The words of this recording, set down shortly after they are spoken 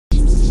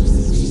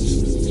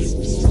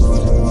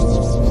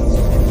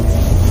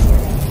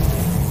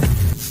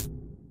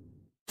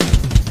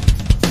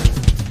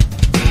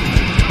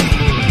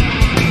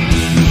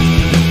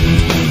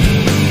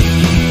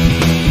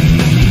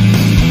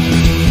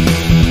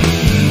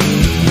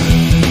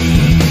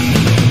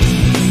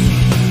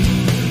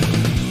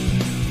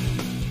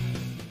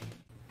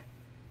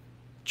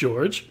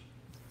George.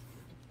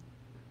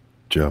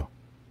 Joe.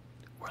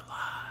 We're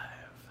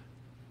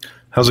live.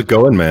 How's it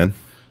going, man?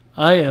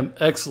 I am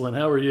excellent.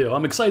 How are you?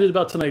 I'm excited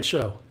about tonight's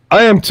show.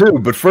 I am too,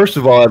 but first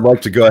of all, I'd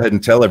like to go ahead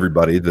and tell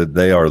everybody that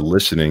they are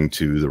listening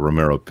to the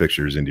Romero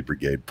Pictures Indie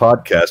Brigade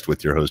podcast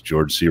with your host,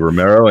 George C.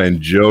 Romero and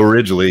Joe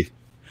Ridgely.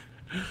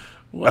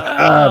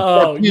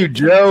 Wow. Fuck you,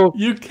 Joe.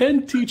 You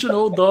can teach an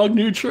old dog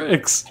new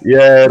tricks.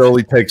 Yeah, it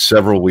only takes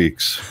several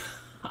weeks.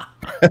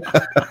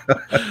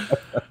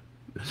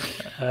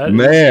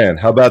 Man,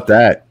 how about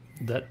that?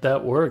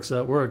 That works.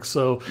 That works.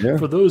 So Yeah.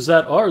 For those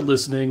that are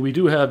listening, we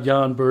do have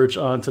Jan Birch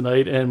on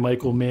tonight and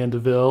Michael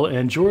Mandeville.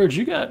 And George,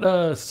 you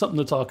got something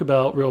to talk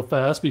about real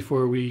fast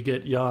before we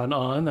get Jan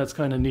on. That's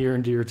kind of near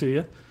and dear to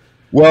you.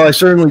 Well, I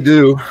certainly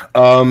do.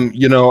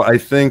 I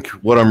think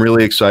what I'm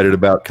really excited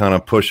about kind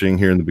of pushing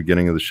here in the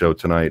beginning of the show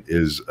tonight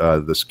is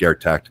the Scare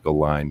Tactical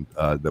line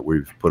that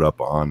we've put up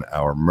on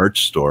our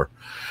merch store.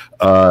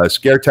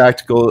 Scare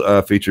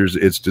Tactical features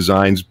its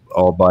designs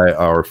all by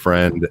our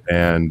friend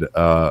and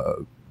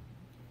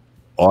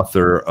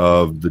author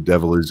of The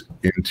Devil is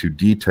Into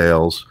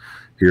Details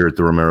here at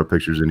the Romero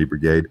Pictures Indie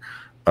Brigade,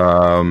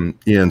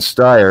 Ian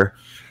Steyer.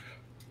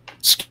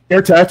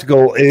 Scare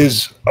Tactical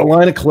is a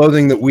line of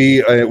clothing that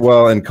we,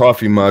 and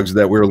coffee mugs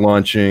that we're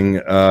launching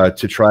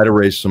to try to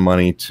raise some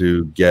money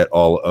to get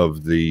all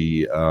of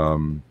the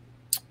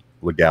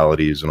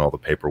legalities and all the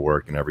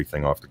paperwork and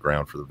everything off the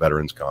ground for the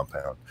Veterans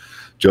Compound.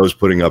 Joe's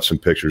putting up some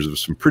pictures of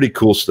some pretty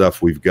cool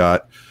stuff. We've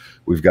got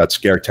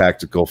Scare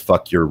Tactical,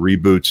 Fuck Your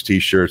Reboots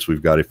t-shirts.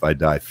 We've got If I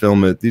Die,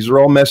 Film It. These are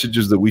all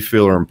messages that we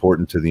feel are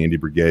important to the Indie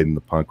Brigade and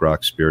the punk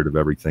rock spirit of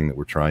everything that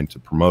we're trying to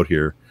promote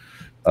here.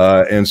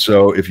 And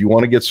so if you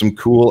want to get some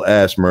cool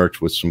ass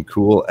merch with some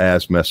cool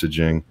ass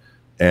messaging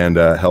and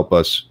help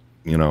us,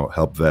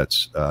 help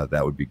vets,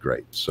 that would be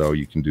great. So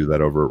you can do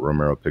that over at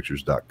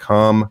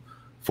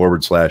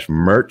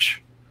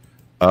romeropictures.com/merch.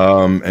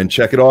 And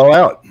check it all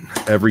out.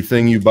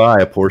 Everything you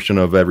buy, a portion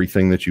of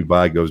everything that you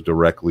buy goes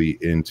directly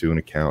into an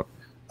account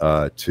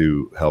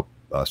to help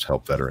us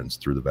help veterans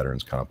through the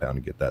Veterans Compound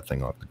and get that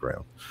thing off the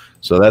ground.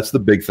 So that's the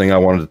big thing I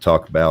wanted to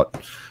talk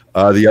about.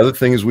 The other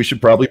thing is we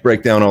should probably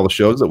break down all the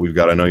shows that we've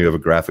got. I know you have a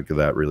graphic of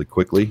that really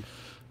quickly.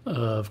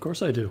 Of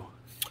course I do.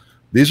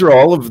 These are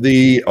all of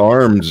the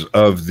arms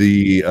of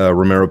the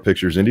Romero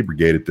Pictures Indie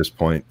Brigade at this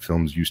point.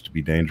 Films used to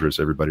be dangerous.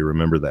 Everybody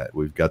remember that.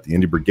 We've got the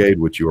Indie Brigade,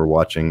 which you are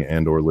watching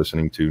and or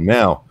listening to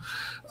now.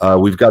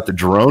 We've got the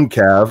Drone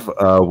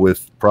Cav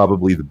with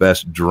probably the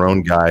best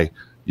drone guy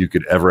you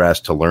could ever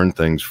ask to learn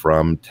things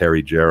from,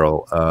 Terry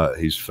Gerald.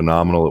 He's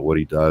phenomenal at what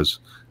he does.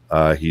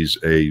 He's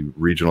a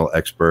regional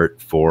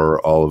expert for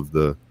all of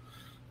the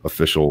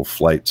official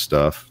flight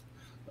stuff.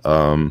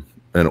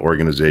 And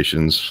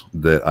organizations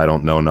that I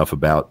don't know enough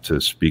about to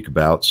speak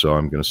about, so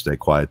I'm going to stay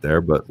quiet there,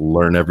 but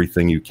learn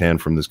everything you can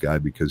from this guy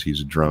because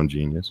he's a drone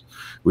genius.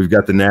 We've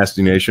got the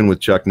Nasty Nation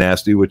with Chuck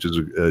Nasty, which is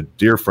a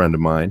dear friend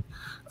of mine,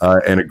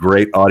 and a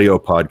great audio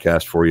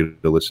podcast for you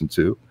to listen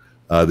to.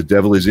 The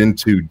Devil is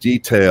Into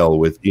Detail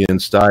with Ian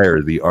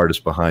Steyer, the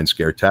artist behind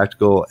Scare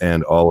Tactical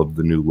and all of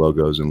the new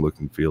logos and look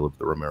and feel of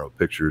the Romero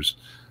Pictures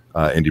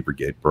Indie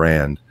Brigade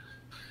brand.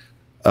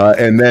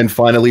 And then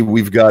finally,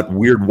 we've got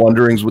Weird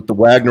Wonderings with the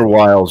Wagner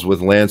Wiles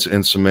with Lance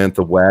and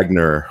Samantha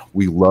Wagner.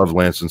 We love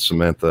Lance and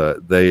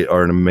Samantha. They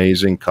are an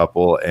amazing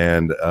couple,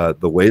 and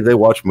the way they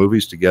watch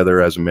movies together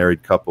as a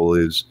married couple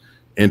is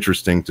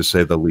interesting, to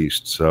say the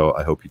least. So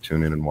I hope you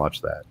tune in and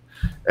watch that.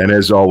 And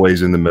as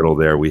always, in the middle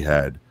there, we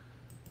had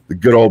the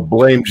good old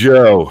Blame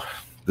Joe.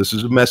 This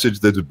is a message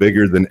that's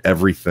bigger than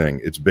everything.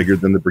 It's bigger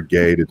than the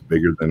brigade. It's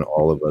bigger than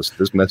all of us.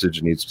 This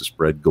message needs to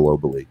spread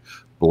globally.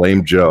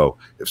 Blame Joe.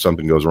 If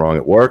something goes wrong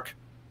at work,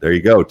 there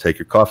you go. Take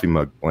your coffee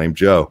mug. Blame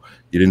Joe.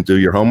 You didn't do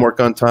your homework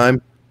on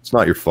time. It's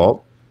not your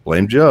fault.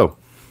 Blame Joe.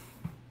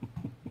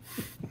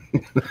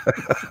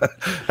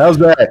 How's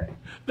that?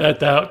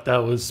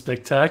 That was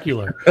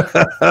spectacular.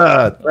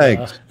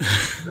 Thanks.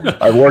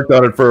 I've worked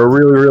on it for a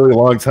really, really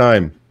long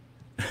time.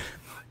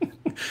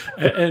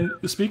 And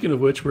speaking of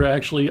which, we're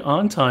actually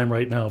on time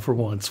right now for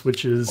once,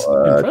 which is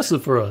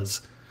impressive for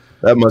us.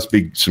 That must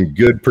be some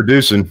good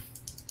producing.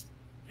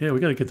 Yeah, we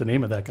got to get the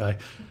name of that guy.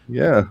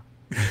 Yeah.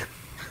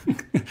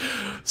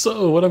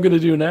 So what I'm going to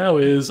do now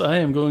is I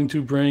am going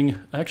to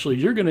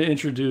you're going to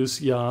introduce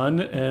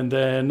Jan, and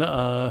then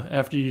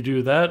after you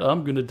do that,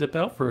 I'm going to dip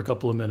out for a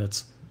couple of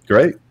minutes.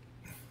 Great.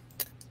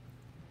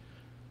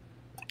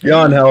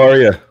 Jan, how are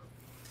you?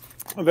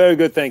 Very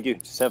good, thank you.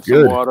 Just have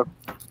some water.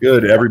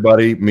 Good.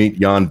 Everybody meet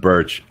Jan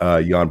Birch.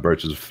 Jan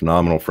Birch is a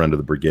phenomenal friend of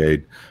the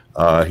brigade.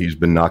 He's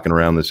been knocking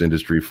around this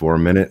industry for a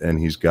minute, and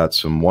he's got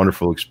some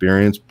wonderful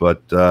experience,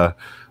 but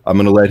I'm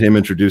going to let him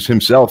introduce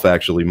himself,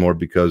 actually, more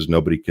because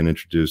nobody can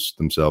introduce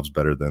themselves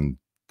better than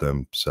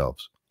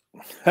themselves.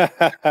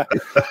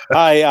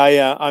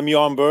 Hi, I'm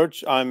Jan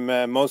Birch.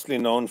 I'm mostly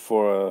known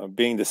for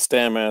being the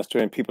stairmaster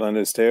in People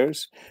Under the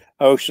Stairs.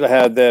 I actually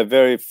had the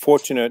very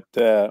fortunate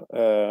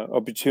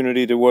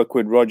opportunity to work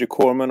with Roger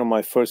Corman on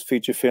my first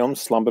feature film,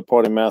 Slumber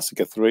Party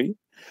Massacre 3.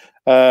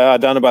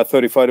 I've done about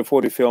 35 to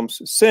 40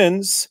 films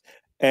since,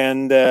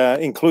 and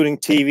including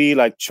TV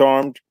like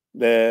Charmed,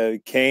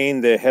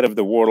 Kane, the head of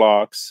the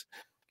Warlocks,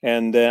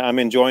 and I'm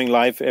enjoying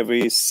life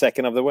every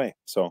second of the way.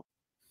 So,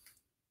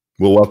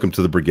 well, welcome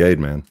to the brigade,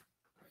 man.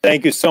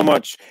 Thank you so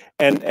much,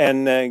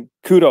 and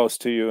kudos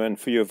to you and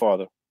for your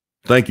father.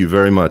 Thank you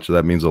very much.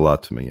 That means a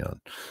lot to me,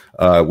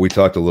 Jan. We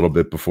talked a little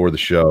bit before the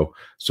show,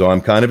 so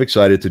I'm kind of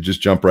excited to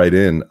just jump right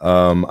in.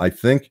 I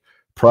think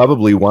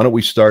probably why don't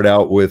we start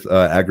out with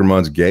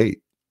Agramon's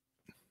Gate?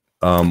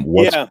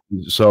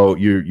 So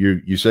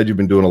you said you've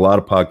been doing a lot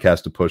of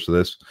podcasts to push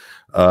this.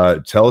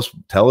 Tell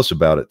us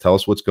about it. Tell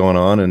us what's going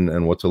on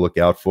and what to look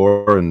out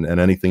for, and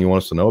anything you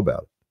want us to know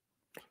about it.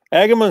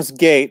 Agramon's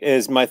Gate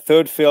is my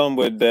third film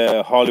with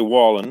Holly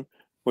Wallen,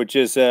 which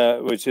is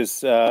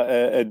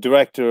a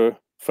director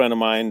friend of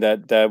mine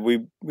that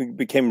we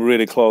became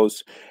really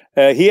close.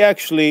 We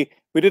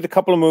did a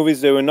couple of movies.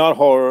 They were not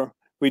horror.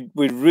 We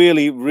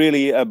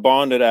really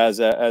bonded as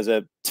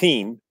a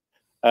team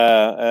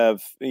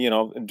of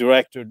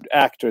director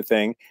actor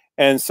thing.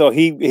 And so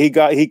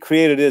he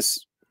created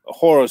this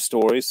horror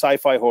story,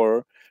 sci-fi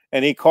horror,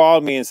 and he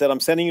called me and said, "I'm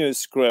sending you a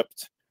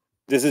script.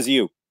 This is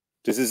you.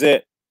 This is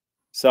it."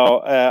 So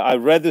I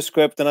read the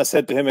script and I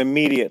said to him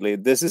immediately,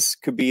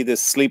 could be the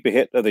sleeper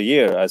hit of the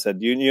year. I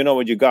said, you know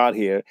what you got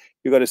here.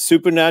 You got a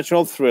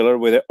supernatural thriller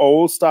with an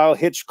old style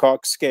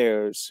Hitchcock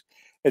scares.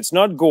 It's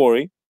not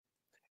gory.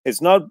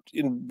 It's not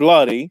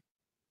bloody,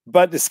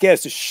 but it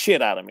scares the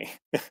shit out of me.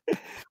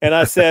 And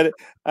I said,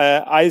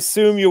 I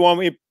assume you want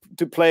me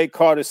to play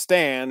Carter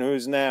Stan,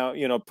 who's now,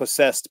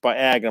 possessed by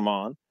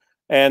Agramon.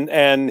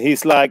 And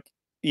he's like,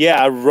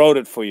 yeah, I wrote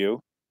it for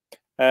you.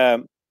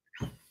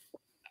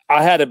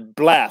 I had a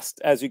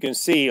blast, as you can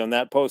see on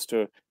that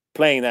poster,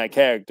 playing that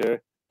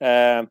character.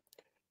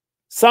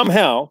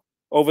 Somehow,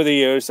 over the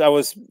years, I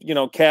was,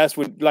 cast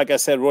with, like I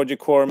said, Roger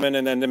Corman,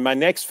 and then my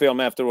next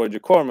film after Roger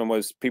Corman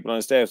was People on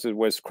the Stairs with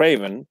Wes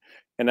Craven,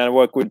 and I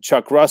worked with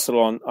Chuck Russell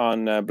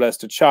on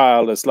Blessed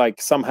Child. It's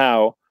like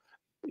somehow,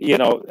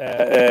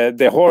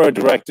 the horror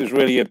directors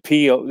really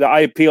appeal. I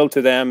appeal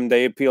to them;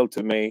 they appeal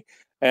to me,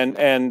 and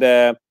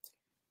I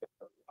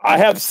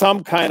have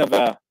some kind of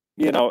a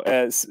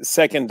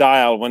second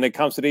dial when it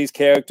comes to these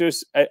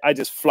characters. I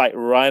just fly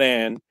right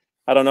in.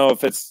 I don't know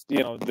if it's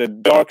the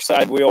dark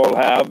side we all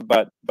have,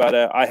 but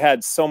I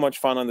had so much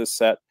fun on this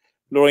set.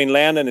 Lorraine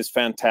Landon is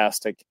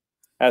fantastic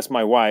as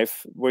my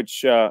wife,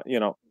 which I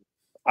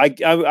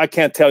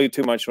can't tell you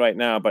too much right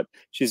now, but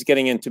she's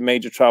getting into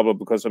major trouble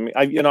because of me.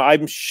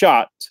 I'm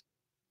shot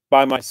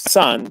by my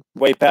son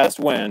way past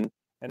when,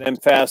 and then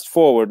fast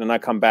forward, and I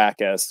come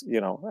back as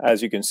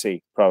you can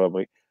see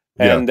probably,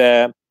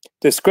 and.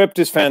 The script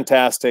is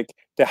fantastic.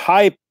 The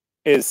hype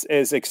is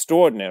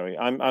extraordinary.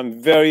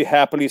 I'm very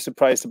happily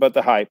surprised about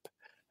the hype.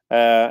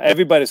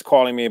 Everybody's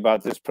calling me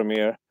about this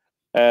premiere.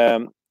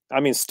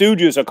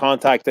 Studios are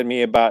contacting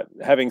me about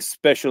having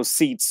special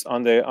seats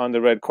on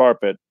the red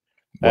carpet,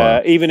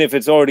 even if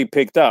it's already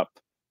picked up.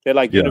 They're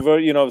like,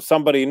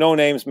 somebody, no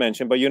names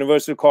mentioned, but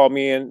Universal called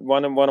me, and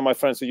one of my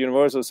friends at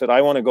Universal said,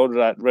 "I want to go to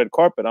that red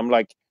carpet." I'm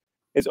like,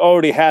 "It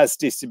already has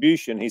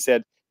distribution." He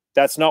said,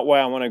 "That's not where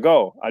I want to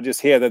go. I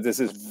just hear that this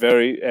is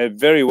a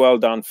very well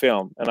done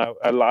film, and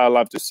I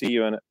love to see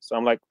you in it." So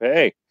I'm like,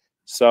 hey.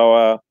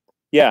 So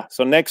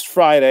so next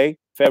Friday,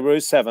 February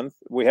 7th,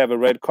 we have a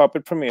red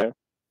carpet premiere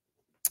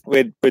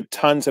with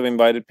tons of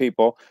invited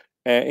people,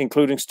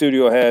 including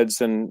studio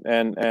heads and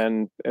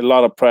a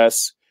lot of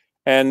press.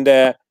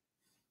 And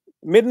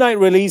midnight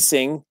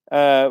releasing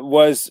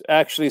was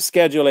actually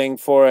scheduling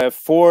for a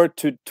 4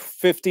 to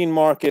 15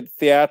 market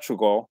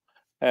theatrical.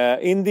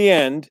 In the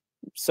end,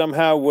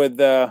 somehow with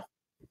I'm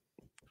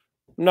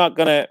not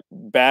gonna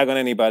bag on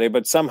anybody,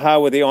 but somehow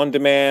with the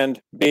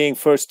on-demand being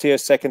first tier,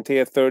 second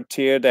tier, third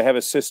tier, they have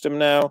a system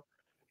now.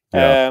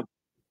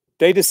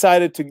 They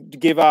decided to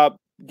give out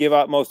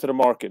most of the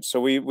market.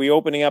 So we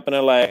opening up in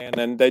LA, and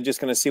then they're just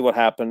gonna see what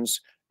happens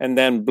and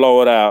then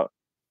blow it out,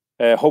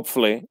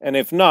 hopefully. And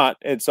if not,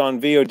 it's on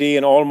VOD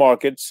in all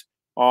markets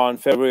on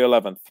February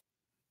 11th.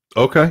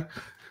 Okay.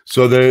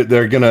 So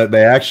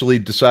they actually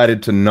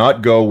decided to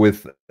not go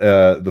with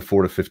the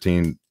 4 to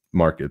 15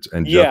 markets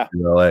and just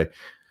in LA.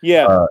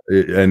 Yeah.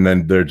 And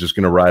then they're just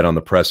going to ride on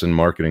the press and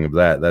marketing of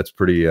that. That's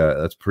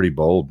pretty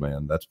bold,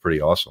 man. That's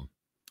pretty awesome.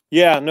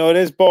 Yeah, no, it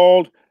is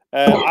bold.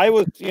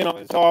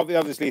 It's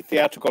obviously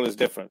theatrical is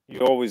different.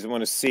 You always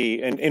want to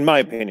see, and in my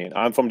opinion,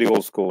 I'm from the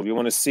old school. You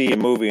want to see a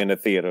movie in a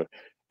theater.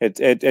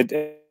 It's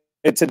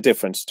a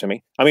difference to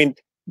me. I mean,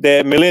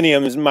 the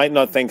millenniums might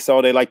not think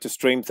so. They like to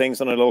stream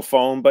things on a little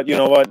phone. But you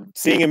know what?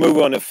 Seeing a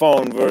movie on a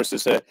phone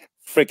versus a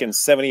freaking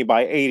 70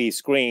 by 80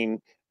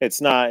 screen,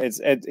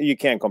 you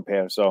can't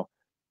compare. So,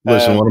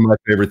 listen, one of my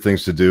favorite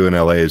things to do in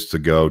LA is to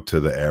go to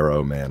the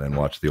Arrow, man, and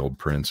watch the old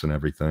Prince and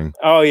everything.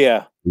 Oh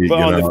yeah,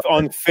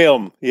 on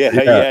film. Yeah.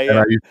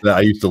 And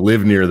I used to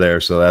live near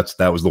there, so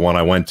that was the one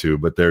I went to.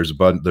 But there's a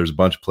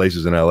bunch of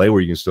places in LA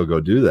where you can still go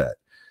do that,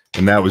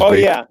 and that was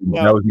that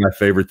was my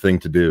favorite thing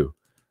to do.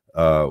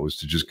 was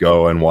to just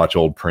go and watch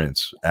old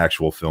prints,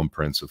 actual film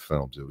prints of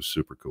films. It was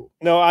super cool.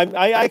 No,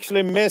 I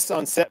actually miss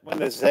on set when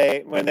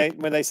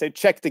they say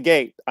check the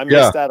gate. I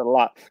miss that a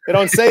lot. They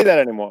don't say that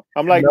anymore.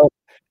 I'm like, no.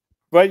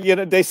 But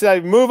they say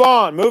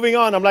moving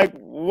on. I'm like,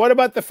 what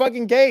about the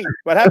fucking gate?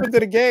 What happened to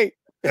the gate?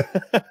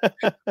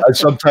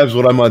 Sometimes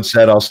when I'm on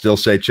set, I'll still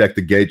say check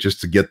the gate just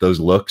to get those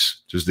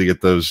looks, just to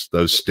get those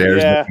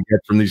stares that you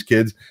get from these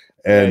kids.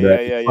 And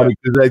funny,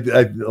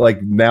 I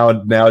like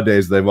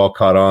nowadays they've all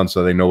caught on,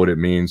 so they know what it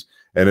means.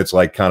 And it's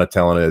like kind of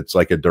telling it's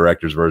like a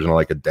director's version of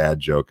like a dad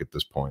joke at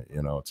this point.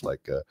 It's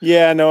like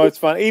it's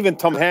fun. Even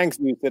Tom Hanks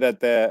used it at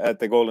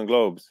the Golden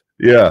Globes.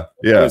 Yeah.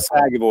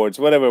 SAG Awards,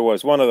 whatever it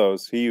was, one of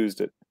those. He used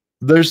it.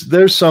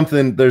 There's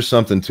something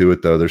to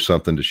it though. There's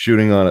something to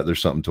shooting on it.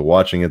 There's something to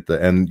watching it.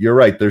 And you're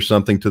right. There's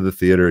something to the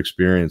theater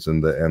experience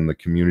and the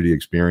community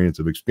experience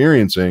of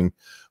experiencing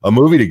a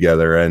movie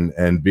together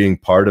and being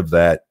part of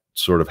that,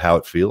 sort of how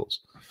it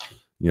feels,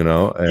 And,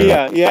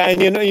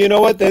 and you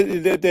know what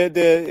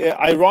the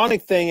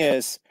ironic thing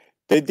is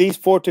that these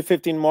 4 to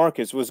 15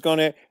 markets was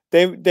gonna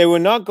they were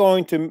not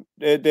going to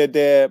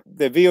the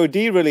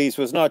VOD release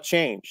was not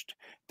changed.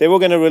 They were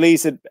going to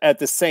release it at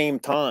the same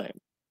time,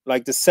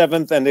 like the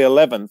 7th and the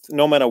 11th,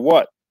 no matter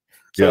what.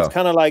 So it's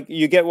kind of like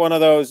you get one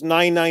of those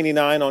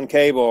 $9.99 on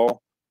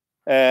cable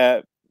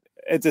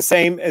at the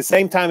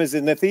same time as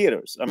in the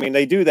theaters. I mean,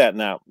 they do that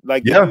now.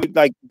 Like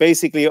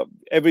basically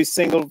every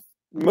single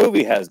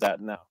movie has that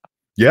now.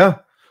 Yeah.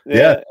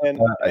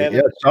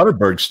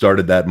 Soderbergh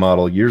started that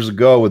model years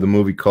ago with a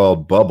movie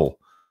called Bubble.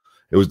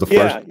 It was the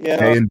first. I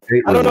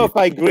don't know if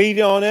I agreed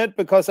on it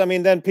because I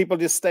mean, then people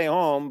just stay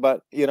home.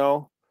 But it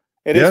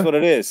is what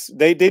it is.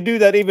 They do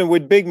that even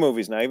with big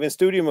movies now, even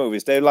studio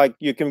movies. They're like,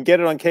 you can get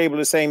it on cable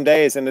the same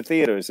day as in the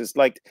theaters. It's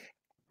like,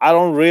 I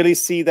don't really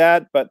see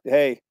that, but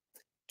hey,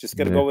 just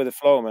got to go with the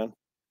flow, man.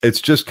 It's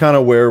just kind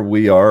of where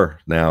we are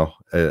now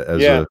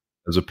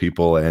as a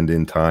people and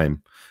in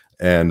time.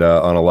 And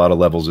on a lot of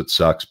levels, it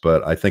sucks,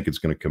 but I think it's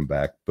going to come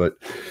back. But,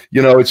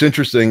 it's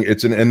interesting.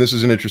 And this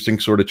is an interesting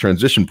sort of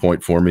transition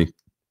point for me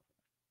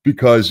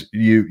because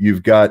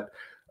you've got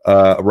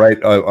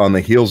right on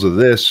the heels of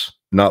this,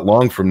 not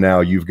long from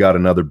now, you've got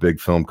another big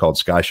film called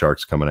Sky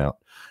Sharks coming out,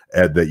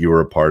 Ed, that you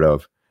were a part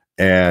of.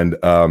 And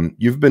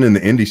you've been in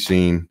the indie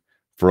scene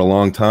for a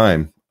long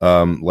time,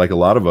 like a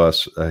lot of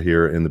us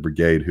here in the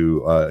brigade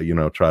who,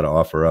 try to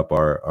offer up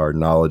our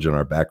knowledge and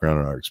our background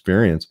and our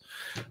experience.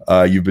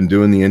 You've been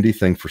doing the indie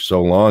thing for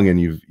so long,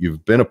 and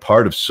you've been a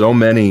part of so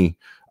many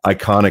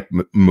iconic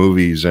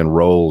movies and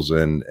roles,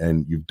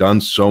 and you've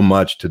done so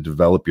much to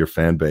develop your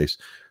fan base.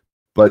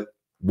 But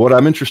what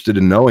I'm interested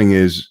in knowing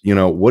is,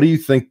 what do you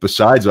think,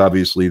 besides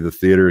obviously the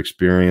theater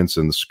experience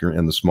and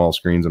the small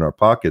screens in our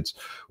pockets,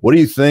 what do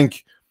you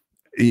think?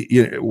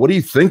 What do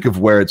you think of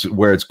where it's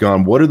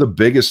gone? What are the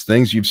biggest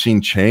things you've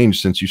seen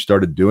change since you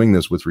started doing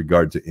this with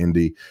regard to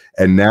indie?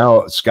 And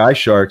now Sky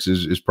Sharks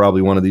is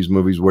probably one of these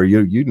movies where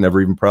you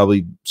never even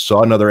probably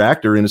saw another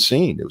actor in a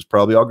scene. It was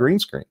probably all green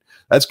screen.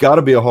 That's got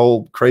to be a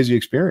whole crazy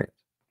experience.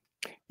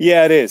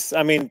 Yeah, it is.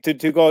 I mean, to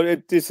go,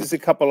 this is a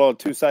couple of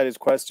two-sided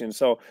questions.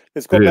 So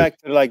let's go back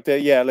to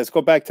let's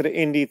go back to the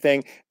indie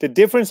thing. The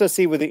difference I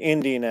see with the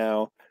indie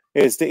now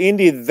is the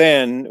indie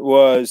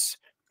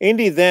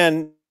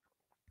then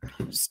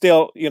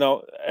still,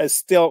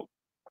 still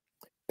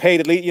paid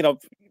at least,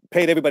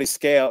 paid everybody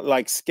scale,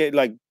 like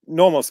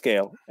normal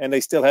scale, and they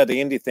still had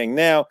the indie thing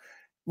now,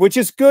 which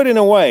is good in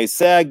a way.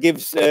 SAG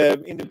gives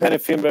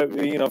independent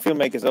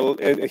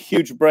filmmakers a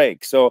huge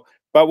break. So,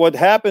 but what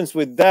happens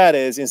with that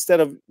is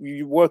instead of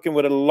you working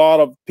with a lot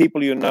of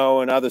people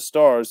and other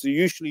stars,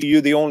 usually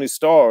you're the only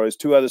star. There's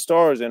 2 other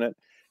stars in it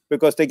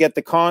because they get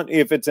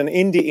if it's an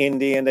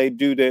indie and they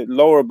do the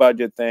lower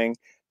budget thing,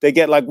 they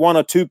get like 1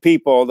 or 2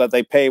 people that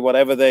they pay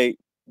whatever they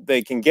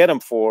can get them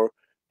for,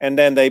 and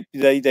then they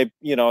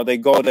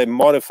go the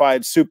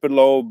modified super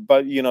low,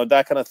 but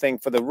that kind of thing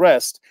for the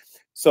rest.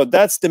 So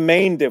that's the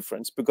main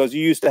difference, because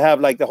you used to have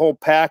like the whole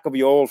pack of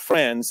your old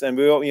friends, and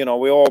we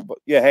all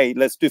hey,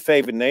 let's do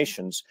favored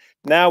nations.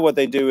 Now what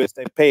they do is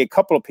they pay a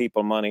couple of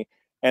people money,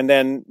 and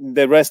then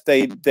the rest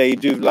they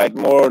do like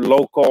more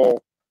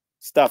local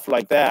stuff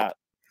like that.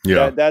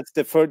 Yeah, that's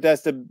the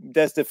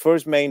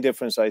first main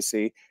difference I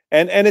see,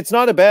 and it's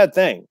not a bad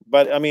thing.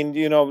 But I mean,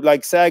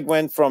 like SAG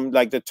went from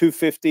like the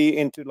 250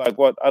 into like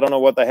what I don't know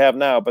what they have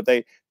now, but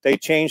they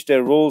changed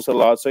their rules a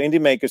lot, so indie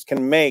makers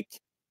can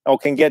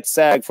get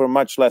SAG for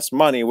much less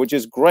money, which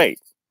is great.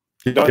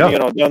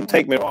 Don't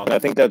take me wrong. I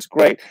think that's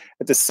great.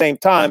 At the same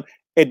time,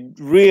 it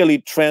really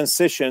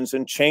transitions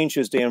and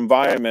changes the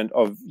environment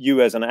of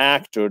you as an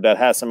actor that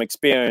has some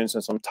experience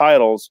and some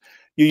titles.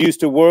 I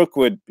used to work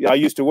with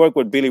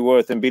Billy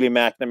Wirth and Billy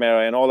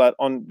McNamara and all that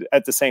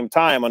at the same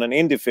time on an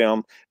indie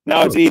film.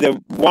 Now it's either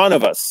one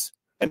of us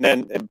and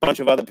then a bunch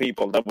of other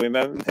people that we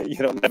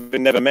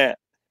never met,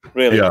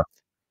 really. Yeah.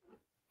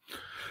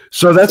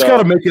 So that's got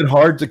to make it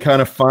hard to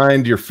kind of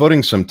find your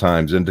footing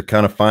sometimes and to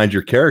kind of find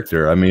your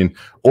character. I mean,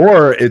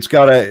 or it's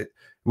got to,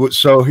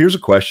 So here's a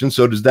question.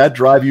 So does that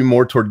drive you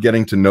more toward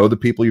getting to know the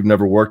people you've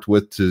never worked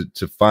with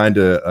to find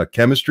a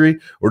chemistry,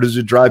 or does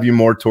it drive you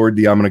more toward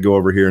I'm going to go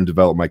over here and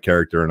develop my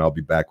character and I'll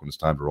be back when it's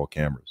time to roll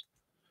cameras?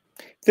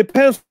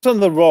 Depends on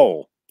the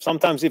role.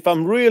 Sometimes if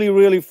I'm really,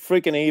 really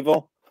freaking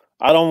evil,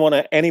 I don't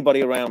want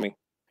anybody around me,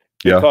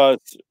 because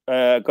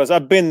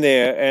I've been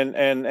there.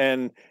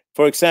 And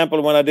for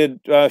example, when I did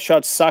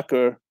shot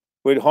Sucker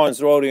with Hans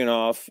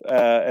Rodionov,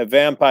 a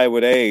vampire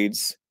with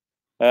AIDS,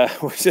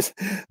 which is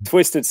a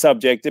twisted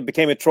subject. It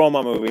became a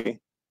trauma movie.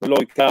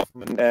 Lloyd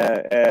Kaufman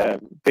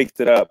picked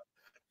it up.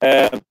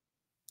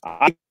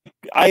 I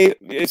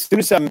as soon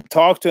as I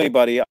talked to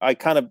anybody, I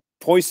kind of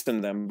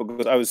poisoned them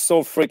because I was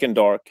so freaking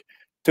dark.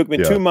 Took me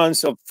 2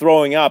 months of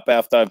throwing up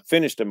after I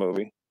finished the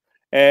movie.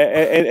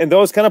 And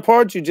those kind of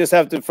parts, you just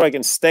have to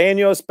freaking stay in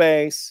your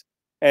space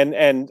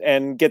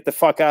and get the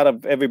fuck out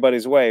of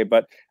everybody's way.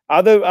 But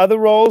other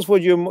roles where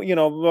you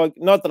know,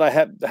 not that I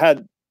have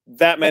had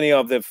that many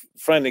of the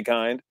friendly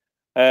kind,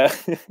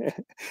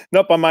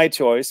 not by my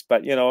choice,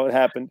 but you know, it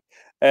happened.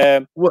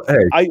 Well,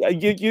 hey.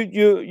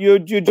 You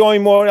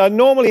join more.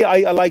 Normally,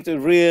 I like to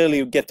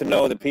really get to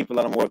know the people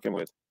that I'm working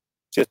with.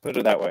 Just put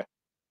it that way.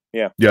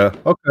 Yeah. Yeah.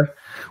 Okay.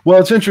 Well,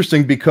 it's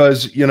interesting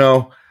because, you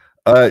know,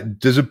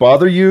 does it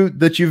bother you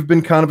that you've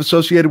been kind of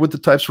associated with the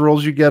types of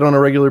roles you get on a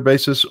regular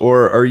basis,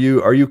 or are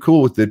you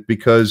cool with it?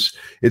 Because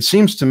it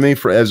seems to me,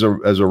 as a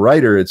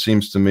writer, it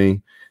seems to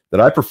me that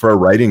I prefer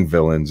writing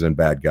villains and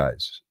bad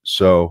guys.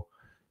 So,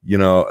 you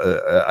know,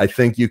 I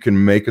think you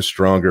can make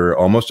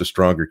almost a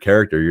stronger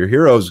character. Your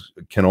heroes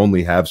can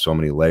only have so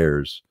many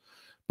layers,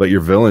 but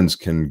your villains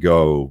can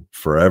go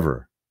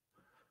forever.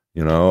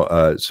 You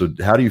know, so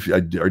how do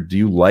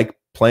you like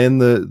playing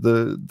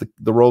the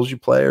roles you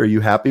play? Are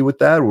you happy with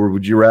that, or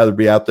would you rather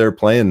be out there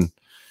playing,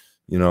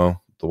 you know,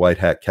 the white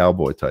hat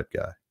cowboy type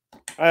guy?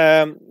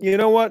 You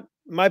know what?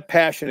 My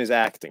passion is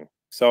acting.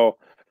 So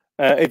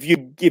if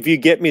you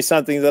get me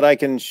something that I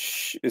can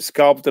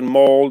sculpt and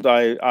mold,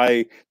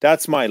 I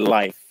that's my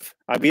life.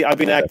 I've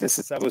been acting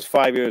since I was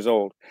 5 years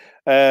old.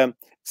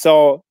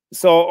 So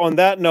on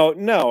that note,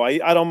 no,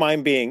 I don't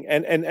mind being,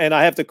 and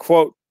I have to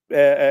quote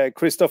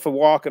Christopher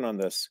Walken on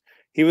this.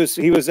 He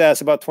was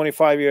asked about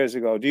 25 years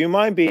ago, do you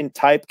mind being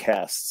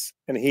typecasts?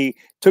 And he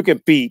took a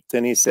beat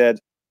and he said,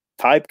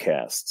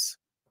 typecast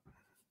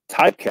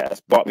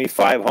bought me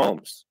 5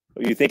 homes.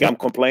 You think I'm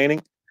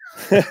complaining?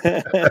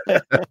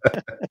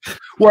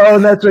 Well,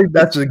 and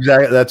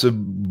that's a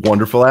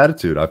wonderful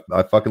attitude.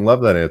 I fucking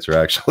love that answer,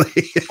 actually.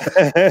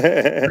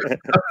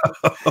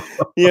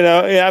 You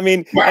know, I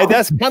mean,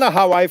 that's kind of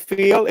how I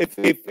feel. If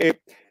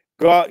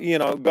God, you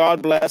know,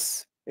 God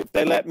bless, if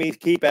they let me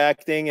keep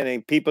acting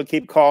and people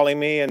keep calling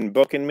me and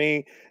booking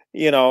me,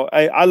 you know,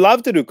 I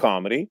love to do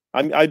comedy.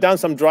 I've done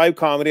some drive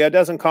comedy. I've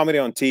done some comedy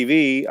on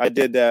TV. I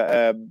did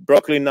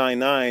Brooklyn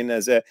Nine-Nine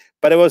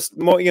but it was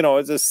more, you know,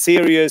 it's a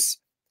serious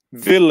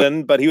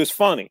villain, but he was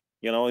funny.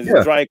 You know, it's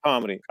a dry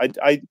comedy.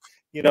 I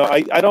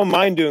don't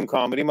mind doing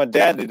comedy. My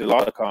dad did a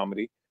lot of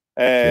comedy,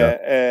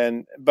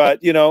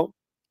 but you know,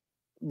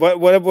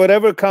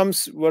 whatever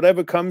comes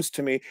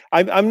to me,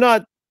 I'm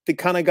not the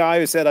kind of guy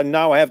who said,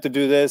 now I have to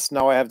do this,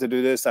 now I have to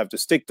do this, I have to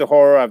stick to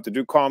horror, I have to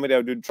do comedy, I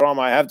have to do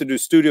drama, I have to do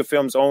studio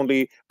films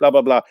only, blah,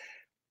 blah, blah.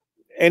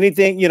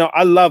 Anything, you know,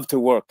 I love to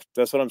work.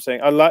 That's what I'm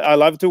saying. I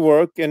love to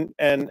work, and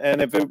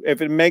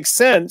if it makes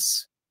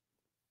sense,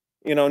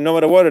 you know, no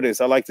matter what it is,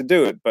 I like to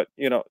do it. But,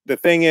 you know, the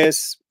thing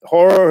is,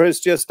 horror is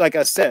just, like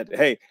I said,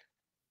 hey,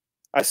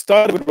 I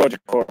started with Roger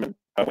Corman,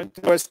 I went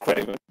to Wes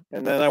Craven,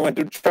 and then I went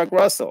to Chuck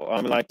Russell.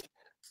 I'm like,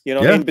 you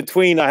know, in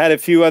between, I had a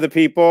few other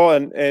people,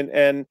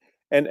 and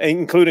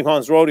including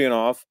Hans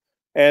Rodionov,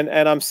 and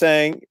I'm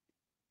saying,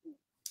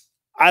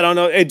 I don't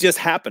know, it just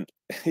happened,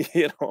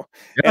 you know.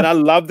 And I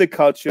love the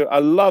culture. I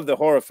love the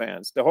horror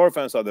fans. The horror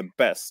fans are the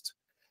best.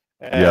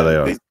 And they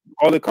are.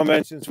 All the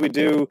conventions we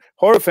do,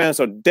 horror fans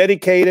are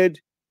dedicated.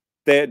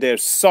 They're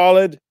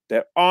solid.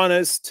 They're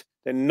honest.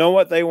 They know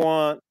what they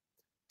want.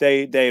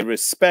 They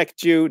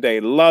respect you.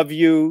 They love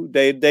you.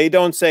 They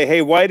don't say,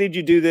 hey, why did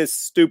you do this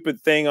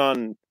stupid thing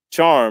on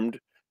Charmed?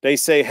 They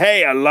say,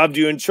 hey, I loved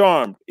you in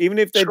Charmed, even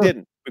if they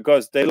didn't,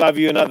 because they love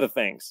you in other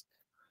things.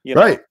 You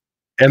know? Right.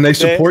 And they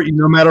support you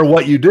no matter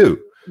what you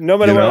do. No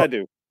matter what I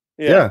do.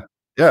 Yeah.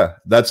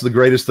 That's the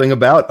greatest thing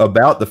about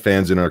the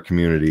fans in our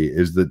community,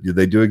 is that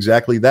they do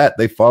exactly that.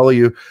 They follow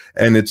you.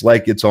 And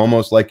it's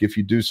almost like if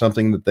you do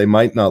something that they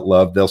might not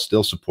love, they'll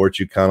still support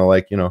you, kind of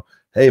like, you know,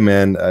 hey,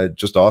 man,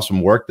 just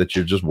awesome work that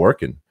you're just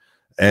working.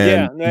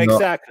 And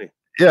exactly.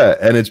 Yeah,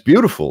 and it's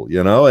beautiful,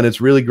 you know, and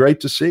it's really great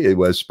to see,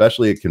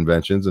 especially at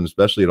conventions and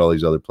especially at all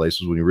these other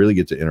places when you really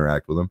get to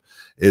interact with them.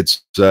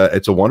 It's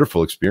a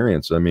wonderful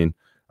experience. I mean,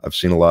 I've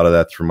seen a lot of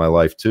that through my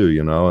life too,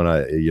 you know,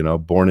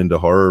 and born into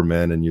horror,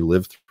 man, and you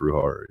live through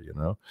horror, you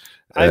know.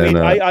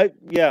 I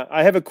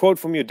have a quote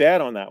from your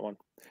dad on that one.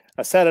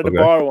 I sat at a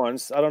bar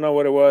once. I don't know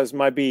what it was.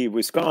 Might be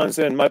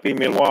Wisconsin, might be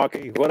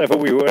Milwaukee, whatever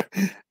we were,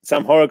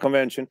 some horror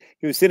convention.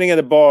 He was sitting at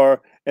a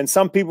bar, and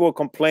some people were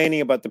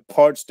complaining about the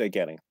parts they're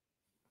getting.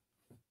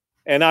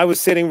 And I was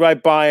sitting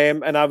right by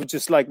him, and I was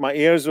just like, my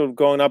ears were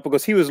going up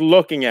because he was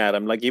looking at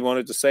him like he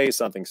wanted to say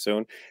something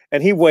soon.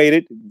 And he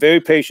waited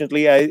very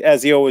patiently,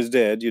 as he always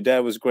did. Your dad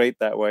was great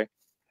that way.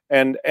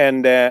 And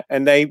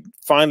they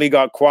finally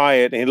got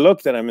quiet, and he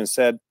looked at him and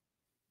said,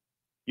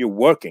 "You're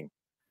working."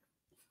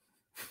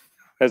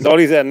 That's all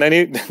he said. And then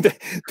he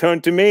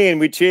turned to me and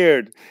we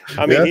cheered.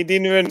 I mean, He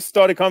didn't even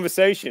start a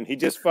conversation. He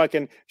just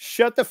fucking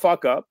shut the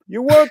fuck up.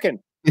 You're working.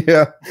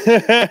 Yeah.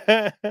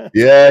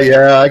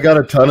 Yeah. I got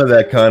a ton of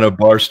that kind of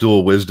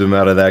barstool wisdom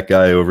out of that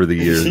guy over the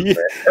years.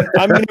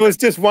 I mean, it was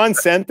just one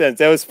sentence.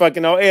 That was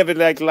fucking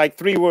like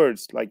 3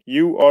 words, like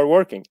 "you are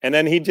working," and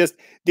then he just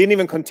didn't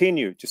even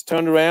continue. Just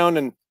turned around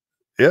and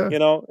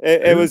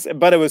it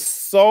was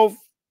so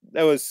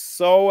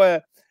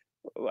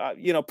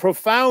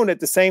profound at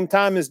the same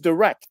time as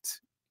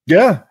direct.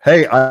 Yeah.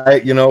 Hey,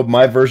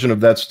 my version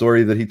of that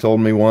story that he told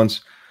me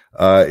once.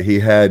 He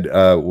had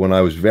when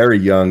I was very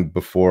young,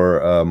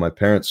 before my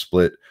parents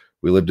split,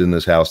 we lived in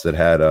this house that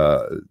had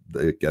I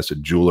guess a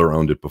jeweler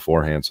owned it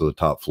beforehand, so the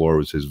top floor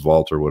was his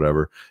vault or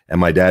whatever.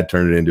 And my dad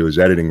turned it into his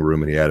editing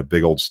room, and he had a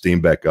big old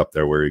Steenbeck up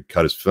there where he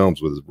cut his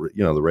films with his,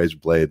 the razor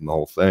blade and the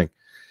whole thing.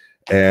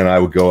 And I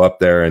would go up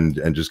there and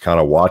just kind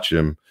of watch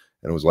him,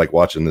 and it was like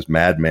watching this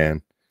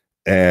madman.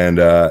 And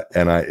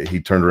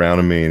he turned around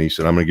to me and he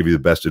said, "I'm going to give you the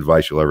best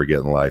advice you'll ever get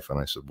in life." And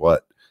I said,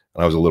 "What?"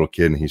 And I was a little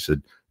kid, and he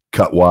said,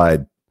 "Cut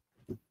wide."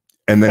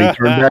 And then he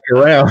turned back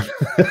around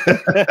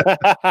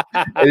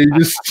and he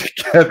just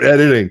kept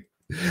editing.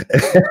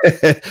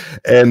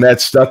 And that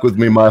stuck with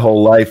me my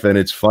whole life. And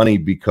it's funny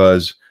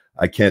because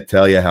I can't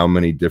tell you how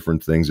many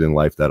different things in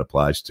life that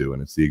applies to.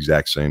 And it's the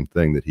exact same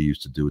thing that he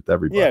used to do with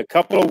everybody. Yeah, a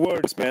couple of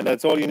words, man.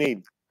 That's all you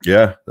need.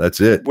 Yeah,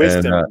 that's it.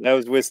 Wisdom. And, that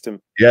was wisdom.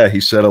 Yeah,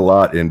 he said a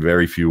lot in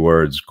very few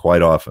words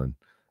quite often.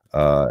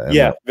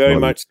 And very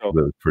much so.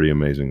 Pretty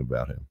amazing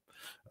about him.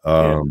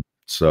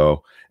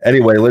 So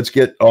anyway, let's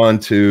get on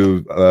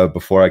to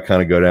before I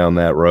kind of go down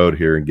that road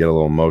here and get a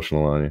little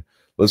emotional on you.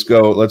 Let's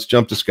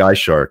jump to Sky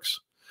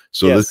Sharks.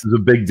 So This is a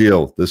big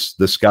deal. The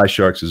Sky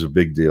Sharks is a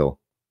big deal.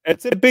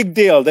 It's a big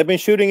deal. They've been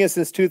shooting it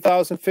since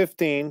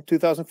 2014,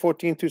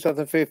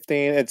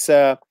 2015.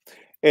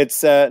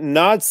 It's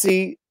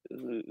Nazi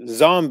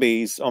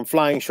zombies on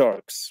flying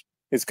sharks.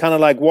 It's kind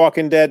of like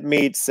Walking Dead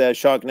meets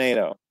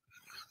Sharknado.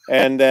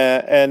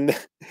 And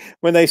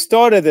when they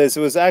started this,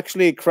 it was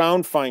actually a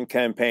crowdfunding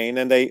campaign,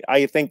 and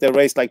I think they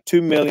raised like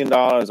 $2 million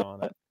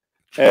on it.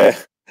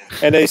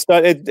 And they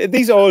started.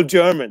 These are all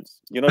Germans.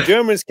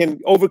 Germans can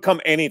overcome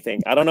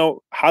anything. I don't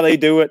know how they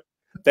do it.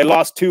 They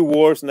lost 2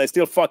 wars, and they're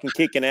still fucking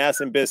kicking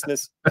ass in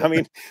business. I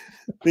mean,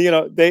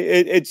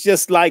 it's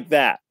just like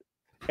that.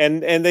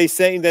 And they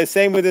say the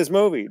same with this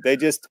movie. They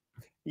just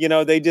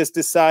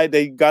decide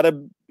they got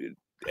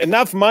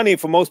enough money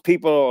for most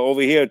people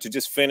over here to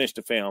just finish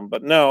the film,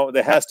 but no,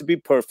 there has to be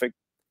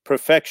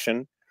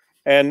perfection,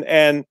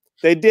 and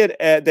they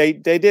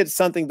did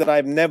something that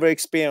I've never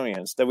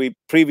experienced, that we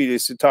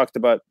previously talked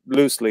about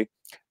loosely.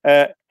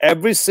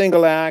 Every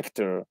single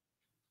actor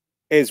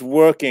is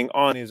working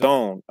on his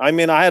own. I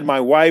mean, I had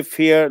my wife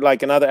here,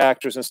 like, and other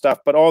actors and stuff,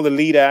 but all the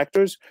lead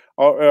actors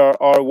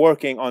are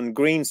working on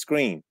green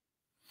screen,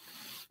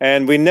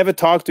 and we never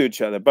talk to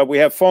each other, but we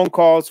have phone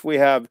calls, we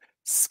have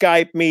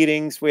Skype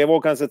meetings, we have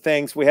all kinds of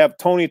things. We have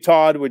Tony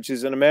Todd, which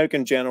is an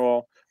American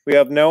general. We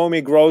have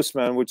Naomi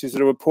Grossman, which is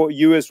a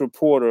U.S.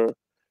 reporter.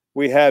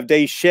 We have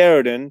Dave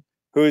Sheridan,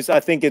 who is, I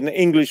think, an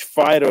English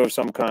fighter of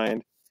some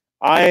kind.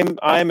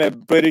 I'm a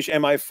British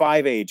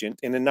MI5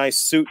 agent in a nice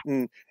suit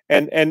and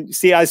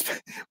see,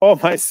 all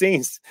my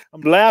scenes.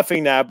 I'm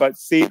laughing now, but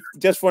see,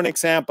 just for an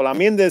example,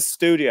 I'm in this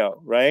studio,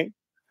 right?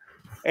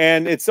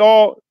 And it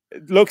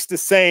looks the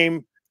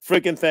same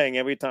freaking thing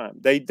every time.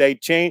 They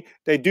change,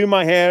 they do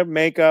my hair,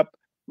 makeup,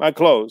 my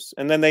clothes,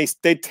 and then they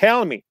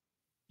tell me,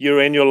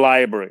 "You're in your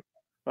library."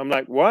 I'm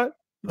like, "What?"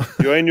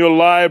 "You're in your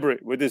library,"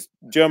 with this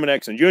German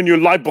accent. "You're in your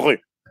library.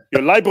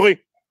 Your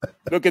library.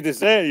 Look at this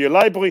there, your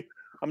library."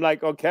 I'm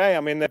like, "Okay,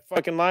 I'm in the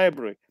fucking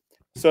library."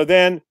 So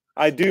then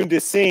I do the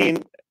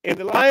scene in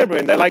the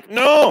library, and they're like,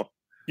 "No,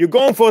 you're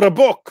going for the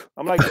book."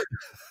 I'm like,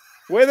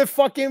 where's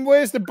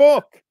the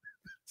book?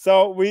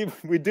 So we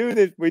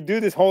do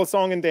this whole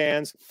song and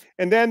dance,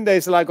 and then they're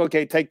like,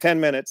 "Okay, take 10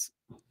 minutes."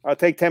 I'll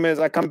take 10 minutes.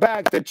 I come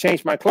back, they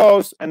change my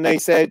clothes, and they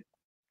said,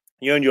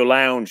 "You're in your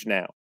lounge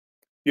now.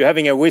 You're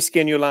having a whiskey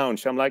in your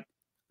lounge." I'm like,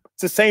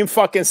 it's the same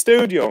fucking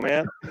studio,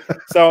 man.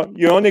 So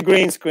you're on the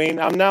green screen.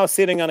 I'm now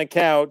sitting on a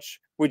couch,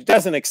 which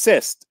doesn't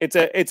exist.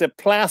 It's a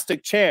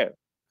plastic chair.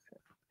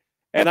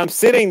 And I'm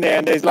sitting there,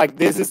 and there's like,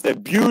 this is the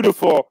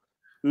beautiful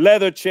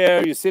leather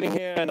chair. You're sitting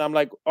here, and I'm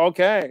like,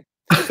 okay.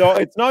 So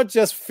it's not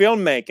just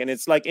filmmaking,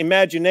 it's like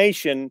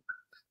imagination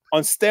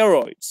on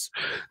steroids.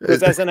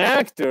 Because as an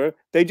actor,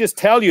 they just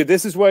tell you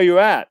this is where you're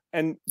at,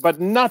 but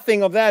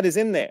nothing of that is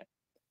in there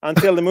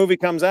until the movie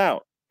comes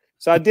out.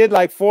 So I did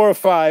like 4 or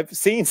 5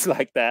 scenes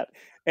like that,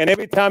 and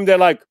every time they're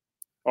like,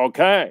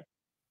 "Okay,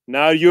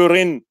 now you're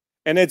in,"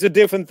 and it's a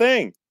different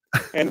thing.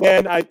 And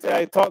then I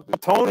talked to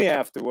Tony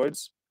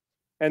afterwards,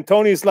 and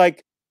Tony's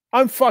like,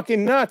 "I'm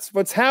fucking nuts.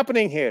 What's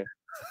happening here?"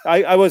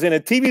 I was in a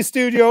TV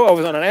studio. I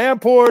was on an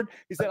airport.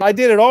 He said, I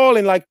did it all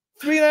in like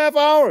 3.5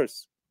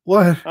 hours.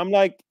 What? I'm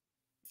like,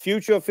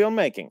 future of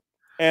filmmaking.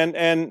 And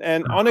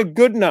on a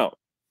good note,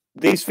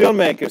 these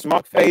filmmakers,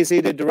 Mark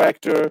Fazy, the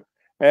director,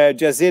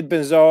 Jazid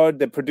Benzard,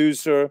 the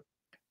producer,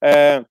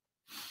 they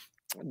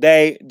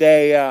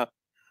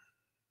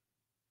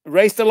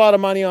raised a lot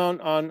of money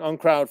on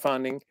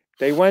crowdfunding.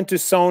 They went to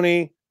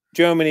Sony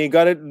Germany,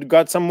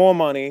 got some more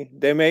money.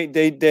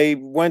 They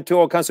went to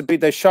all kinds of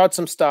people. They shot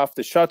some stuff.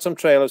 They shot some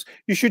trailers.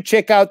 You should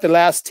check out the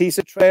last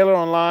teaser trailer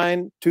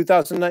online.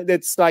 2009.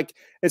 It's like,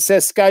 it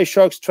says Sky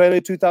Sharks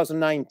trailer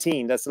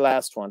 2019. That's the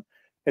last one.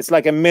 It's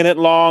like a minute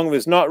long.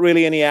 There's not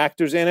really any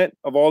actors in it.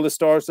 Of all the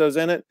stars that was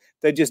in it,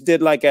 they just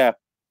did like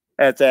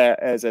as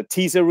a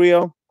teaser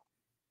reel.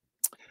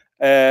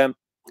 Then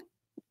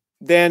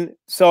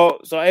so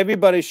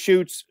everybody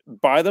shoots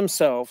by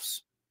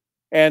themselves.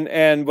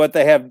 And what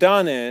they have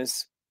done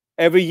is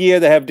every year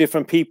they have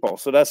different people.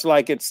 So that's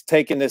like it's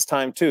taken this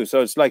time too.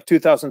 So it's like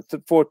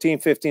 2014,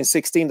 15,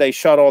 16, they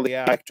shot all the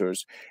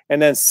actors.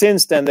 And then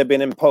since then, they've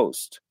been in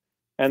post.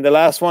 And the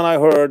last one I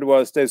heard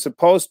was they're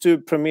supposed to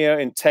premiere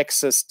in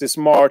Texas this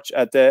March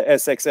at the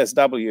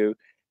SXSW.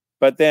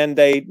 But then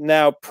they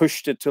now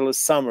pushed it till the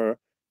summer,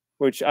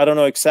 which I don't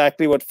know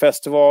exactly what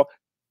festival.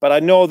 But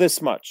I know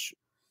this much.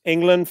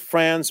 England,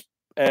 France,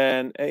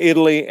 and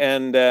Italy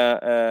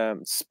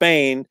and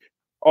Spain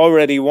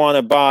already want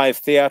to buy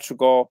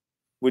theatrical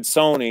with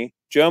Sony.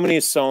 Germany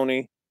is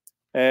Sony.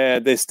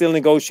 They're still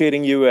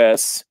negotiating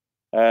US.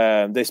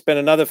 They spent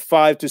another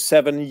 5 to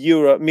 7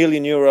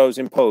 million euros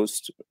in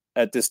post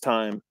at this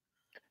time.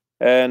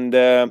 And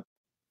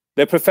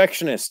they're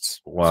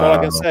perfectionists. Wow. That's all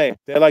I can say.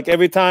 They're like,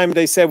 every time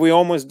they say we're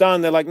almost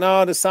done, they're like,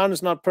 no, the sound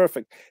is not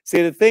perfect.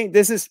 See,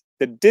 this is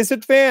the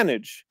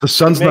disadvantage. The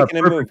sound's not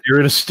perfect.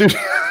 You're in a studio.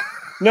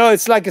 No,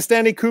 it's like a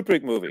Stanley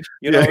Kubrick movie.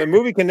 You know, a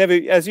movie can never,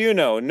 as you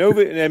know,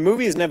 a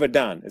movie is never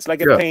done. It's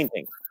like a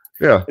painting.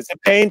 Yeah. It's a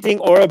painting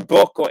or a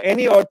book or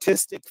any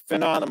artistic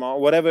phenomenon or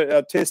whatever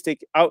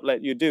artistic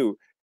outlet you do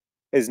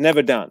is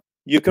never done.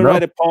 You can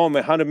write a poem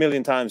 100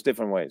 million times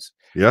different ways.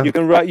 Yeah. You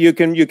can write, you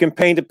can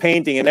paint a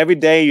painting, and every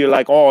day you're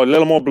like, oh, a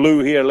little more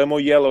blue here, a little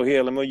more yellow here,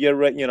 a little more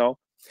red, you know.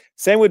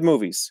 Same with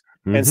movies.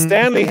 Mm-hmm. And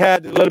Stanley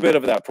had a little bit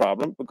of that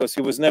problem because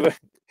he was never,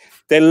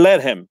 they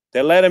let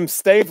him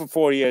stay for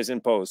 4 years in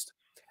post.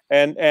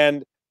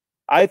 And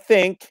I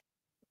think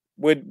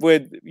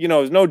with you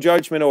know, no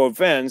judgment or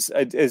offense,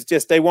 it's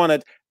just they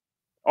wanted,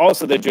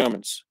 also the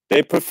Germans,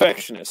 they're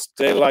perfectionists.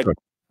 They're like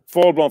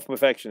full-blown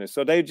perfectionists.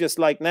 So they just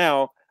like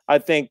now, I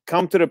think,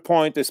 come to the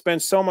point, they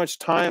spend so much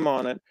time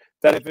on it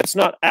that if it's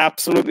not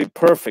absolutely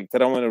perfect, they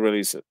don't want to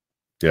release it.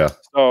 Yeah.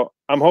 So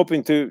I'm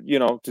hoping to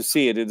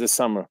see it this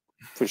summer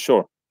for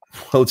sure.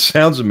 Well, it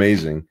sounds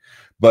amazing.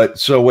 But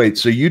so wait,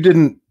 so you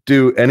didn't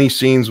do any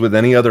scenes with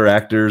any other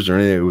actors or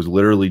anything? It was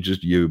literally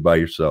just you by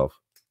yourself?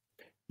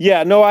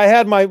 Yeah, no, I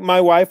had my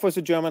wife was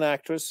a German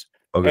actress.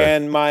 Okay.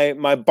 And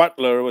my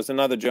butler was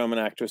another German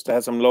actress to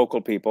have some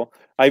local people.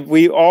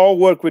 We all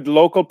work with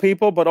local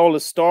people, but all the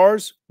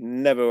stars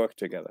never work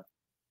together.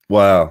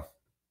 Wow.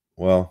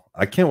 Well,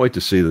 I can't wait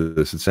to see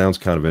this. It sounds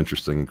kind of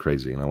interesting and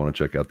crazy, and I want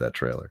to check out that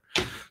trailer.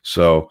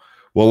 So,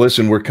 well,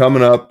 listen, we're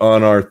coming up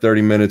on our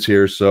 30 minutes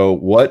here. So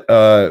what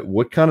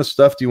kind of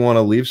stuff do you want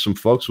to leave some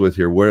folks with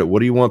here? What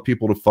do you want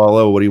people to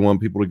follow? What do you want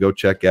people to go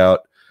check out?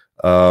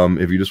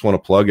 If you just want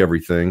to plug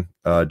everything,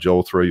 Joe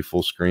will throw you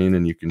full screen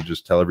and you can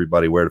just tell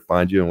everybody where to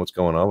find you and what's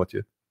going on with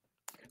you.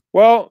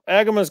 Well,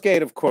 Agamot's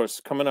Gate, of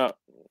course, coming up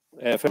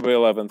February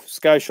 11th.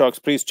 Sky Sharks,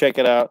 please check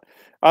it out.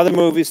 Other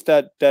movies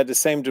that the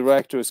same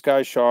director as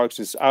Sky Sharks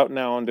is out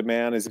now on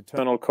demand is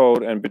Eternal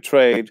Code and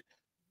Betrayed.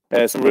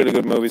 Some really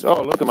good movies.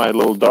 Oh, look at my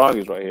little dog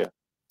is right here.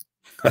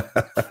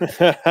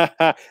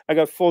 I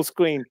got full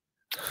screen.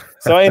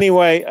 So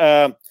anyway,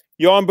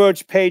 Jan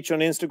Birch page on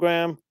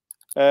Instagram.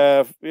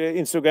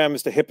 Instagram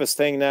is the hippest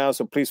thing now,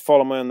 so please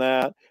follow me on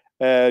that.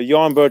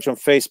 Jan Birch on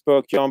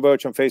Facebook, Jan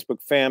Birch on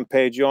Facebook fan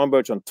page, Jan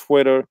Birch on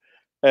Twitter.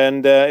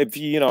 And if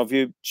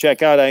you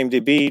check out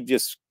IMDb,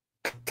 just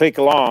click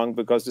along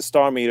because the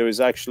star meter is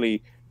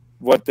actually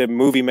what the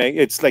movie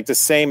it's like the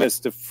same as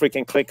the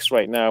freaking clicks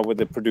right now with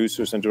the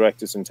producers and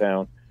directors in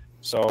town.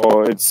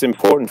 So it's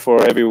important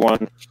for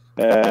everyone.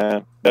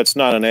 That's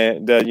not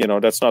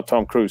that's not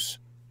Tom Cruise,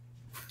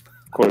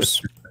 of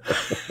course.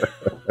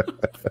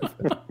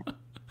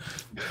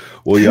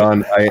 Well,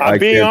 Jan, I'm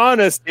being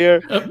honest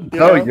here.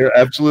 No, you're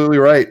absolutely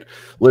right.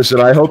 Listen,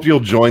 I hope you'll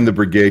join the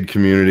Brigade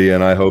community,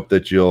 and I hope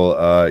that you'll,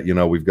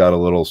 we've got a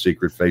little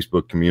secret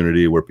Facebook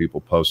community where people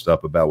post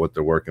up about what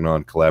they're working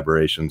on,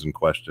 collaborations and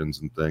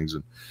questions and things.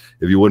 And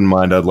if you wouldn't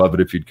mind, I'd love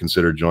it if you'd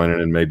consider joining,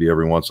 and maybe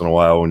every once in a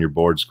while when you're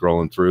bored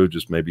scrolling through,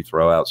 just maybe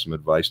throw out some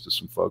advice to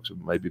some folks who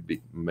maybe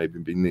be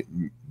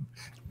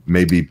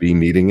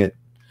needing it.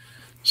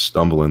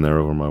 Stumbling there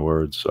over my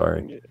words.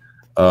 Sorry.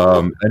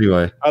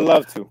 Anyway, I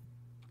love to.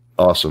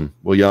 Awesome.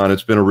 Well, Jan,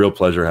 it's been a real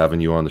pleasure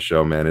having you on the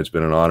show, man. It's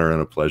been an honor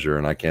and a pleasure,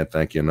 and I can't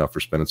thank you enough for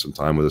spending some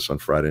time with us on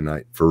Friday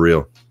night. For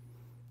real.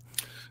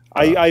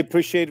 I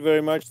appreciate it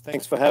very much.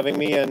 Thanks for having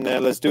me, and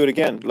let's do it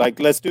again. Like,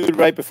 let's do it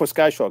right before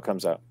Sky Shark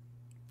comes out.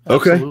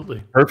 Okay.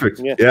 Absolutely.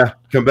 Perfect. Yeah.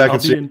 Come back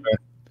and see.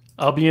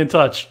 I'll be in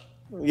touch.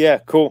 Yeah,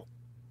 cool.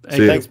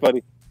 Thanks,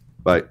 buddy.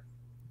 Bye.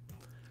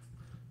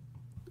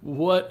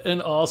 What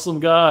an awesome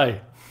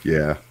guy.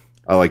 Yeah.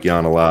 I like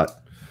Jan a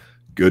lot.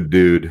 Good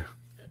dude.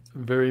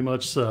 Very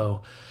much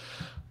so.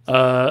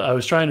 I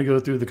was trying to go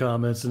through the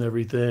comments and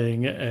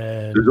everything,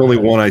 and there's only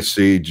one I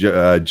see,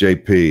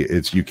 JP.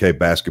 It's UK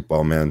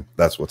basketball, man.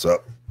 That's what's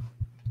up.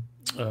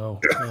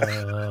 Oh,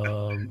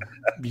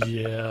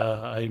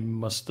 yeah. I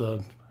must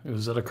have.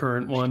 Was that a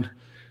current one?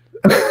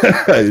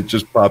 It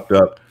just popped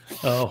up.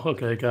 Oh,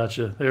 okay,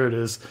 gotcha. There it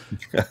is.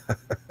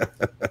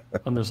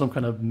 And there's some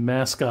kind of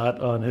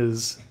mascot on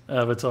his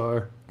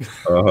avatar.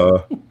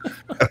 Uh-huh.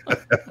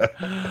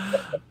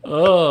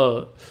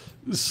 Oh,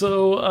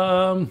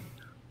 so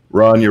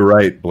Ron, you're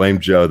right. Blame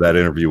Joe. That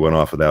interview went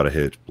off without a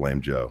hitch.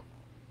 Blame Joe.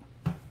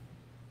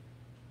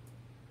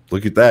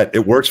 Look at that.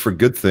 It works for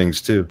good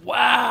things too.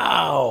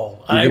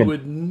 Wow. I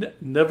would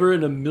never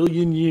in a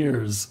million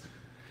years.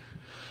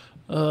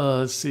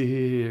 Let's see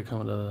here.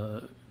 Coming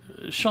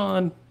to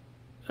Sean.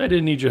 I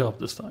didn't need your help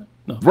this time.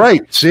 No.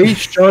 Right. See,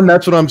 Sean,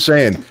 that's what I'm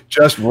saying.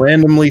 Just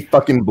randomly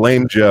fucking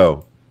blame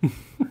Joe.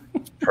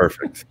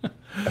 Perfect.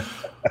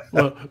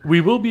 Well,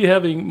 we will be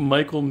having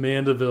Michael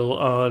Mandeville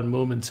on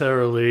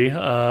momentarily.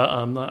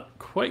 I'm not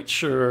quite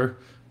sure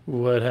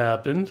what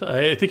happened.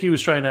 I think he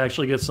was trying to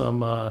actually get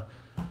some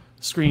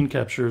screen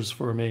captures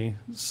for me.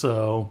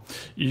 So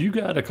you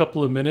got a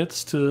couple of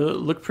minutes to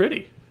look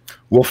pretty.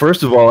 Well,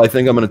 first of all, I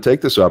think I'm going to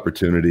take this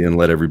opportunity and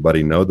let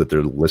everybody know that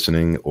they're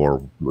listening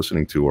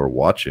to or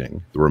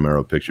watching the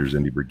Romero Pictures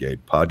Indie Brigade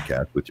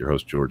podcast with your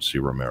host, George C.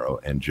 Romero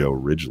and Joe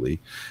Ridgely.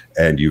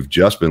 And you've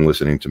just been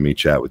listening to me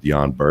chat with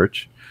Jan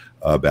Birch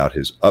about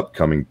his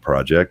upcoming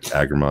project,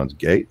 Agerman's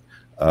Gate,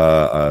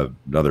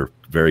 another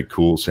very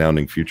cool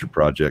sounding future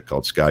project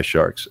called Sky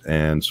Sharks,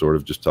 and sort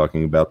of just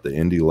talking about the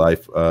indie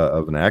life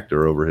of an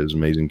actor over his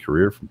amazing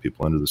career from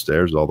People Under the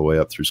Stairs all the way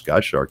up through Sky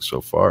Sharks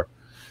so far.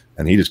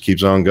 And he just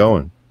keeps on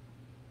going.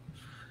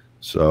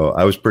 So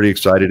I was pretty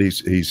excited.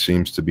 He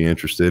seems to be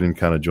interested in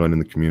kind of joining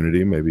the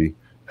community, maybe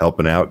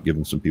helping out,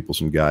 giving some people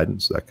some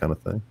guidance, that kind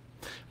of thing.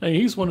 And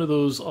he's one of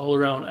those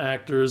all-around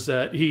actors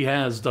that he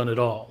has done it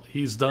all.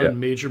 He's done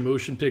major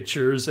motion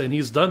pictures, and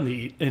he's done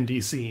the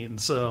indie scene.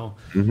 So,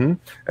 and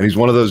he's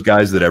one of those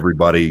guys that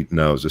everybody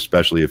knows,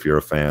 especially if you're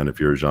a fan, if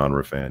you're a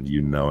genre fan,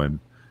 you know him.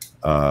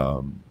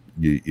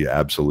 You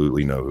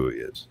absolutely know who he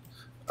is.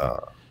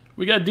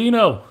 We got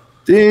Dino.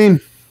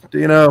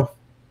 Dino,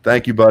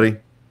 thank you, buddy.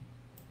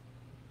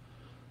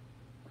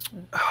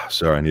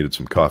 Sorry, I needed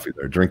some coffee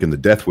there. Drinking the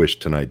Death Wish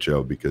tonight,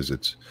 Joe, because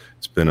it's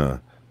been a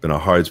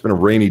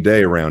rainy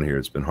day around here.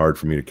 It's been hard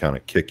for me to kind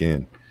of kick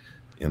in,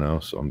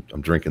 so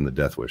I'm drinking the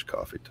Death Wish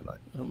coffee tonight.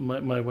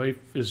 My wife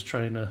is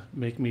trying to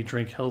make me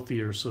drink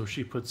healthier, so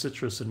she put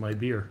citrus in my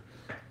beer.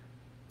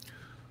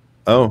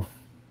 Oh,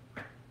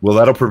 well,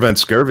 that'll prevent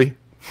scurvy.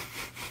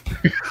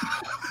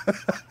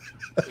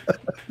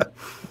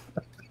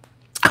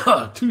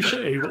 Touche.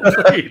 Well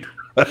played.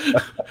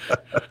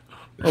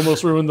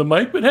 Almost ruined the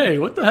mic, but hey,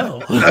 what the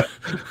hell?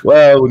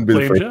 Well, it wouldn't be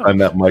the first time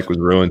that mic was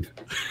ruined.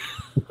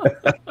 All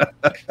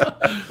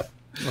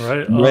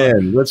right,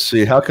 man. Let's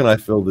see. How can I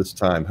fill this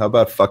time? How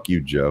about fuck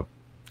you, Joe?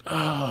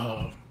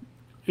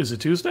 Is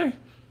it Tuesday?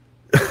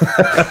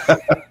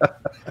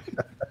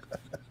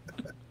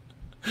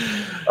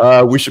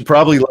 We should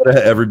probably let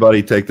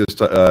everybody take this.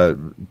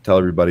 Tell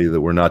everybody that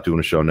we're not doing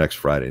a show next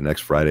Friday.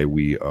 Next Friday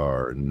we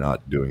are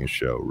not doing a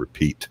show.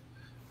 Repeat,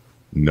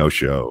 no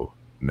show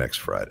next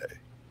Friday.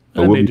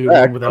 But I may do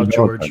one without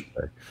George.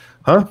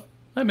 Huh?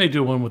 I may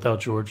do one without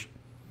George.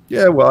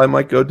 Yeah, well, I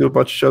might go do a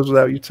bunch of shows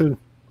without you too.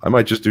 I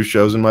might just do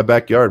shows in my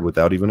backyard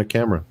without even a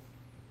camera.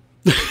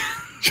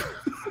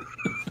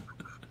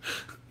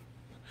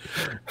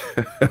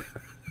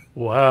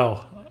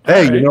 Wow.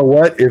 Hey, you know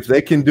what? If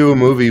they can do a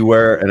movie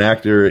where an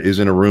actor is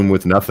in a room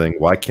with nothing,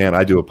 why can't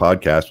I do a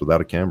podcast without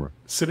a camera?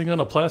 Sitting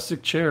on a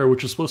plastic chair,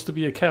 which is supposed to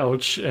be a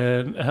couch,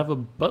 and have a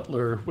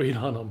butler wait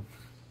on him.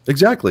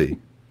 Exactly.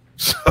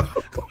 So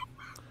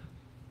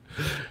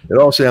it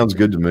all sounds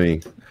good to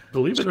me.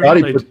 Believe it or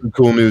Scotty not, put some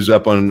cool news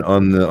up on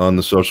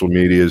the social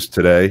medias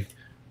today.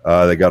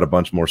 They got a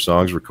bunch more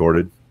songs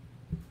recorded.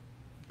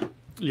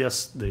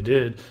 Yes, they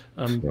did.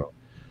 Hold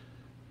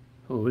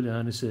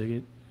on a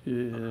second.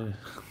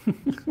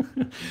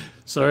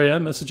 Sorry,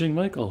 I'm messaging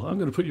Michael. I'm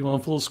going to put you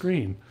on full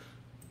screen.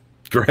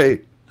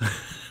 Great.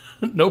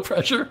 No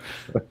pressure.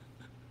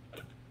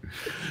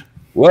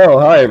 Well,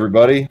 hi,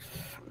 everybody.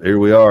 Here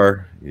we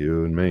are,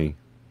 you and me.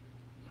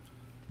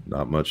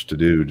 Not much to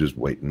do, just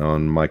waiting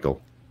on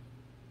Michael.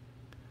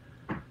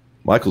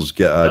 Michael's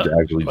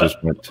actually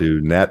just went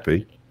to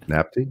NAPTY.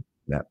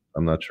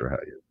 I'm not sure how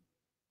you.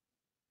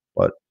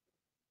 But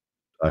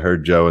I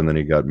heard Joe, and then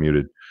he got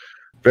muted.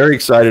 Very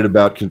excited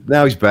about.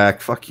 Now he's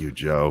back. Fuck you,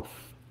 Joe.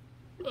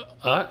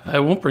 I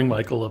won't bring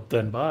Michael up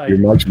then. Bye. Your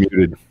mic's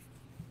muted.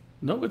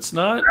 No, it's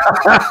not.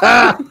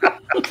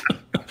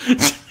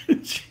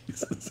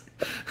 Jesus.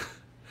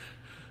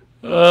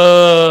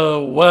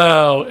 Oh,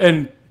 wow.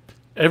 And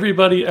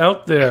everybody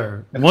out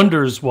there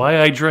wonders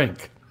why I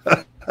drink.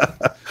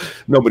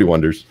 Nobody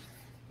wonders.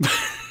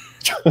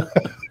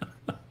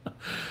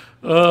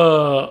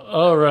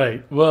 All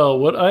right. Well,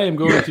 what I am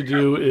going to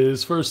do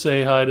is first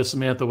say hi to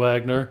Samantha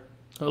Wagner.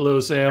 Hello,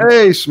 Sam.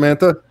 Hey,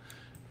 Samantha.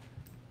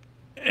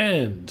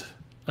 And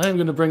I'm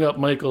going to bring up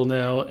Michael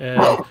now,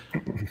 and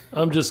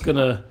I'm just going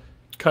to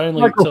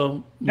kindly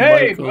tell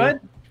Hey, Michael. bud.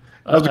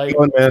 How's it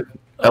going, man?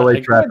 LA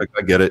traffic,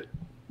 I get it.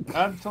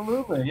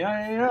 Absolutely.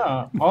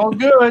 Yeah. All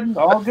good.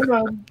 All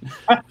good.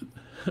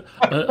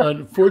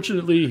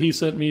 Unfortunately, he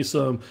sent me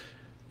some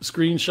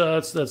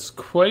screenshots. That's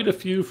quite a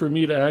few for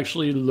me to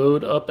actually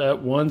load up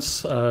at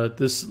once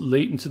this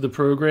late into the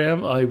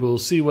program. I will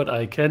see what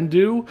I can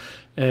do,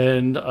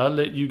 and I'll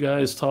let you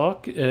guys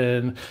talk.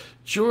 And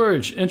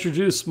George,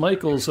 introduce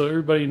Michael so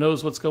everybody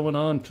knows what's going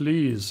on,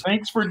 please.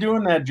 Thanks for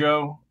doing that,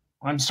 Joe.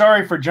 I'm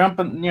sorry for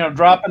dropping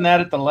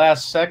that at the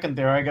last second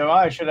there. I go,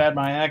 I should have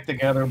my act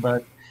together,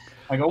 but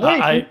I go,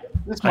 wait.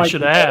 I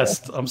should have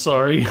asked. I'm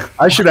sorry.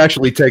 I should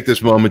actually take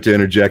this moment to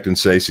interject and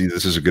say, see,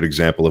 this is a good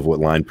example of what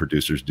line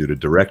producers do to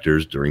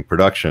directors during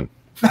production.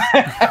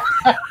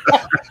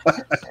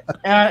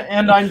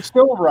 and I'm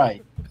still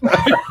right.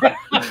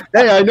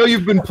 Hey, I know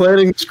you've been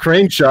planning this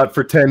crane shot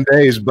for 10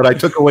 days, but I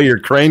took away your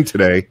crane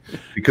today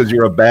because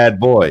you're a bad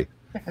boy.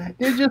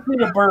 You just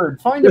need a bird.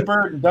 Find a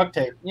bird and duct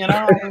tape.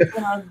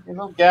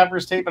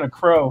 Gavber's tape and a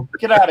crow.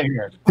 Get out of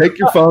here. Take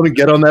your phone and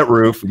get on that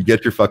roof and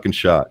get your fucking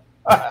shot.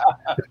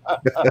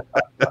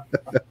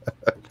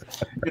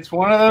 It's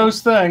one of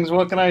those things.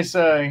 What can I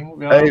say?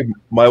 Hey,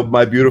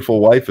 my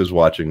beautiful wife is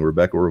watching.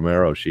 Rebecca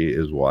Romero. She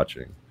is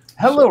watching.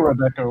 Hello,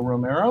 Rebecca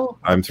Romero.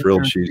 I'm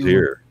thrilled she's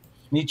here.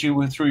 Meet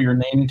you through your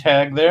name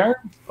tag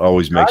there.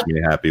 Always makes me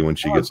happy when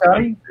she gets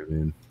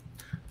in.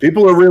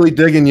 People are really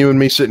digging you and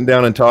me sitting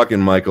down and talking,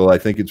 Michael. I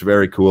think it's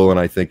very cool, and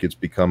I think it's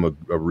become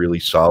a really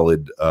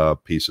solid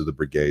piece of the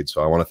brigade.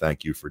 So I want to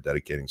thank you for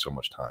dedicating so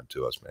much time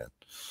to us, man.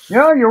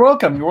 Yeah, you're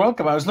welcome. You're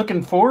welcome. I was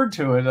looking forward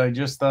to it. I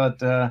just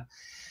thought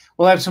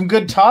we'll have some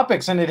good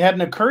topics, and it hadn't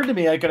occurred to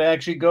me I could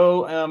actually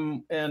go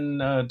and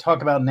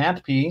talk about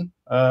NatP.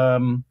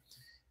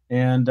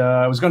 And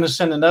I was going to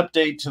send an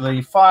update to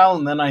the file,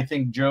 and then I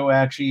think Joe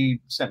actually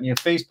sent me a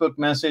Facebook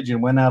message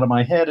and went out of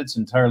my head. It's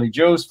entirely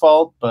Joe's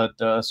fault, but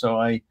so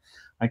I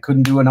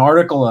couldn't do an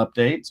article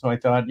update. So I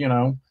thought,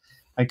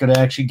 I could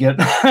actually get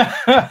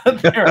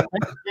there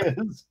it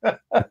is.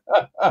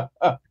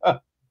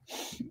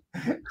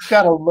 It's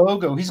got a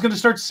logo. He's going to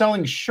start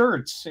selling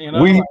shirts.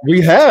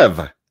 We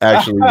have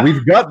actually.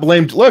 We've got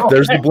blamed. Look,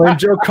 there's the Blame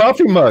Joe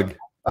coffee mug.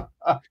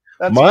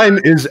 Mine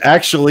is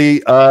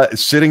actually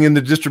sitting in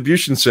the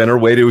distribution center.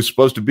 It was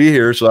supposed to be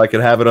here so I could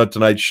have it on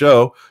tonight's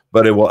show,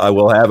 but I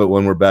will have it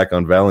when we're back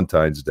on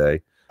Valentine's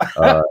Day.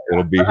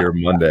 It'll be here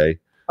Monday.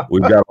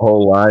 We've got a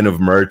whole line of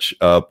merch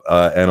up,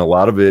 and a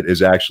lot of it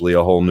is actually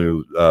a whole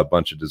new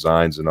bunch of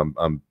designs. And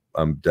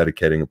I'm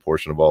dedicating a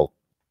portion of all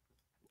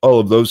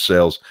of those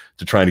sales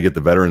to trying to get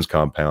the Veterans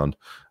Compound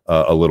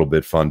a little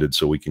bit funded,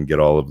 so we can get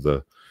all of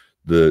the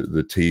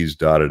T's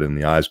dotted and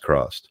the I's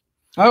crossed.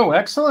 Oh,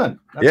 excellent.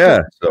 That's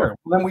yeah. So,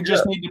 then we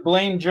just need to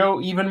blame Joe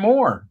even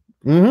more.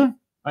 Mm-hmm.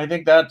 I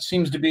think that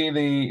seems to be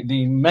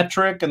the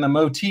metric and the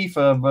motif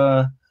of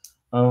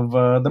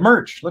the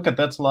merch. Look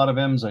that's a lot of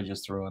M's I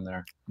just threw in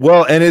there.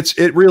 Well, and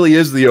it really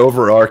is the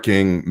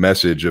overarching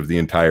message of the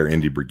entire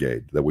Indie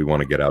Brigade that we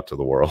want to get out to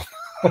the world.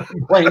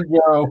 Blame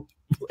Joe.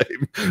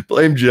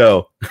 Blame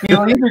Joe.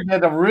 You'll either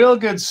get a real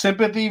good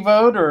sympathy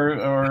vote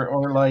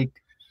or like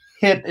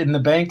hit in the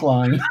bank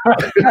line.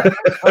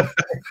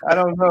 I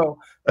don't know.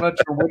 I'm not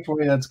sure which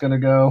way that's going to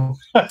go.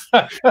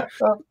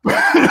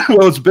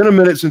 Well, it's been a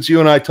minute since you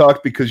and I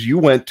talked because you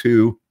went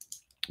to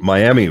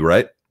Miami,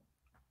 right?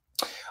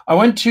 I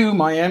went to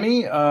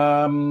Miami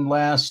I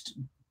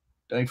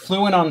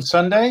flew in on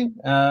Sunday,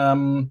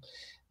 then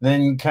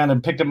kind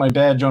of picked up my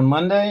badge on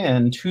Monday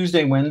and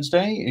Tuesday,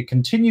 Wednesday. It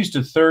continues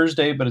to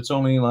Thursday, but it's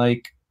only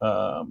like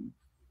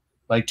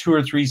 2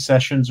 or 3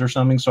 sessions or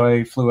something. So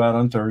I flew out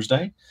on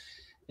Thursday.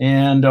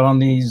 And on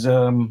these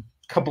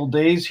couple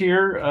days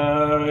here,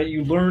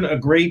 you learn a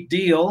great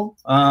deal.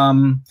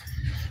 And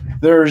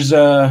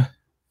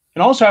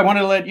also I want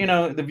to let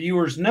the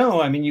viewers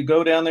know. I mean, you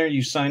go down there,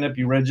 you sign up,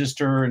 you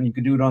register, and you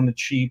can do it on the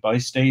cheap. I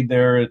stayed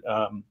there,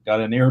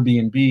 got an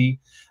Airbnb.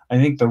 I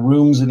think the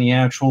rooms in the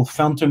actual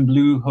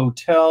Fontainebleau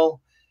Hotel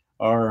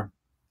are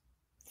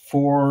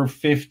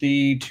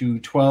 $450 to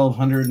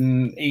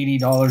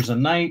 $1,280 a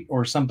night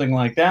or something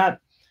like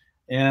that.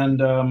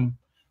 And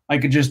I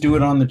could just do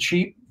it on the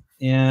cheap.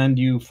 And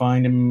you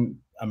find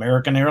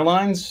American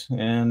Airlines,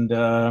 and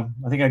I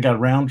think I got a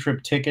round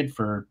trip ticket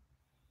for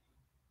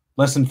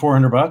less than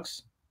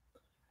 $400.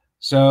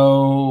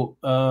 So,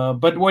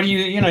 but what do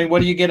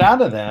you get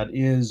out of that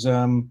is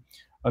a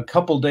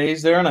couple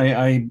days there, and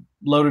I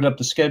loaded up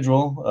the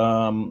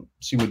schedule,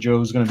 see what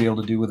Joe's going to be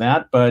able to do with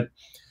that. But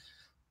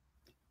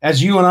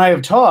as you and I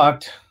have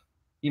talked,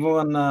 even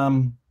when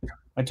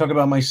I talk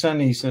about my son,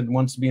 he said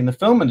wants to be in the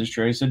film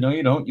industry. I said, no,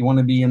 you don't. You want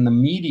to be in the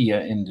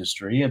media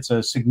industry. It's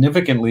a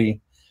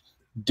significantly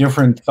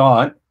different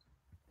thought.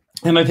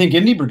 And I think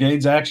Indie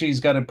Brigade's actually has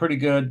got a pretty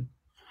good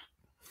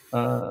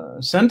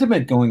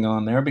sentiment going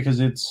on there, because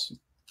it's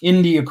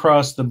indie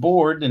across the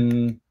board,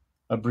 and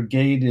a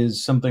brigade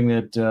is something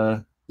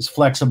that is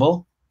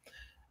flexible.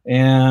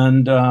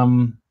 And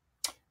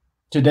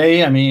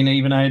today, I mean,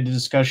 even I had a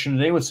discussion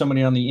today with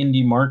somebody on the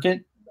indie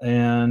market,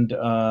 and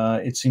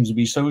it seems to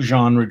be so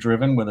genre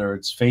driven, whether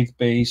it's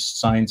faith-based,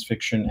 science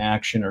fiction,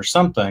 action, or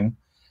something,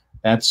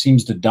 that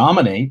seems to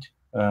dominate.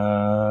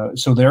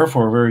 So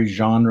therefore, very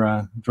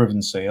genre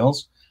driven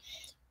sales.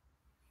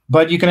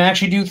 But you can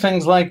actually do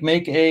things like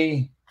make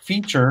a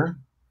feature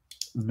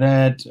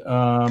that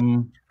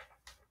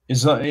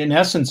is in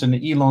essence an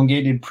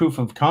elongated proof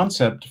of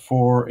concept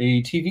for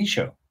a TV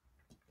show.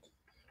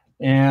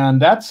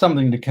 And that's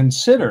something to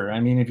consider. I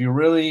mean, if you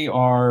really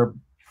are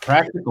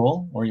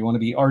practical, or you want to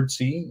be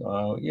artsy,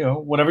 you know,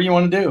 whatever you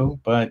want to do.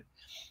 But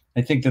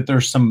I think that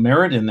there's some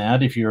merit in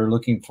that if you're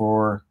looking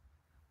for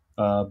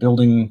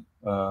building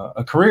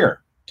a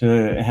career,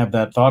 to have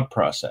that thought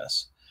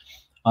process.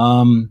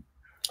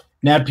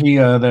 NATP,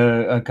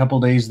 a couple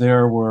days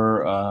there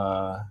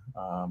were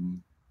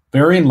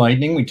very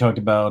enlightening. We talked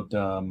about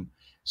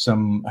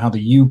how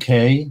the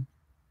UK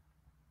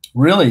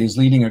really is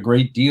leading a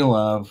great deal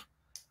of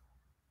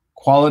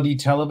quality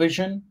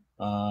television.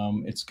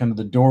 It's kind of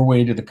the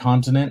doorway to the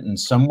continent in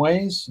some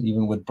ways.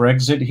 Even with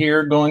Brexit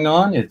here going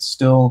on, it's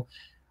still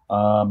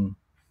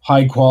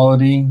high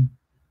quality,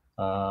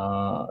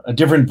 a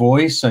different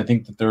voice. I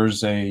think that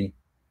there's a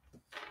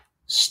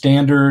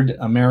standard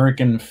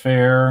American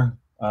fare,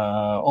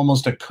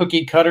 almost a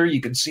cookie cutter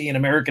you could see in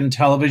American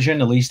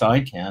television. At least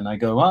I can. I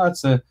go, well,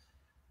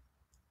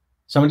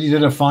 somebody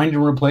did a find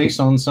and replace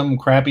on some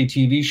crappy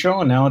TV show,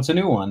 and now it's a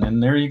new one,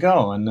 and there you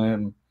go.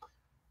 And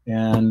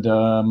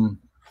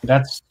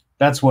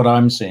that's what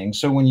I'm seeing.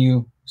 So when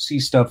you see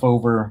stuff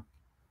over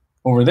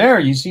there,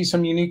 you see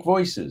some unique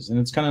voices, and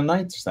it's kind of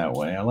nice that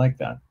way. I like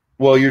that.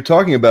 Well, you're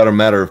talking about a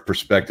matter of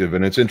perspective,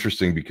 and it's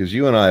interesting because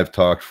you and I have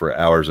talked for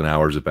hours and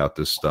hours about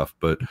this stuff,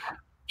 but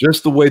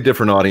just the way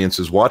different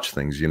audiences watch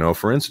things. You know,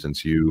 for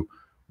instance, you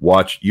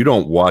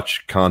don't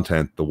watch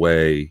content the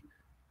way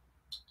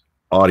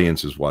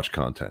audiences watch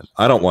content.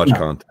 I don't watch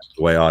content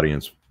the way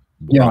audience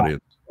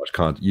watch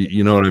content.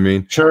 You know what I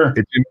mean? Sure.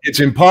 It's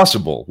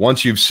impossible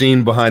once you've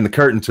seen behind the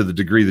curtain to the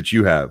degree that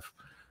you have,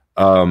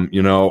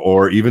 you know,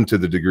 or even to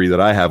the degree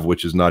that I have,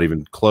 which is not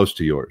even close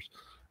to yours.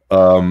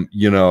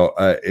 You know,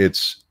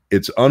 it's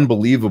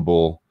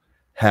unbelievable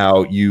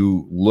how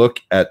you look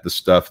at the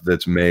stuff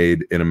that's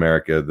made in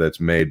America, that's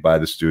made by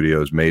the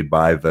studios, made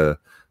by the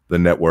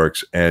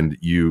networks, and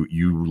you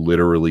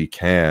literally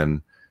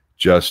can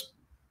just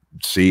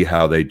see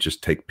how they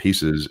just take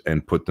pieces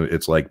and put them.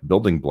 It's like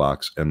building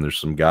blocks, and there's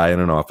some guy in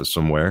an office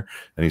somewhere,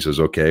 and he says,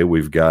 okay,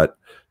 we've got,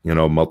 you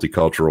know,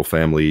 multicultural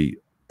family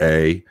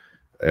A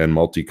and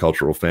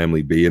multicultural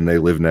family B, and they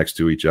live next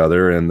to each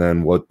other. And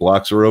then what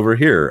blocks are over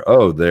here?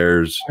 Oh,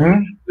 there's,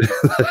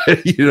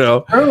 you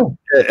know,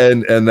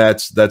 and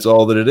that's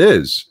all that it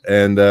is.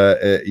 And,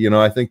 you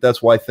know, I think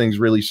that's why things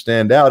really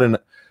stand out. And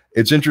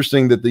it's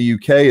interesting that the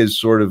UK is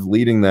sort of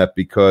leading that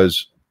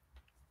because,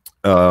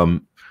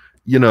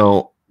 you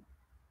know,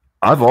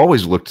 I've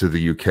always looked to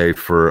the UK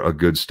for a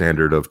good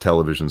standard of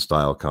television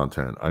style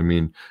content. I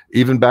mean,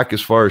 even back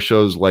as far as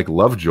shows like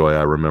Lovejoy,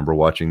 I remember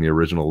watching the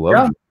original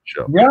Lovejoy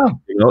show. Yeah.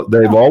 You know,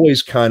 they've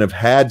always kind of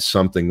had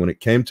something when it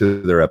came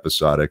to their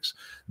episodics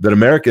that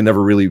America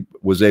never really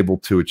was able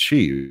to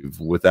achieve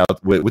with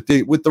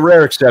the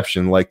rare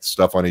exception like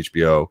stuff on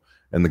HBO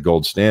and the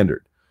gold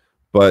standard.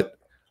 But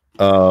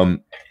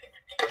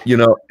you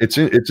know, it's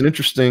an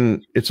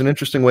interesting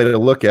way to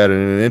look at it,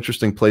 and an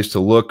interesting place to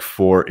look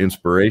for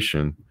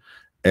inspiration.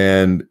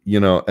 And, you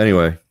know,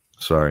 anyway,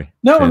 sorry.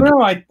 No,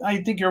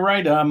 I think you're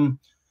right.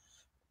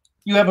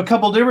 You have a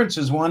couple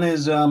differences. One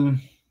is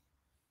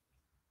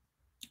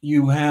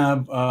you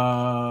have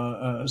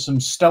some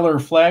stellar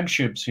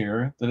flagships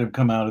here that have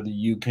come out of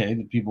the UK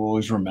that people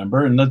always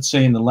remember. And let's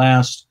say in the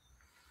last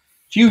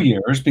few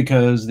years,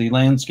 because the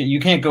landscape, you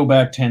can't go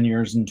back 10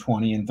 years and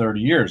 20 and 30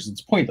 years.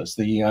 It's pointless.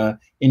 The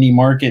indie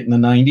market in the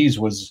 90s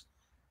was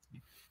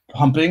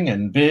pumping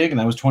and big, and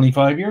that was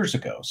 25 years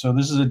ago. So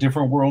this is a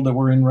different world that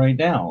we're in right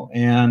now.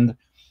 And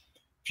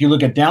if you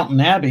look at Downton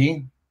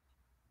Abbey,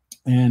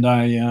 and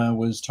I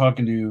was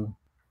talking to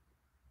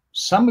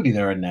somebody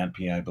there at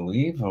NATP, I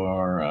believe,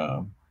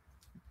 or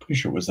pretty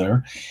sure it was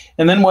there.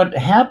 And then what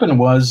happened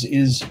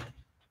is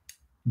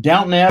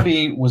Downton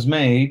Abbey was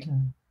made.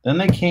 Then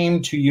they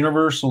came to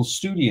Universal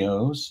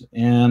Studios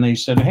and they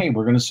said, hey,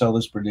 we're going to sell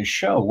this British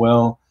show.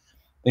 Well,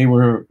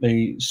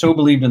 they so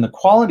believed in the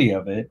quality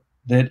of it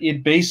that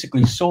it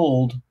basically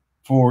sold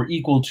for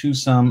equal to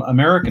some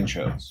American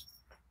shows,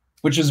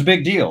 which is a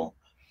big deal.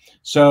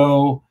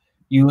 So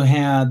you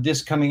had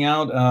this coming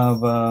out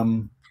of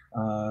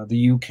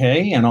the UK,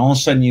 and all of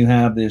a sudden you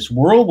have this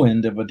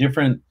whirlwind of a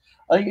different,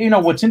 you know,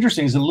 what's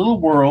interesting is a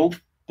little world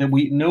that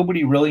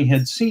nobody really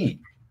had seen.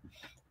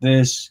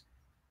 This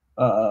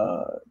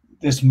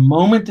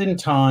moment in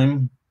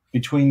time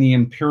between the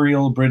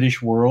imperial British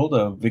world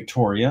of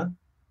Victoria,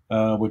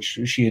 which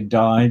she had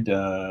died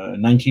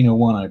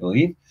 1901, I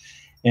believe.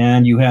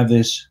 And you have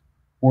this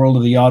world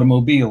of the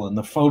automobile and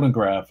the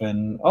phonograph,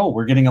 and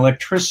we're getting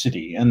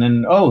electricity, and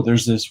then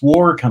there's this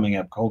war coming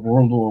up called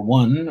World War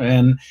One,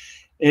 and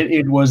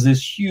it was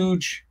this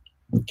huge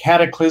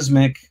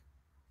cataclysmic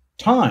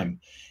time,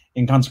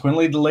 and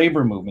consequently the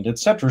labor movement,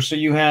 etc. So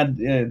you had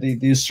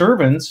the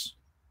servants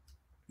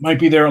might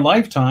be there a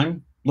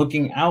lifetime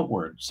looking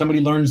outward.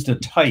 Somebody learns to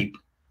type,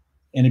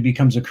 and it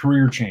becomes a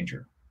career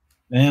changer.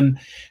 And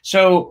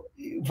so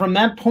from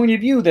that point of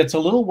view, that's a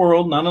little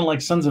world, not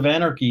unlike Sons of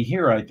Anarchy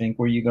here, I think,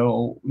 where you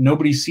go,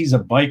 nobody sees a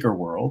biker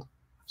world.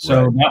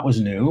 So right. That was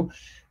new.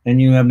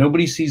 And you have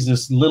nobody sees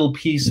this little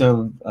piece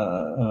of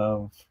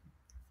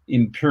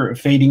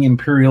fading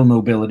imperial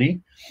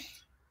nobility.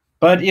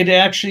 But it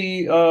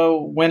actually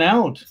went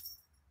out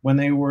when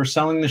they were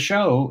selling the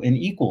show and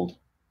equaled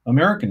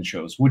American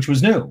shows, which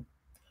was new.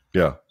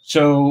 Yeah.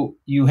 So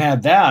you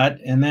had that.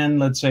 And then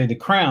let's say The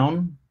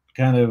Crown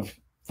kind of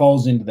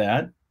falls into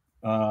that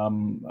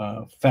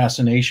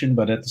fascination,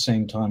 but at the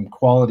same time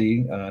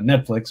quality,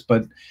 Netflix,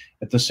 but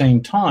at the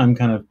same time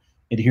kind of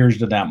adheres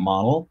to that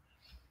model.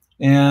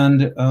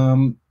 And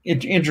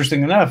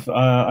interesting enough,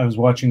 I was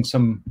watching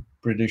some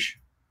British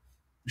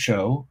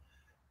show,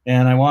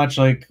 and I watched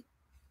like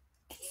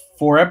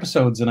 4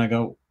 episodes, and I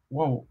go,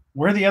 "Whoa,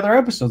 where are the other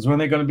episodes? When are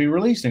they going to be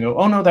released?" And I go,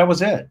 "Oh no, that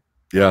was it.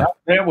 Yeah,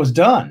 that was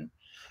done."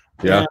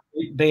 Yeah,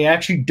 and they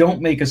actually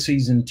don't make a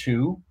season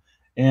 2.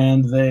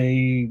 And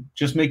they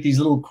just make these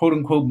little quote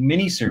unquote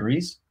mini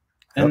series,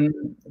 and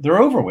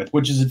they're over with,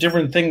 which is a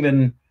different thing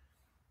than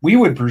we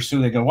would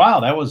pursue. They go, "Wow,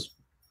 that was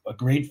a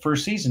great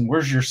first season.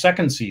 Where's your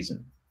second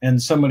season?"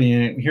 And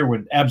somebody here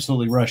would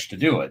absolutely rush to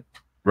do it.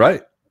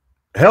 Right.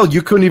 Hell,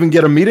 you couldn't even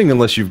get a meeting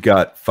unless you've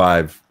got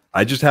 5.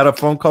 I just had a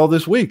phone call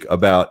this week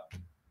about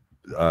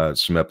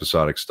some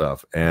episodic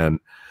stuff, and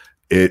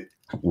it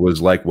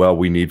was like, well,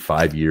 we need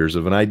 5 years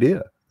of an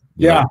idea.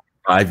 Yeah.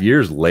 5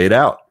 years laid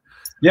out.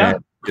 Yeah.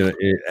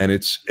 And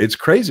it's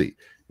crazy,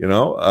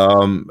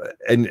 and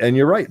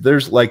you're right.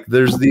 There's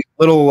these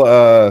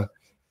little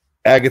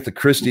Agatha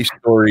Christie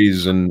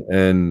stories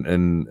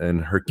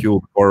and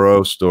Hercule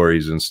Poirot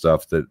stories and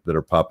stuff that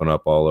are popping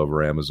up all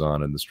over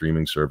Amazon and the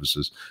streaming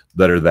services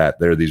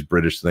they're these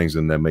British things,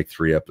 and they make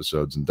 3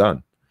 episodes and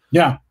done.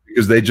 Yeah,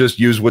 because they just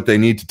use what they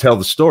need to tell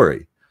the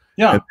story.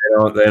 Yeah,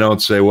 and they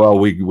don't say, well,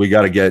 we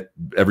got to get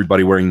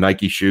everybody wearing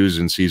Nike shoes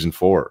in season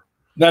 4.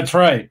 That's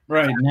right.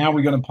 Right. Now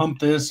we're going to pump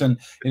this, and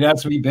it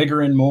has to be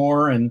bigger and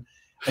more. And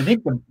I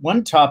think the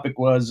one topic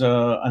was,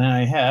 and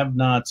I have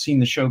not seen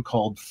the show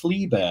called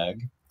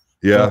Fleabag.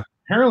 Yeah.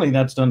 Apparently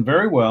that's done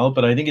very well,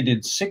 but I think it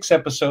did 6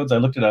 episodes. I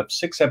looked it up,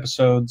 6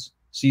 episodes,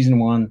 season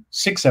 1,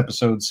 6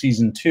 episodes,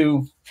 season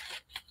 2.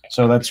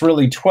 So that's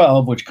really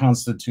 12, which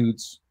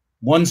constitutes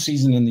 1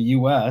 season in the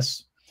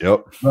US.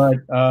 Yep. But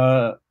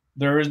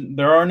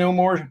there are no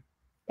more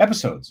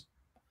episodes.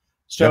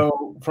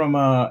 So from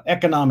an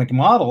economic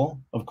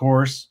model, of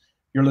course,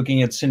 you're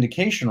looking at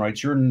syndication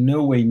rights. You're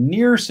no way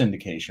near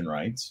syndication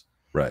rights.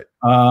 Right.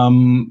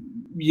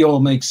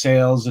 You'll make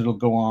sales. It'll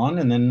go on.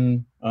 And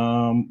then,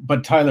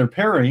 but Tyler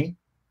Perry,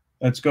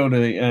 let's go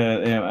to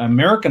an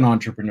American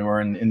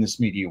entrepreneur in this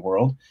media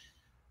world.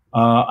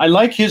 I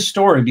like his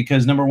story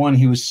because, number one,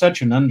 he was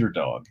such an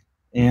underdog.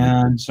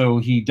 And so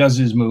he does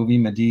his movie,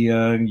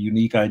 Medea,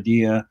 unique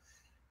idea.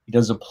 He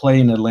does a play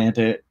in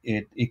Atlanta.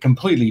 It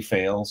completely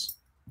fails.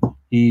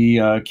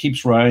 He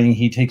keeps writing.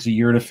 He takes a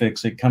year to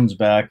fix it, comes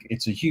back.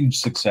 It's a huge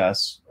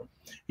success.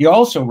 He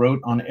also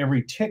wrote on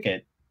every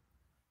ticket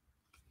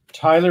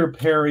Tyler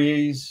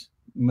Perry's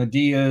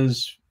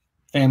Medea's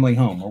Family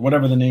Home, or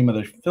whatever the name of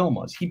the film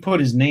was. He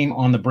put his name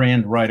on the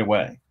brand right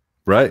away.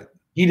 Right.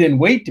 He didn't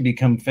wait to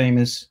become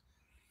famous,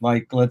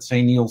 like, let's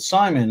say, Neil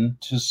Simon,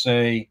 to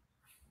say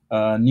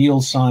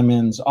Neil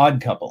Simon's Odd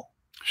Couple.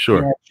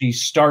 Sure. He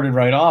started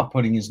right off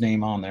putting his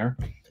name on there.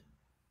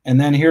 And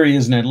then here he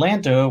is in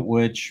Atlanta,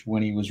 which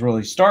when he was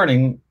really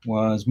starting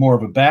was more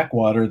of a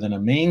backwater than a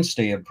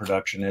mainstay of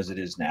production as it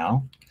is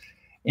now.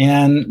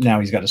 And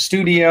now he's got a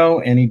studio,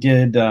 and he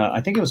did,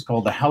 I think it was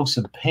called The House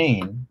of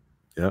Pain.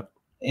 Yeah.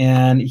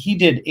 And he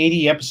did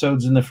 80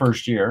 episodes in the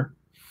first year.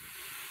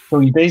 So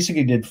he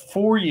basically did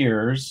 4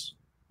 years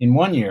in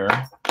 1 year.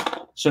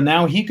 So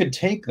now he could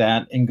take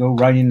that and go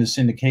right into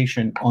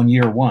syndication on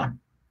year 1.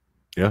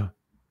 Yeah.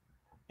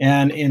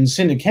 And in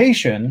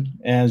syndication,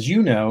 as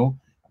you know,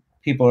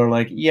 people are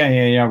like,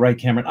 yeah, right,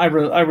 Cameron. I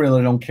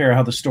really don't care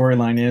how the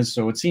storyline is.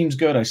 So it seems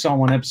good. I saw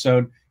 1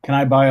 episode. Can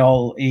I buy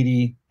all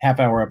 80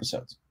 half-hour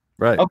episodes?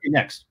 Right. Okay,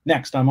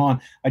 next, I'm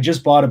on. I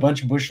just bought a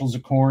bunch of bushels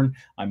of corn.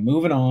 I'm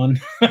moving on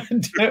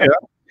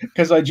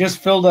because I just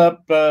filled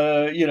up,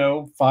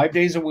 5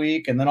 days a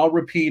week, and then I'll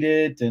repeat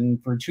it,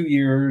 and for 2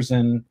 years,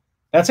 and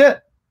that's it.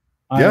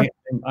 Yeah.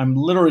 I'm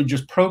literally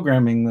just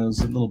programming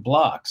those little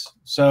blocks.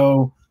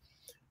 So,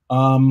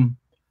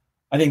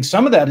 I think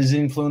some of that is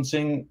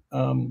influencing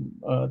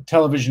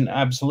television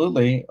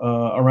absolutely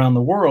around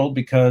the world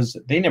because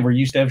they never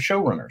used to have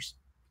showrunners.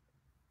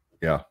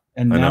 Yeah.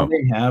 And I now know.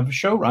 they have a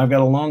show. I've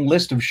got a long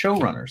list of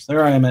showrunners.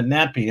 There I am at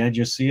NatP. I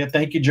just see it.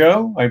 Thank you,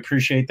 Joe. I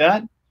appreciate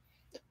that.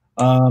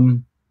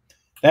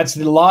 That's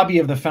the lobby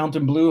of the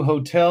Fontainebleau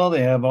Hotel.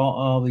 They have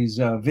all these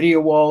video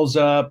walls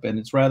up, and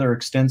it's rather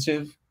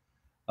extensive.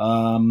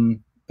 The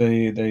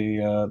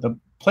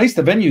place,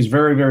 the venue is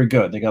very, very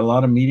good. They got a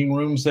lot of meeting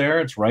rooms there.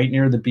 It's right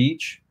near the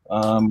beach.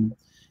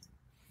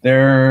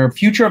 Their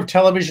future of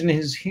television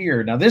is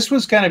here. Now, this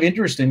was kind of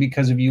interesting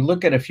because if you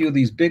look at a few of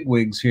these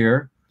bigwigs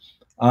here,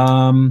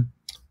 Laura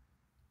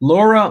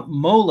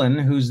Molan,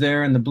 who's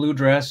there in the blue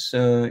dress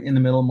in the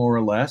middle, more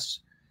or less,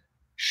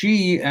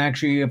 she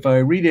actually, if I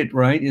read it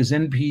right, is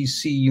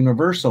NBC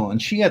Universal. And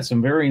she had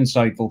some very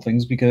insightful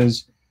things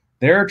because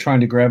they're trying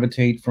to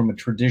gravitate from a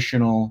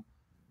traditional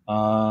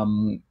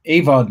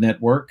AVOD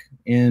network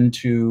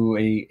into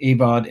a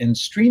AVOD and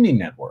streaming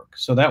network.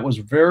 So that was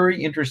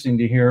very interesting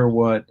to hear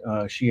what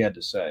she had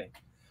to say.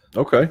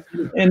 Okay.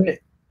 And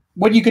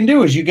what you can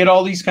do is you get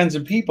all these kinds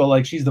of people,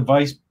 like she's the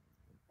vice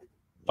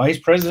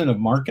president of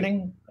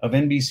marketing of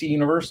NBC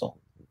Universal.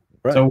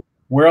 Right. So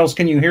where else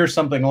can you hear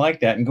something like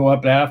that and go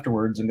up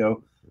afterwards and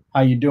go,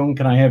 how you doing?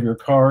 Can I have your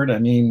card? I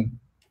mean,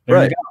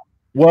 there you go.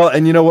 Well,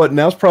 and you know what?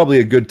 Now's probably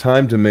a good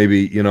time to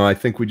maybe, I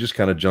think we just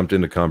kind of jumped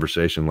into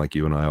conversation like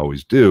you and I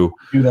always do.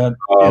 Do that.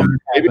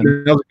 Maybe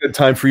now's a good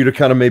time for you to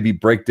kind of maybe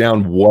break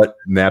down what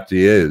NAPTI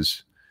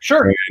is.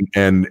 Sure.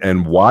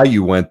 And why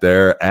you went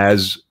there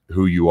as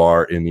who you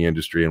are in the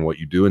industry and what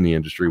you do in the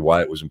industry,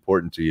 why it was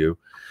important to you.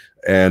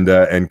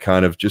 And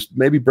kind of just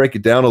maybe break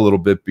it down a little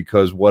bit,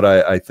 because what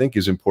I think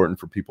is important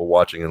for people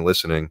watching and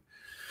listening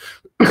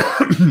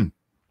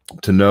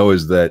to know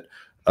is that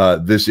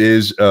this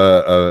is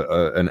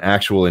an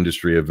actual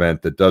industry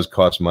event that does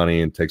cost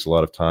money and takes a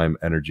lot of time,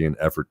 energy, and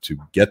effort to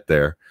get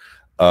there.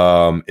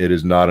 It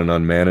is not an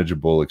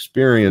unmanageable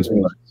experience,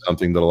 but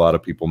something that a lot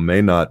of people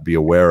may not be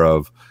aware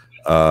of,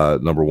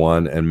 number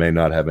one, and may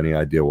not have any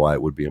idea why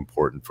it would be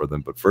important for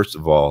them. But first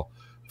of all,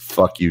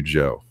 fuck you,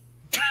 Joe.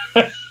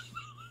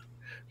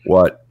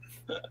 What?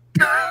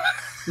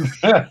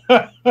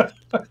 I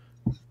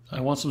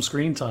want some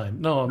screen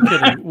time. No, I'm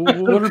kidding.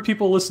 What are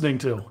people listening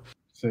to?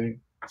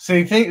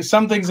 See,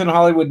 some things in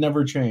Hollywood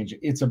never change.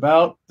 It's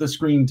about the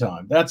screen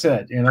time. That's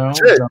it.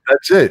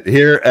 That's it.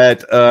 Here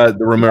at the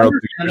Romero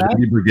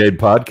Pictures Brigade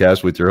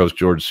podcast with your host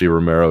George C.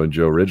 Romero and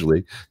Joe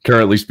Ridgely.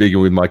 Currently speaking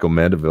with Michael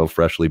Mandeville,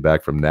 freshly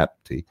back from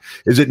NAPTI.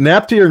 Is it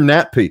NAPTI or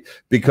NAPTI?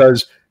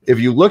 Because if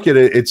you look at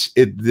it, it's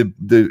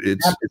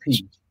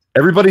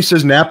everybody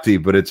says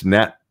NAPTI, but it's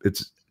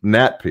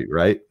NATP,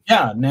 right?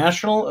 Yeah,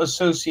 National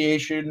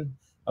Association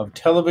of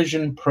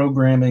Television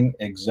Programming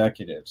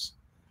Executives.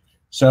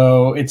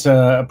 So it's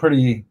a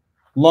pretty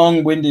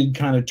long-winded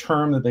kind of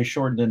term that they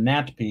shortened to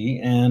NATP,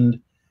 and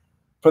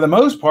for the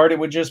most part, it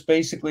would just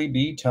basically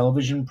be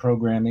television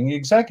programming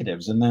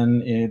executives. And then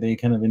they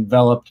kind of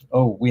enveloped,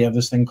 we have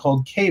this thing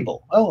called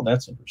cable. Oh,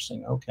 that's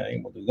interesting. Okay,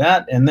 we'll do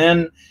that. And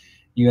then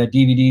you had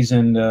DVDs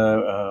and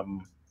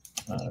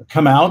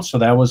come out, so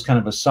that was kind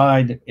of a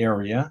side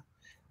area.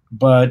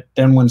 But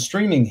then when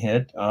streaming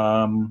hit,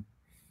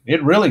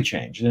 it really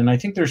changed. And I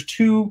think there's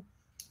two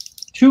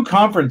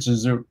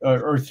conferences,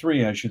 or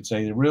three, I should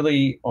say, that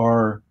really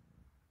are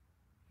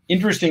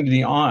interesting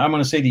to I'm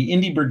going to say the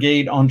Indie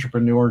Brigade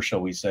entrepreneur,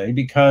 shall we say,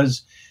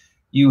 because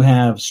you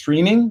have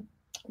streaming,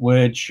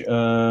 which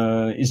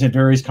is at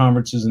various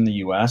conferences in the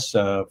U.S.,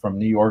 from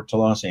New York to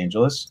Los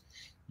Angeles.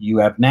 You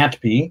have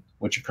NATP,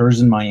 which occurs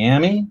in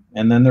Miami,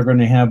 and then they're going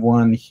to have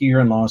one here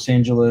in Los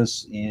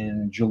Angeles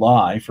in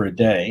July for a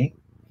day.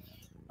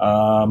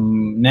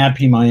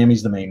 NATP Miami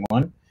is the main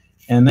one.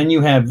 And then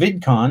you have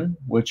VidCon,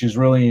 which is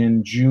really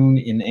in June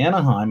in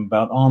Anaheim,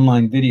 about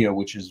online video,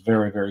 which is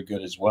very, very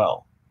good as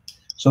well.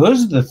 So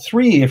those are the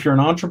three. If you're an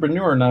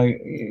entrepreneur, now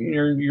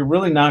you're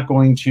really not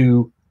going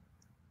to,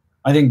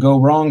 I think, go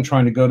wrong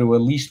trying to go to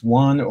at least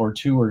one or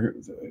two or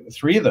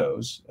three of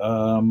those,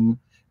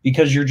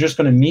 because you're just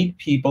going to meet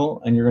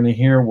people and you're going to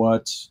hear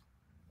what's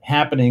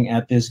happening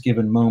at this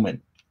given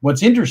moment.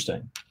 What's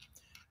interesting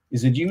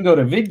is that you can go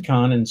to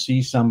VidCon and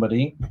see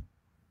somebody,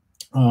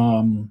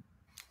 and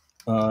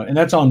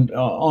that's on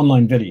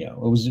online video.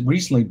 It was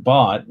recently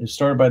bought. It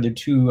started by the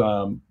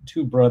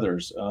two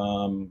brothers.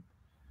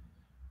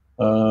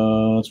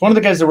 It's one of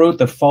the guys that wrote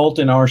The Fault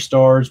in Our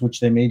Stars,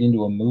 which they made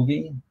into a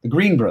movie. The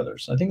Green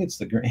brothers. I think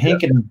it's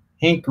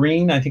Hank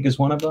Green, I think, is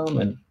one of them.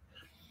 And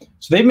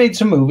so they've made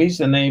some movies,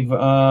 and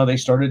they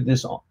started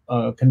this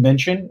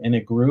convention, and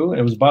it grew. And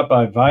it was bought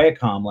by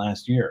Viacom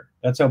last year.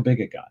 That's how big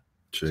it got.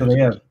 Jeez. So they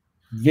have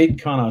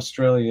VidCon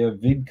Australia,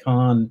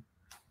 VidCon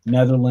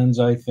Netherlands,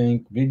 I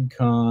think,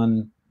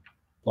 VidCon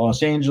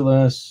Los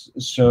Angeles.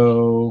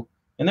 So,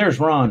 and there's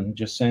Ron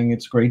just saying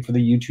it's great for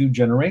the YouTube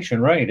generation,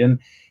 right? And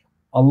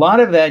a lot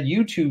of that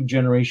YouTube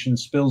generation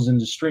spills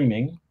into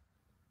streaming.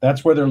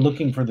 That's where they're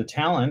looking for the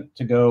talent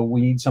to go,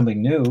 we need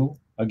something new.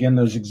 Again,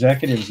 those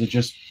executives that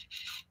just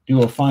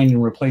do a find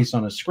and replace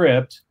on a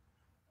script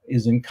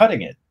isn't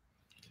cutting it.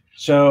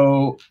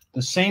 So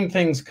the same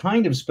thing's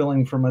kind of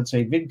spilling from, let's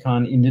say,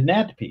 VidCon into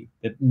NATP,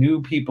 that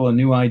new people and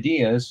new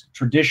ideas,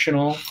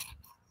 traditional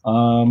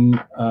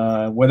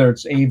whether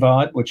it's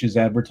AVOD, which is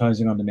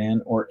advertising on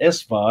demand, or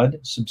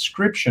SVOD,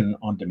 subscription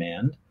on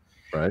demand.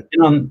 Right.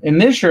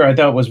 And this year I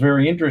thought was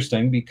very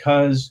interesting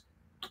because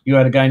you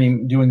had a guy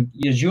named doing,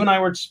 as you and I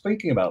were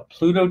speaking about,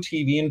 Pluto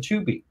TV and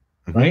Tubi,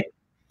 right?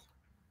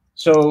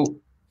 So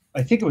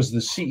I think it was the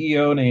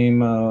CEO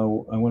named,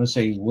 I want to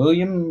say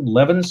William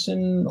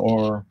Levinson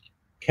or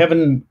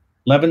Kevin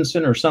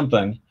Levinson or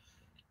something.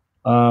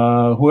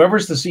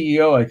 Whoever's the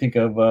CEO, I think,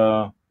 of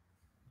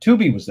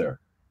Tubi was there.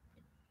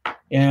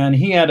 And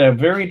he had a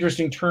very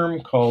interesting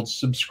term called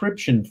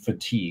subscription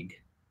fatigue.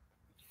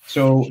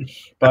 So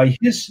by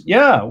his,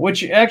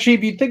 which actually,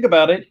 if you think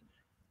about it,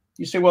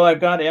 you say, well, I've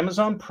got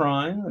Amazon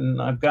Prime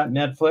and I've got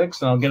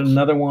Netflix and I'll get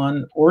another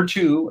one or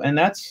two. And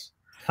that's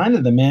kind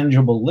of the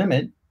manageable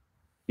limit,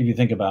 if you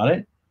think about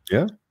it.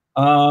 Yeah.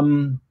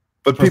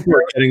 But people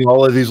are getting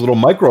all of these little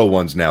micro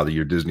ones now, that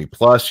your Disney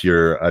Plus,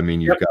 you've got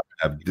to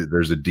have,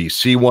 there's a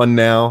DC one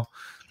now.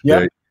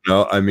 Yeah.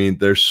 I mean,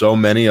 there's so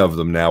many of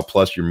them now,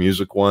 plus your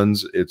music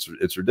ones.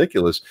 It's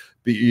ridiculous.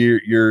 But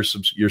your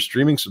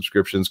streaming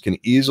subscriptions can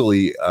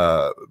easily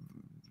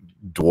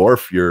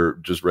dwarf your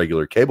just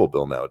regular cable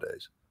bill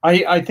nowadays.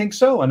 I think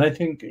so. And I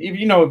think, if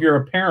you're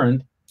a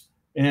parent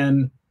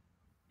and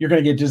you're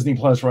going to get Disney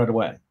Plus right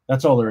away,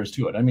 that's all there is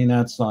to it. I mean,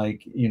 that's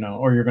like,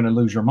 or you're going to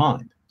lose your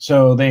mind.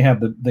 So they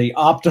have the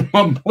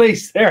optimum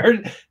place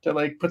there to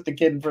like put the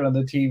kid in front of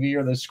the TV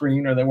or the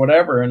screen or the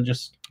whatever and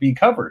just be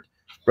covered.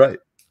 Right.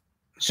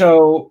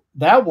 So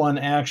that one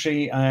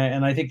actually,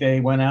 and I think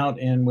they went out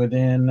and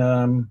within,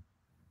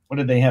 what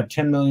did they have,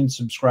 10 million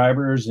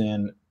subscribers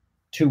in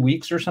 2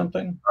 weeks or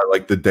something?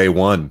 Like the day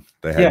one.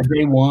 They had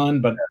day one,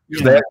 but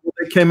they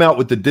came out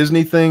with the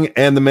Disney thing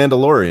and the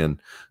Mandalorian.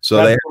 So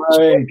right.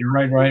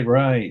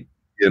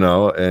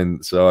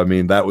 And so, I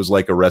mean, that was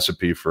like a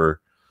recipe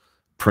for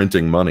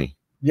printing money.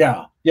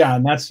 Yeah.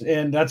 And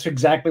that's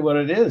exactly what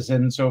it is.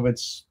 And so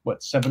it's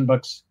what,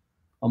 $7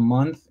 a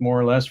month, more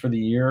or less, for the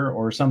year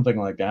or something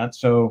like that.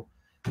 So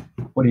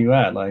what are you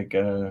at? Like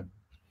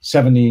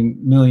 $70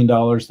 million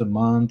a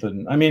month.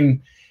 And I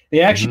mean,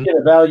 they actually did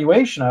a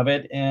valuation of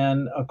it.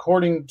 And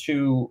according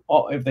to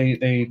if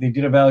they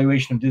did a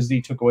valuation of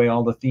Disney, took away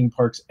all the theme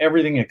parks,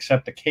 everything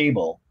except the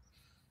cable.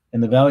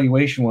 And the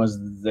valuation was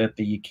that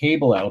the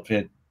cable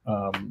outfit,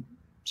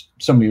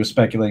 somebody was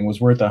speculating,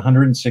 was worth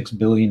 $106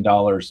 billion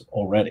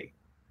already.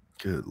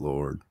 Good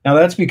Lord. Now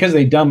that's because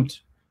they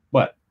dumped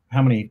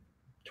how many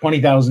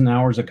 20,000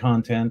 hours of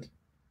content,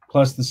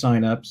 plus the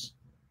signups,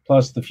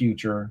 plus the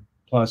future,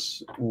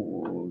 plus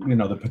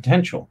the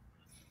potential.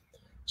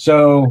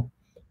 So,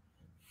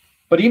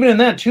 but even in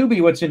that,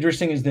 Tubi, what's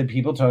interesting is that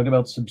people talked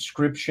about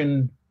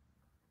subscription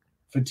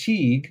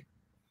fatigue.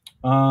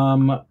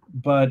 So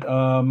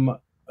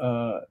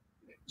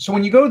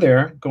when you go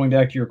there, going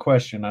back to your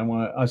question, I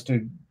want us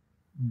to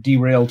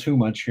derail too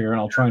much here, and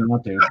I'll try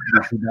not to.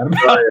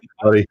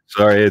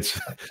 Sorry,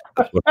 it's.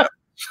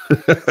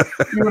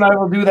 You and I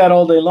will do that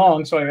all day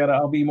long, so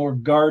I'll be more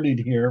guarded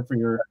here for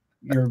your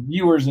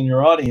viewers and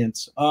your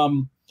audience.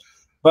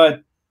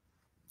 But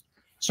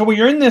so when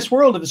you're in this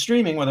world of the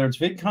streaming, whether it's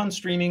VidCon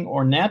streaming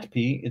or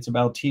NatP, it's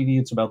about TV,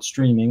 it's about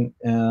streaming,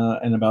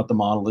 and about the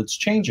model that's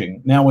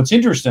changing. Now, what's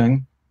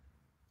interesting,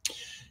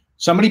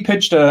 somebody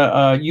pitched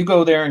you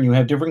go there and you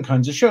have different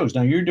kinds of shows.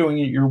 Now you're doing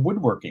it, you're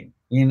woodworking.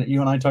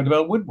 You and I talked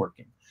about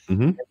woodworking.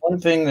 And one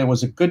thing that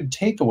was a good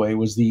takeaway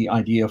was the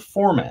idea of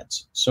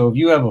formats. So if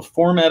you have a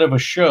format of a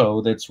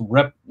show that's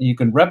you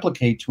can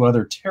replicate to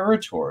other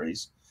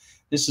territories,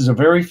 this is a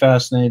very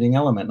fascinating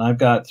element. And I've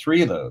got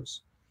 3 of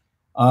those.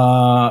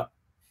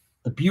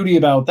 The beauty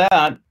about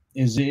that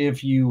is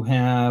if you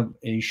have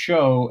a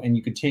show and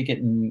you could take it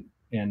and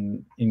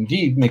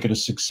indeed make it a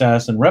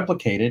success and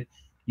replicate it,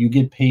 you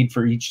get paid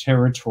for each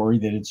territory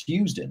that it's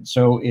used in.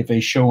 So if a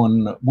show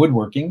on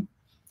woodworking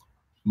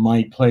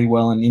might play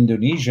well in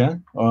Indonesia,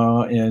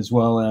 as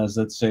well as,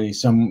 let's say,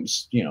 some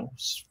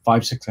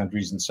 5-6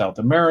 countries in South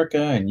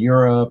America and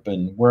Europe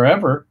and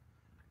wherever,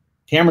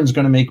 Cameron's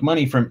going to make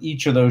money from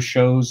each of those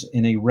shows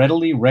in a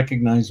readily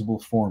recognizable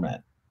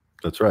format.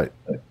 That's right.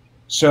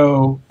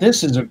 So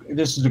this is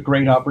a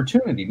great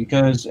opportunity,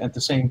 because at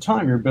the same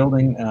time you're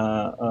building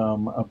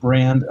a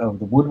brand of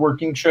the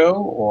woodworking show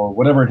or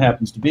whatever it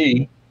happens to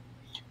be.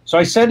 So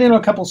I set in a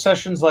couple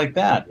sessions like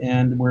that,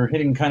 and we're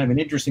hitting kind of an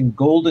interesting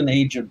golden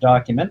age of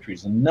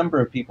documentaries. A number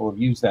of people have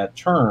used that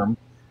term,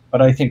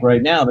 but I think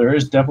right now there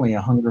is definitely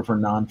a hunger for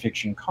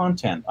nonfiction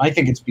content. I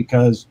think it's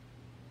because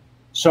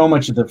so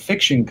much of the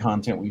fiction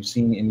content we've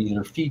seen in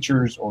either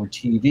features or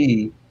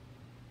TV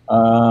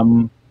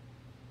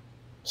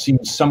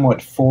seems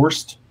somewhat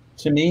forced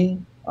to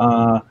me.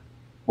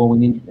 We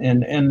need,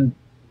 and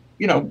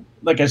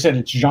like I said,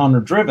 it's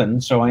genre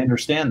driven, so I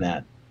understand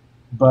that.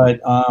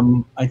 But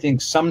I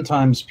think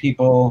sometimes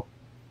people,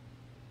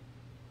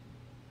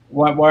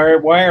 why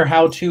are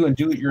how-to and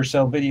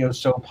do-it-yourself videos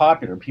so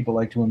popular? People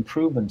like to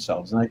improve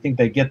themselves, and I think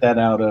they get that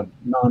out of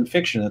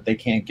nonfiction that they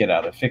can't get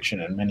out of fiction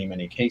in many,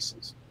 many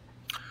cases.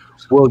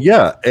 Well,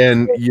 yeah,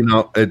 and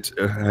it's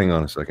hang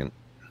on a second.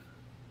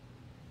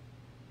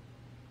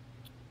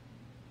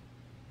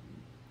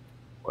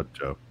 What,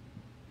 Joe?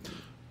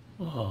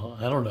 Oh,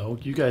 I don't know.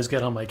 You guys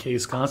get on my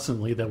case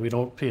constantly that we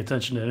don't pay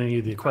attention to any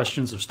of the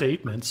questions or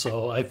statements,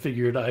 so I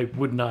figured I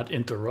would not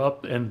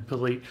interrupt and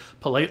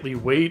politely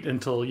wait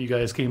until you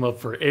guys came up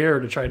for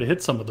air to try to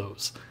hit some of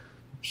those.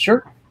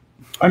 Sure.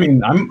 I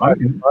mean, I'm Fine,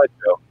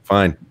 Joe.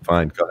 Fine.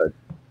 Go ahead.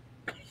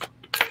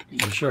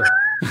 I'm sure.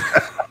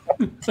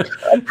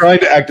 I'm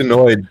trying to act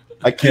annoyed.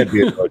 I can't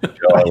be annoyed,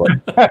 Joe.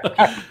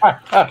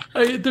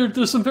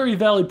 There's some very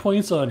valid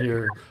points on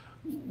here.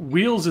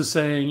 Wheels is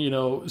saying,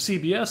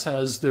 CBS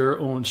has their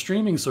own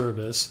streaming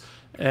service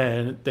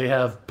and they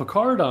have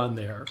Picard on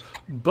there,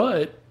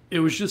 but it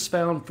was just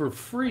found for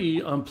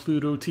free on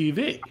Pluto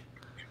TV.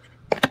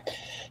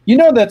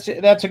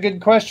 That's a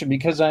good question,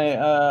 because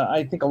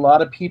I think a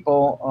lot of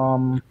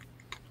people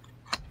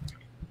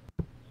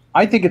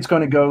I think it's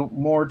going to go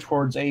more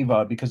towards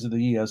AVOD because of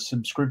the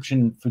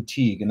subscription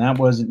fatigue, and that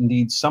was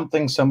indeed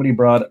something somebody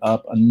brought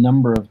up a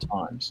number of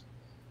times.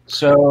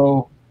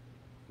 So,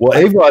 well,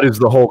 AVOD is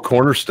the whole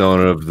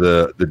cornerstone of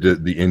the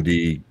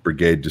Indie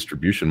Brigade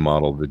distribution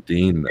model that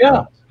Dean.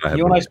 Yeah,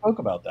 you and I spoke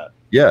about that.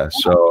 Yeah,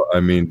 so I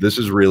mean, this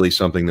is really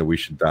something that we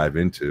should dive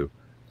into.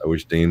 I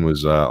wish Dean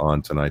was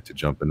on tonight to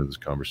jump into this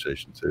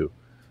conversation too.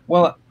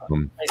 Well,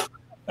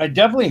 I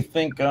definitely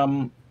think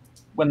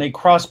when they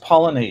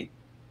cross-pollinate,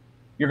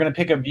 you're going to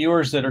pick up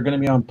viewers that are going to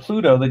be on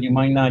Pluto that you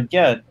might not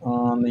get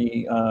on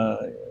the,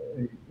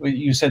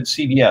 you said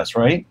CBS,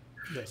 right?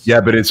 Yes.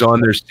 Yeah, but it's on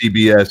their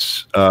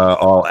CBS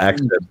All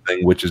Access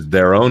thing, which is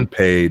their own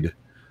paid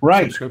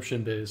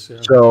subscription base. Yeah.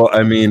 So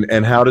I mean,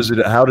 and how does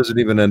it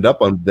even end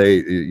up on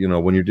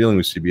when you're dealing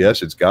with CBS,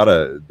 there's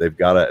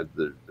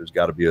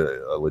got to be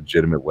a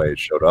legitimate way it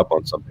showed up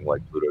on something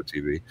like Pluto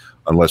TV,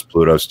 unless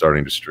Pluto's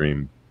starting to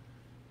stream.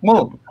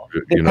 Well,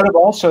 they could have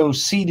also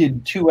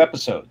seeded 2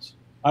 episodes.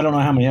 I don't know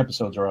how many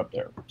episodes are up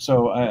there,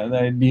 so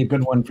that'd be a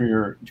good one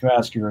to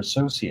ask your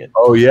associate.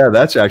 Oh yeah,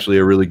 that's actually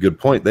a really good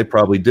point. They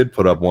probably did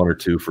put up 1 or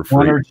 2 for free.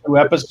 1 or 2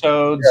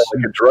 episodes. Yeah,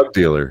 like a drug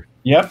dealer.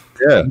 Yep.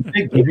 Yeah.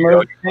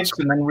 You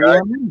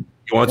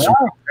want some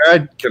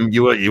Picard?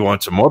 You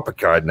want some more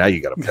Picard? Now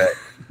you got to pay.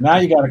 Now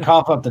you got to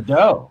cough up the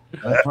dough.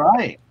 That's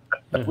right.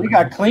 We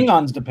got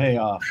Klingons to pay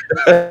off.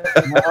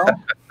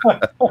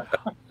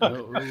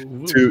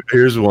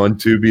 Here's one.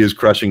 Tubi is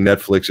crushing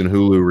Netflix and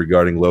Hulu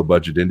regarding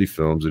low-budget indie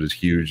films. It is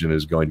huge and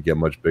is going to get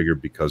much bigger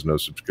because no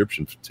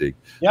subscription fatigue.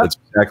 Yep.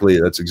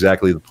 That's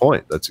exactly the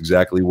point. That's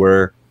exactly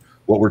what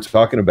we're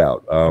talking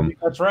about.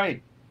 That's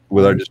right.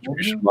 With our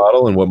distribution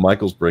model and what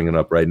Michael's bringing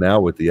up right now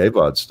with the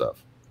AVOD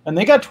stuff. And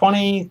they got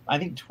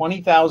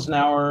 20,000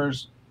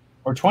 hours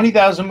or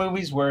 20,000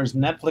 movies, whereas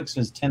Netflix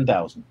is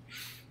 10,000.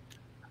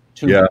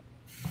 Yeah.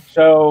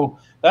 So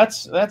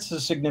that's a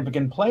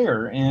significant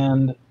player.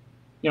 And,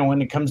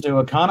 when it comes to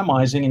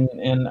economizing,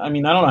 and I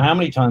mean, I don't know how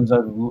many times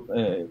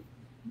I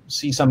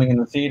see something in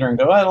the theater and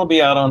go, it'll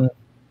be out on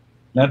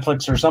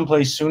Netflix or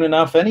someplace soon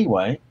enough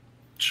anyway.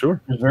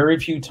 Sure. There's very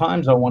few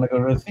times I want to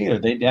go to the theater.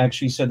 They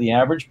actually said the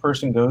average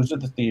person goes to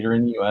the theater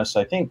in the U.S.,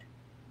 I think,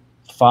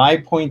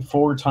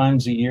 5.4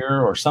 times a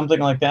year or something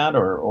like that,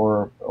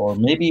 or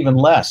maybe even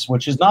less,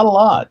 which is not a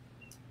lot.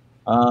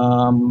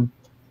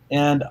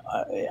 And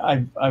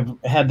I've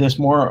had this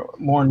more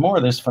and more,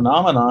 this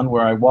phenomenon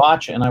where I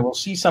watch and I will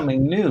see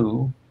something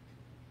new,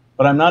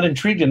 but I'm not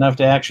intrigued enough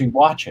to actually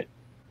watch it.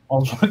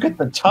 I'll look at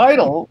the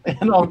title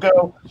and I'll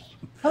go,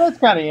 that's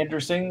kind of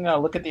interesting.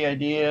 I'll look at the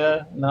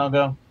idea and I'll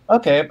go,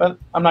 okay, but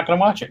I'm not going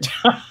to watch it.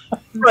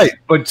 Right.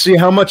 But see,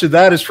 how much of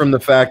that is from the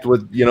fact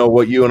with,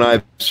 what you and I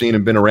have seen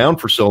and been around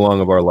for so long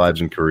of our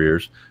lives and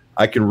careers.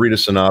 I can read a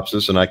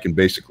synopsis and I can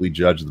basically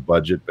judge the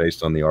budget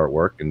based on the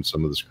artwork and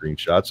some of the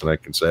screenshots. And I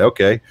can say,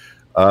 okay,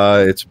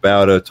 it's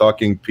about a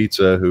talking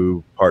pizza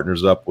who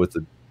partners up with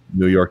a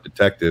New York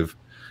detective.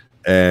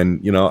 And,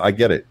 I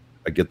get it.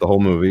 I get the whole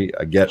movie.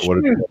 I get what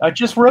it is. I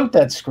just wrote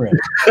that script.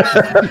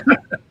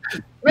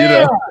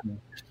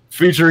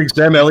 Featuring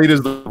Sam Elliott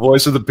as the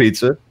voice of the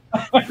pizza.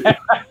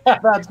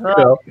 That's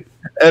right.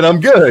 And I'm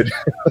good.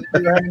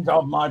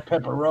 Of my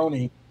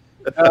pepperoni.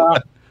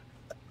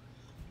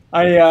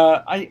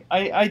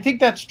 I think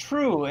that's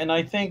true, and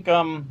I think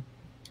when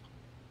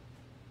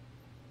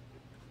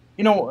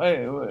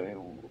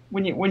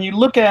you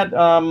look at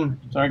sorry,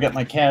 I got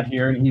my cat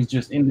here, and he's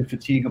just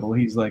indefatigable.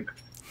 He's like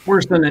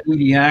worse than an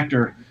indie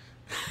actor.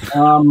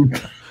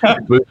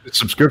 But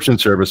subscription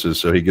services,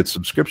 so he gets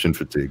subscription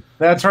fatigue.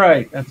 That's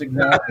right. That's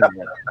exactly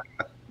it.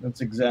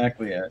 That's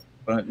exactly it.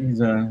 But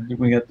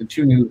we got the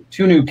two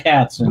new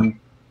cats, and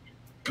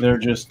they're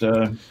just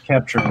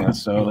capturing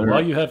us. So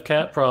while you have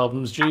cat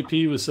problems,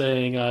 JP was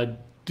saying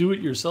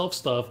do-it-yourself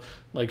stuff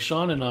like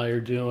Sean and I are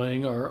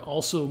doing are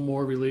also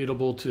more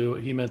relatable to,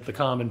 he meant the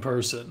common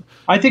person.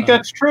 I think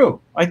that's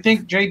true. I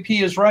think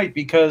JP is right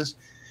because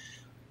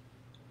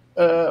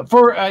I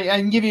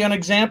can give you an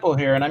example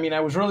here. And I mean,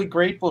 I was really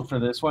grateful for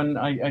this when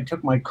I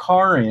took my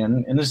car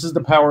in, and this is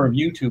the power of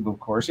YouTube, of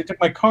course. I took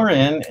my car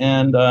in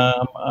and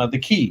the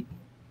key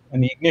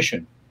and the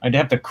ignition. I'd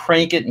have to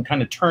crank it and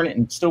kind of turn it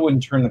and still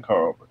wouldn't turn the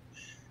car over.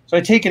 So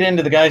I take it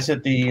into the guys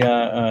at the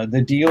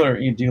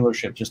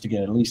dealership just to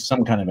get at least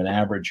some kind of an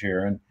average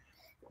here, and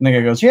the guy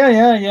goes, yeah,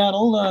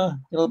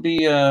 it'll be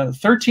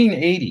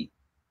 $13.80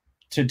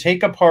 to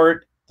take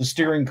apart the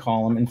steering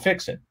column and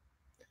fix it.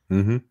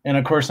 Mm-hmm. And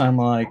of course, I'm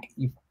like,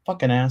 you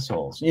fucking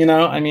assholes, you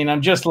know. I mean,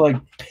 I'm just like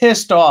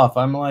pissed off.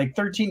 I'm like,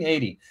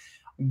 $13.80.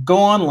 Go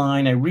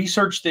online. I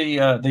research the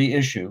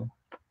issue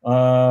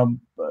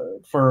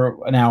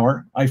for an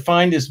hour. I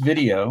find this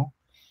video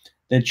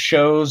that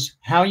shows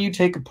how you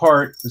take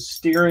apart the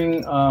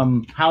steering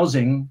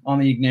housing on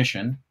the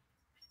ignition.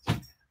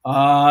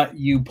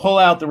 You pull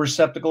out the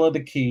receptacle of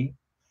the key.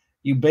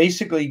 You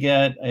basically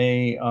get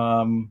the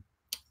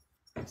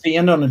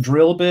end on a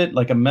drill bit,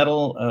 like a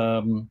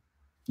metal.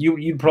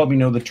 You'd probably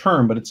know the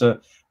term, but it's a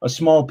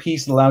small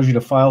piece that allows you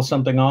to file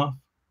something off.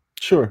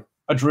 Sure.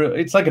 A drill.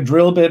 It's like a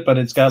drill bit, but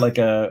it's got like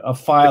a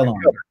file on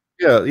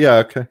it. Yeah.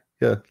 Okay.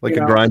 Yeah. Like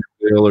a grinder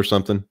wheel or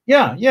something.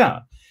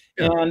 Yeah.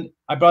 And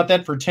I bought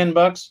that for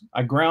 $10.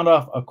 I ground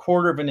off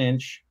 1/4 of an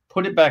inch,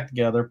 put it back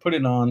together, put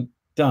it on,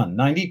 done.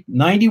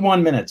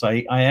 91 minutes.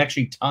 I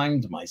actually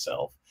timed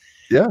myself.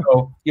 Yeah.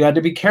 So you had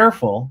to be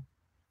careful,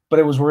 but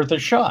it was worth a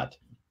shot.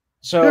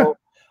 So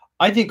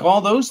I think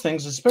all those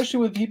things, especially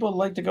with people who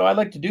like to go, I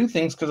like to do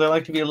things because I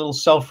like to be a little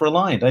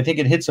self-reliant. I think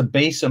it hits a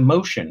base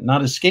emotion,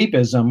 not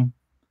escapism,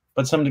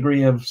 but some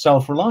degree of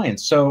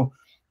self-reliance. So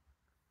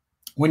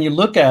when you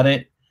look at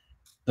it,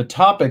 the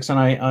topics, and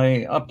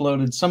I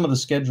uploaded some of the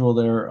schedule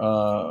there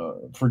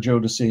for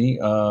Joe to see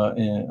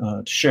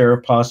and to share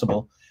if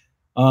possible.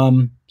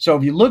 So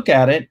if you look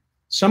at it,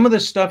 some of the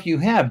stuff you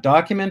have: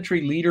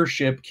 documentary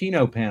leadership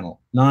keynote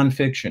panel,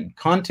 nonfiction,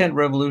 content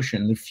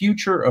revolution, the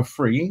future of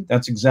free.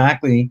 That's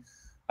exactly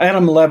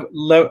Adam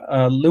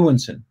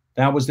Lewinson.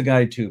 That was the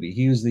guy at Tubi.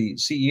 He was the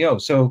CEO.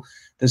 So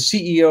the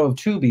CEO of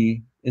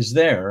Tubi is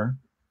there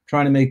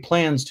trying to make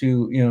plans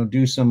to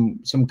do some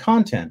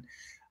content.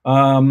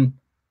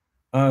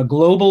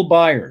 Global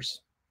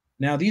buyers.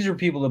 Now, these are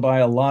people that buy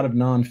a lot of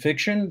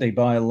nonfiction. They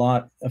buy a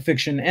lot of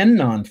fiction and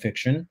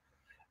nonfiction.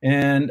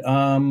 And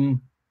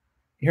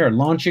here,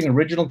 launching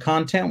original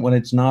content when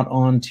it's not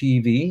on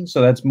TV.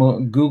 So that's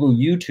Google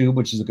YouTube,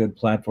 which is a good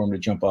platform to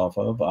jump off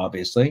of,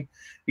 obviously.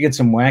 You get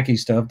some wacky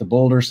stuff, the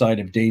bolder side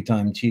of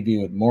daytime TV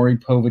with Maury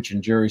Povich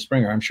and Jerry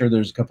Springer. I'm sure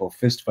there's a couple of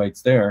fist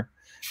fights there.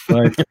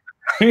 But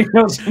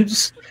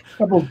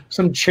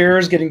some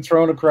chairs getting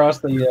thrown across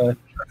the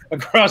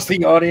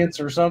audience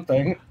or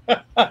something.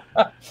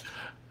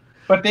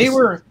 But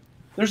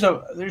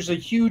there's a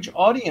huge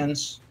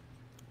audience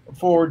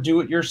for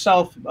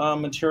do-it-yourself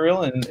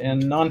material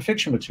and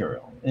nonfiction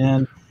material.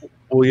 And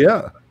well,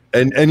 yeah.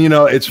 And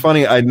it's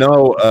funny. I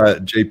know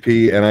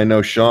JP and I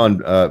know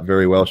Sean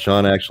very well.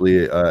 Sean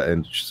actually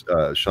and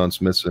Sean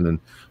Smithson and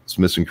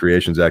Smithson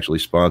Creations actually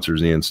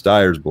sponsors Ian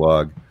Steyer's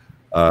blog.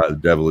 The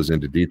Devil is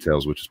Into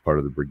Details, which is part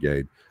of the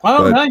Brigade.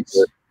 Oh,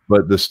 nice.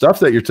 But the stuff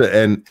that you're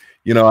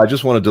I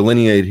just want to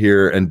delineate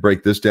here and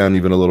break this down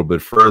even a little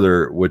bit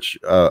further, which,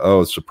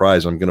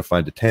 surprise, I'm going to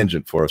find a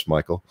tangent for us,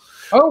 Michael.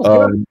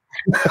 Oh,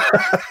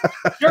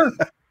 sure.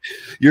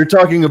 You're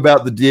talking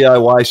about the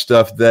DIY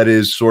stuff that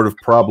is sort of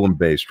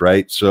problem-based,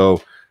 right?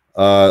 So,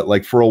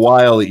 like for a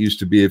while, it used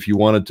to be if you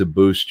wanted to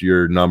boost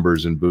your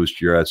numbers and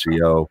boost your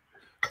SEO,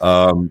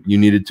 you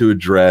needed to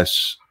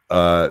address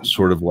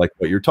sort of like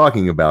what you're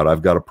talking about.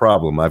 I've got a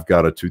problem. I've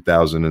got a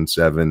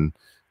 2007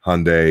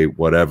 Hyundai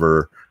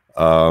whatever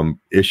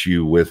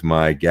issue with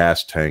my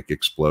gas tank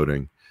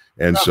exploding,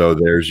 and so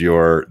there's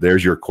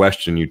your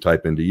question. You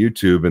type into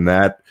YouTube, and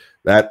that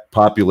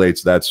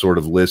populates that sort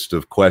of list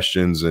of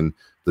questions and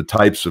the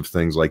types of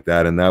things like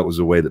that. And that was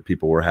a way that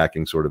people were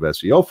hacking sort of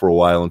SEO for a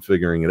while and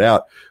figuring it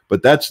out.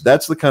 But that's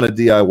the kind of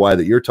DIY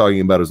that you're talking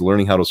about, is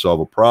learning how to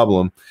solve a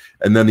problem.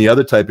 And then the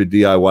other type of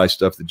DIY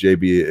stuff that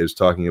JB is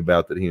talking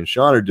about that he and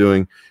Sean are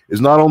doing is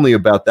not only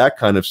about that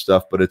kind of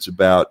stuff, but it's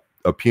about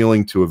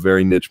appealing to a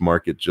very niche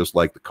market, just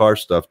like the car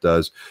stuff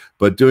does,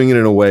 but doing it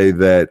in a way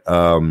that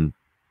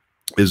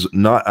is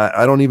not,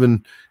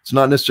 it's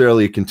not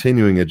necessarily a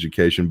continuing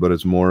education, but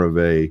it's more of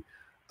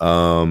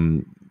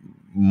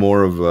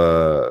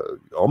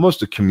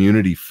almost a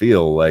community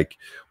feel. Like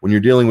when you're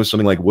dealing with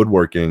something like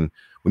woodworking,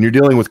 when you're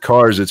dealing with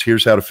cars, it's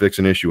here's how to fix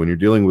an issue. When you're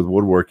dealing with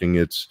woodworking,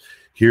 it's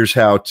here's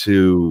how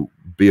to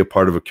be a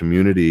part of a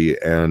community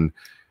and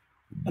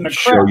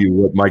show you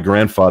what my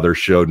grandfather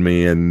showed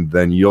me, and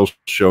then you'll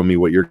show me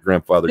what your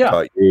grandfather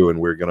taught you, and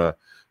we're gonna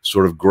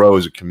sort of grow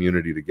as a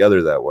community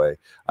together that way.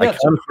 I kind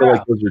of feel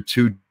like those are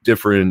two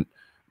different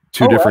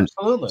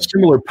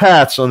similar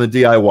paths on the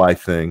DIY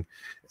thing,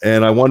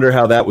 and I wonder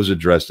how that was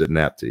addressed at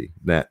NAPP.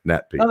 No,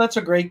 that's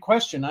a great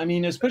question. I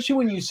mean, especially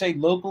when you say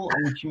local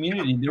and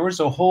community, there was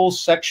a whole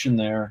section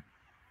there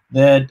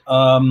that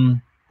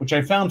which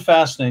I found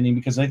fascinating,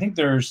 because I think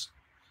there's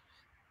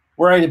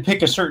where I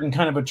pick a certain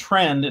kind of a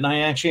trend, and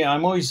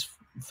I'm always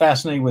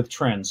fascinated with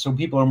trends. So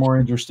people are more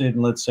interested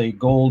in, let's say,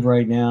 gold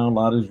right now. A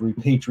lot is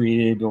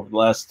repatriated over the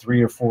last 3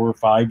 or 4 or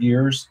 5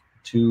 years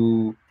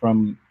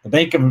from the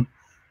Bank of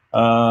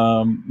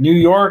New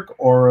York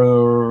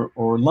or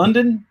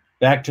London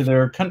back to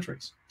their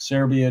countries,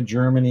 Serbia,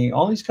 Germany,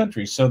 all these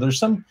countries. So there's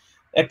some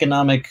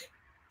economic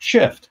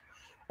shift.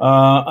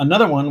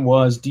 Another one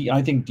was,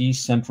 I think,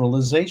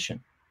 decentralization.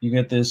 You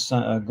get this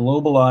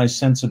globalized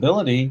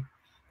sensibility,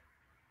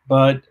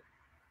 but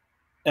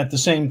at the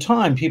same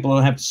time, people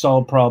don't have to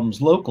solve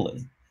problems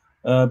locally.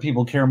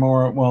 People care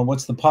more, well,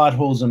 what's the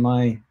potholes in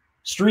my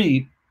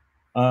street?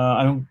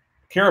 I don't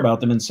care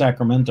about them in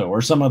Sacramento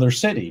or some other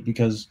city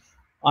because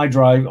I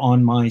drive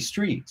on my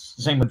streets.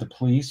 Same with the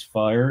police,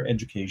 fire,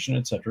 education,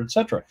 et cetera, et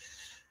cetera.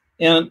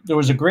 And there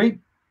was a great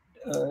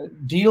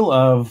deal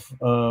of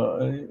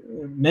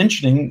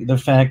mentioning the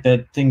fact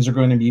that things are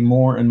going to be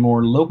more and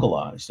more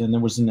localized. And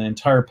there was an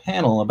entire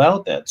panel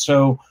about that.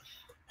 So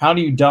how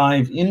do you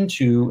dive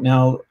into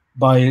now?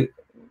 By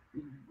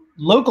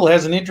local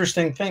has an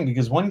interesting thing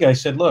because one guy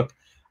said, look,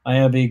 I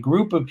have a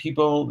group of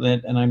people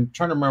that, and I'm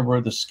trying to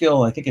remember the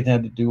skill, I think it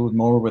had to do with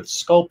more with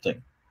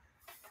sculpting,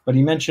 but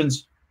he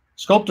mentions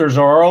sculptors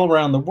are all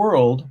around the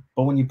world,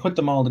 but when you put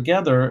them all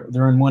together,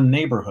 they're in one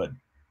neighborhood.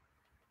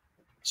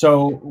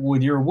 So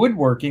with your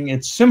woodworking,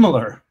 it's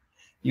similar.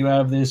 You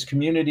have this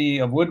community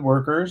of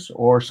woodworkers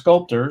or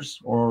sculptors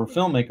or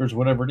filmmakers,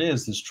 whatever it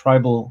is, this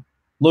tribal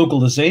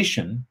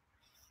localization.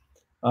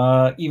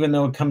 Even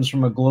though it comes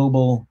from a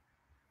global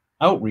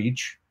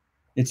outreach,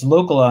 it's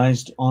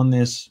localized on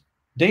this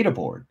data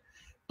board.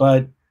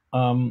 But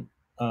the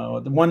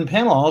one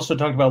panel also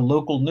talked about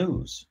local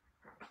news.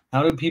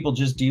 How do people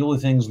just deal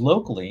with things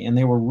locally? And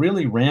they were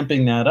really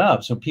ramping that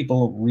up. So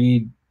people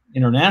read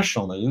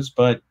international news,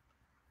 but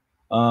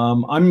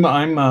I'm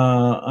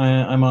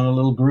on a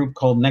little group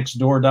called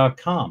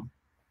nextdoor.com.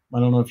 I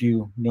don't know if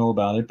you know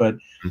about it, but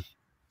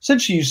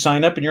essentially you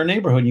sign up in your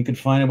neighborhood, you could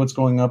find out what's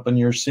going up in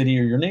your city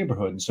or your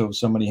neighborhood. And so if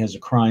somebody has a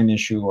crime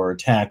issue or a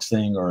tax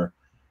thing or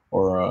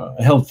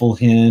a helpful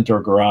hint or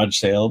a garage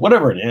sale,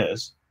 whatever it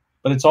is,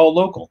 but it's all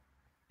local.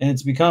 And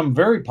it's become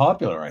very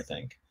popular, I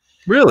think.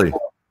 Really?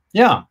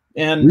 Yeah.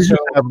 And we so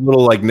have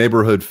little like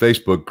neighborhood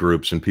Facebook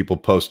groups and people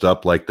post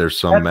up like there's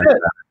some man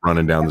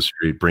running down the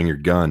street, bring your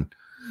gun.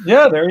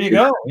 Yeah, there you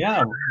go.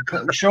 Yeah.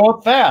 Show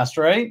up fast,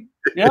 right?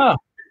 Yeah.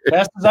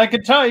 Fast as I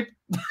could type.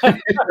 No.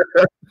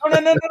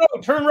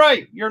 Turn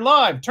right. You're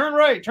live. Turn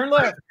right. Turn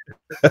left.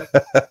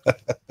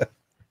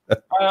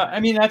 I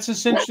mean, that's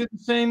essentially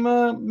the same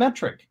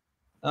metric.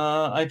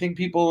 I think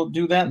people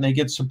do that and they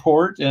get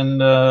support.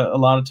 And a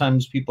lot of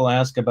times people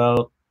ask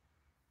about,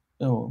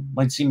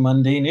 might seem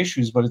mundane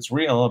issues, but it's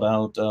real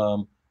about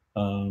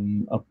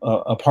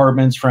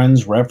apartments,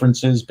 friends,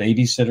 references,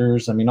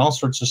 babysitters. I mean, all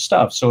sorts of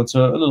stuff. So it's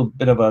a little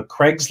bit of a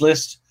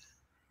Craigslist,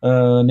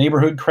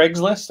 neighborhood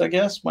Craigslist, I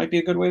guess might be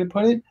a good way to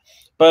put it.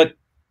 But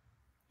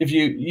if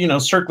you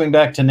circling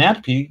back to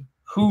NatP,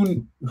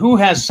 who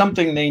has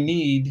something they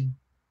need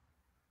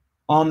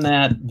on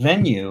that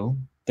venue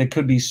that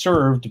could be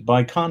served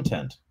by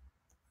content?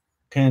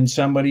 Can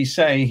somebody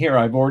say, here,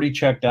 I've already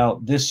checked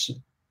out this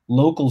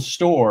local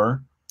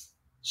store,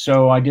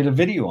 so I did a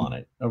video on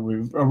it, a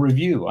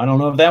review. I don't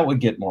know if that would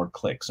get more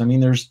clicks. I mean,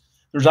 there's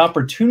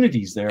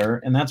opportunities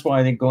there, and that's why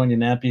I think going to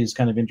NatP is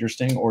kind of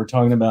interesting, or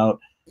talking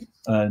about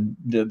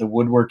the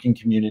woodworking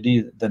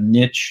community, the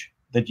niche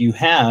that you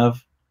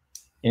have.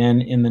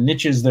 And in the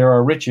niches, there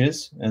are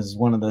riches, as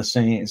one of the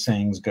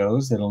sayings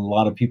goes, that a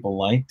lot of people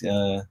liked.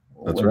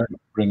 That's right.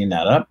 Bringing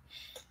that up.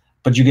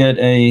 But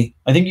I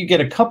think you get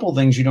a couple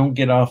things you don't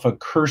get off a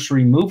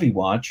cursory movie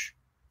watch.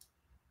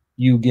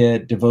 You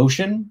get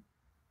devotion.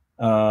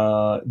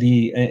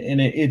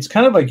 It's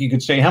kind of like you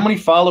could say, how many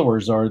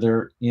followers are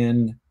there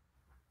in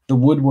the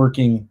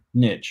woodworking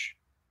niche?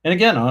 And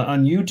again,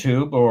 on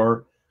YouTube,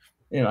 or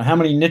how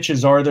many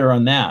niches are there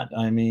on that?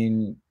 I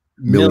mean,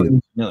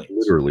 millions.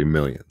 Literally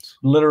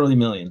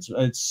millions.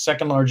 It's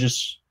second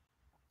largest.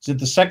 Is it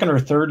the second or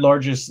third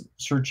largest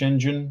search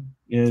engine?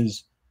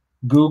 Is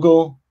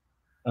Google?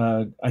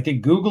 I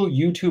think Google,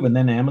 YouTube, and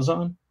then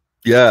Amazon.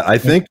 Yeah, I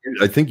think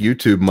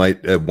YouTube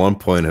might at one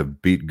point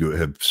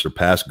have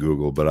surpassed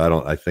Google, but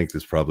I think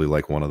it's probably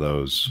like one of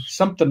those.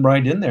 Something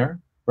right in there,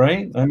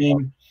 right? I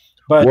mean,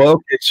 but well,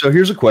 okay, so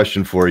here's a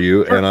question for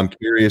you, and I'm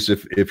curious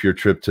if your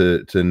trip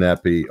to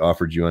NatP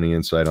offered you any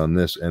insight on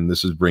this, and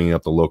this is bringing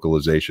up the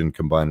localization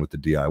combined with the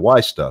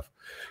DIY stuff.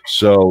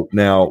 So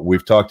now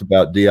we've talked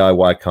about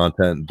DIY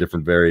content,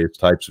 different various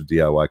types of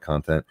DIY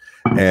content,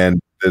 and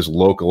this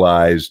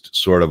localized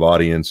sort of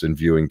audience and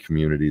viewing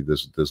community,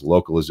 this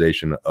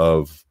localization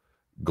of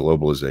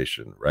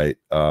globalization, right?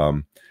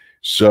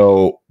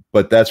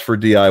 But that's for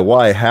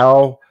DIY.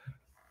 How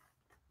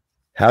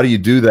do you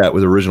do that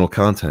with original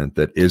content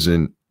that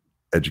isn't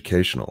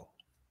educational,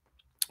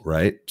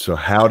 right? So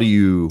how do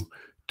you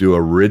do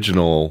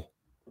original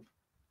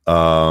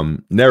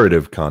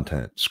narrative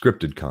content,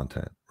 scripted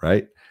content,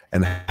 right?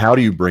 And how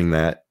do you bring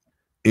that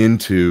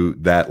into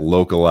that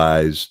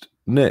localized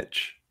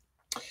niche?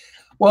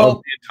 Well,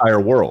 of the entire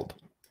world.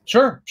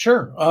 Sure.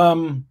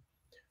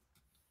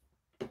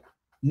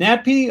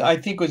 NatP, I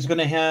think, was going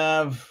to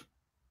have,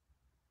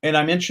 and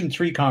I mentioned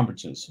 3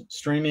 conferences: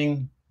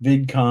 streaming,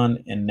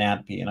 VidCon, and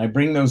NatP. And I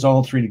bring those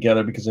all 3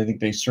 together because I think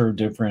they serve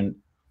different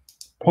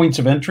points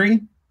of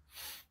entry.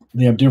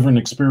 They have different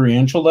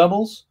experiential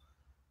levels.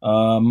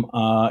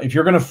 If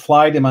you're going to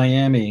fly to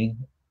Miami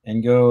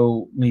and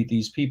go meet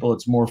these people,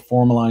 it's more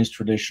formalized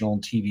traditional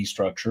TV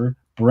structure,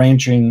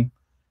 branching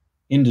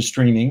into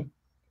streaming,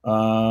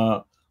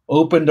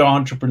 open to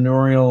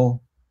entrepreneurial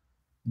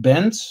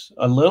bents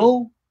a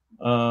little,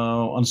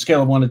 on a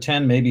scale of 1 to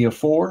 10, maybe a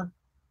 4.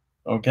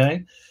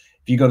 Okay.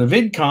 If you go to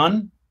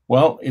VidCon,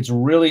 well, it's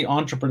really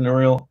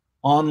entrepreneurial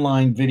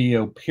online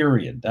video,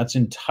 period. That's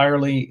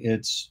entirely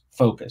its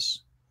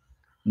focus.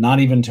 Not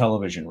even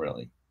television,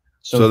 really.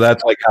 So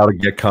that's like how to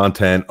get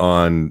content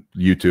on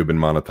YouTube and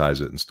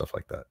monetize it and stuff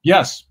like that.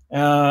 Yes.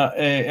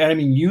 I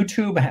mean,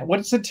 YouTube,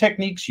 what's the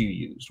techniques you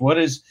used?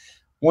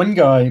 One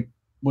guy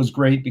was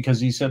great because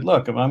he said,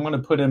 look, if I'm going to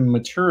put in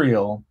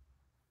material,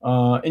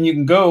 and you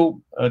can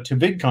go to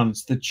VidCon.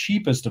 It's the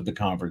cheapest of the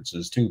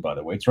conferences, too, by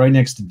the way. It's right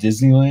next to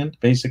Disneyland,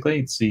 basically.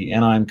 It's the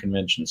Anaheim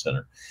Convention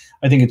Center.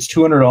 I think it's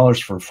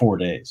 $200 for 4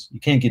 days. You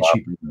can't get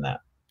cheaper than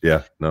that.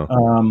 Yeah,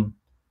 no.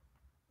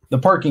 The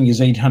parking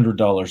is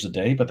 $800 a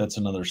day, but that's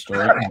another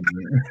story.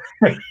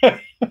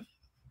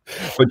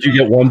 But you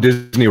get one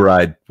Disney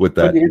ride with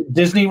that.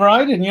 Disney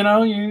ride, and,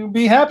 you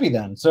be happy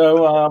then.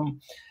 So,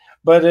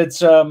 but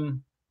it's...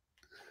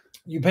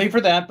 you pay for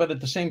that, but at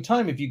the same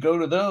time, if you go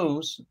to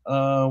those,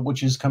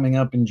 which is coming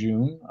up in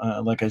June,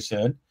 like I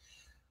said,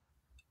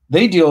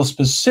 they deal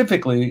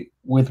specifically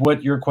with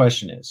what your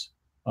question is.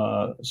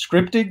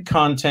 Scripted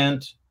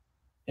content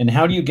and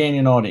how do you gain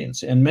an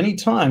audience? And many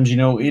times,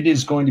 it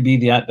is going to be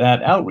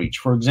that outreach.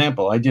 For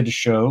example, I did a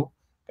show.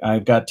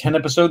 I've got 10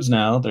 episodes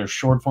now. They're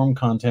short form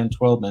content,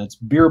 12 minutes,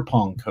 beer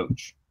pong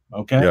coach.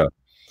 Okay. Yeah.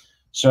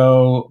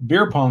 So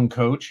beer pong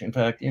coach, in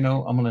fact, I'm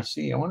going to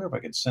see, I wonder if I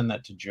could send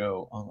that to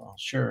Joe. I'll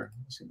share.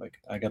 Let's see if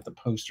I got the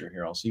poster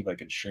here. I'll see if I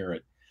could share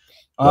it.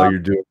 While you're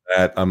doing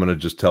that, I'm going to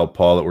just tell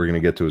Paul that we're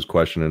going to get to his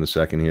question in a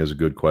second. He has a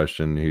good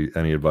question.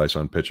 Any advice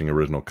on pitching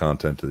original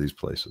content to these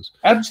places?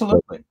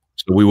 Absolutely.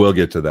 So we will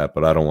get to that,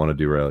 but I don't want to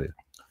derail you.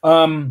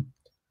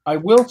 I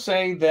will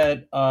say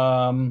that,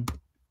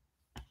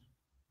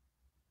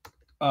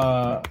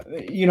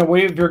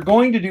 if you're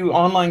going to do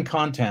online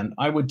content,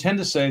 I would tend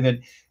to say that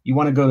you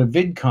want to go to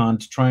VidCon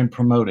to try and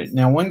promote it.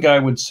 Now, one guy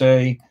would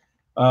say,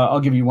 I'll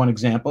give you one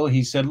example.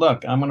 He said,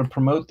 look, I'm going to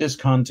promote this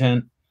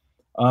content.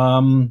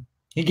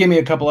 He gave me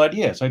a couple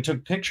ideas. I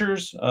took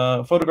pictures,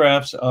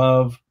 photographs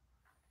of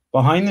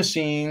behind the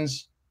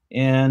scenes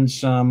and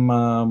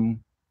some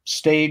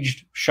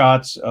staged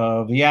shots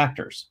of the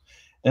actors.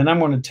 Then I'm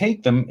going to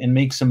take them and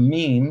make some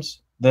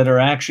memes that are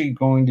actually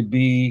going to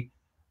be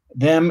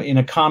them in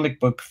a comic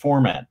book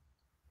format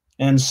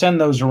and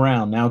send those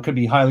around. Now, it could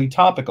be highly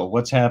topical.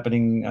 What's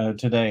happening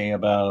today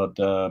about,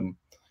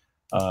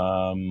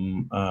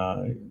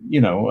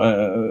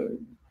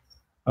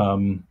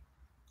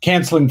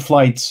 canceling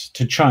flights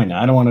to China.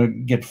 I don't want to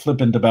get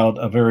flippant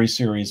about a very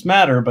serious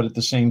matter, but at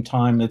the same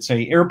time, let's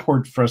say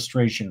airport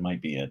frustration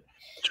might be it.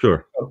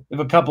 Sure. So if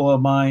a couple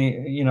of my,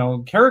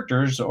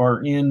 characters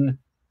are in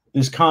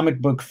this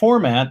comic book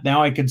format,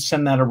 now I could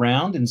send that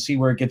around and see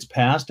where it gets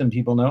passed and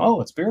people know,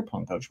 oh, it's Beer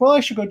Pong Coach. Well, I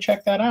should go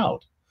check that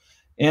out.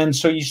 And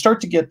so you start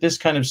to get this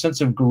kind of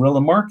sense of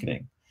guerrilla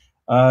marketing.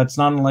 It's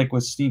not unlike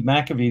with Steve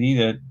McAvity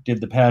that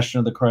did The Passion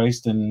of the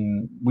Christ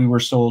and We Were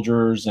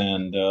Soldiers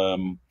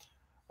and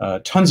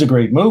tons of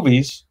great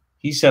movies.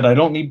 He said, I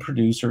don't need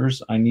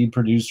producers. I need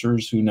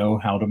producers who know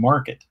how to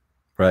market.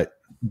 Right.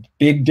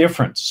 Big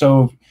difference.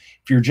 So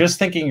if you're just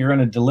thinking you're going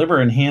to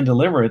deliver and hand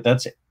deliver it,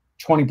 that's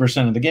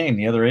 20% of the game.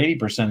 The other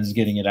 80% is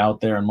getting it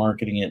out there and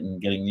marketing it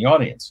and getting the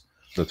audience.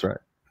 That's right.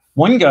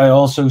 One guy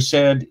also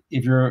said,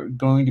 if you're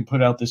going to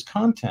put out this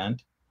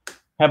content,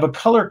 have a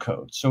color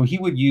code. So he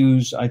would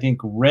use, I think,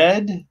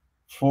 red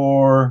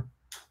for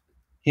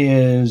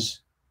his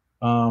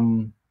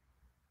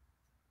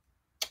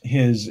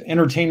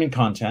entertainment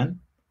content,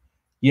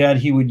 yet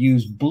he would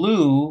use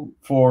blue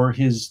for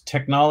his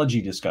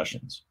technology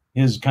discussions,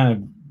 his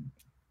kind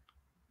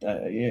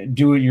of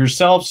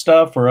do-it-yourself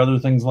stuff or other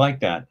things like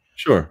that.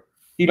 Sure.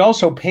 He'd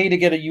also pay to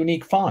get a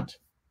unique font.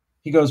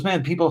 He goes,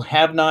 man, people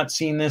have not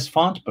seen this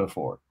font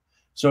before.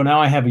 So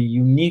now I have a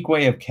unique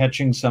way of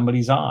catching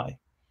somebody's eye.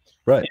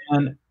 Right.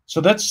 And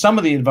so that's some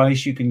of the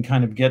advice you can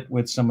kind of get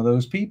with some of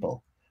those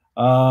people.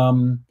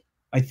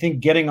 I think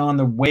getting on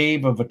the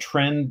wave of a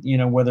trend,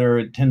 whether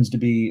it tends to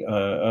be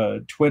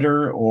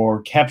Twitter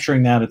or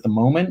capturing that at the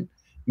moment,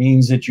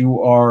 means that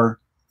you're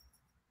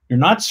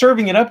not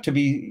serving it up to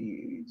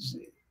be.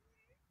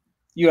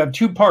 You have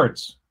two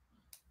parts.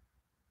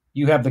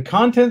 You have the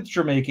content that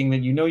you're making that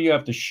you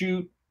have to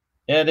shoot,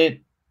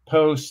 edit,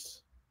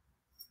 post,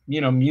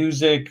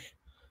 music,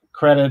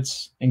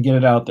 credits, and get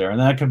it out there. And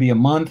that could be a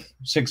month,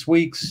 6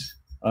 weeks,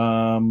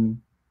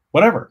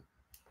 whatever.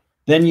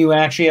 Then you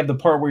actually have the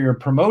part where you're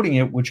promoting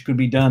it, which could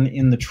be done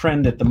in the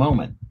trend at the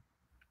moment.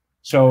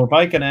 So if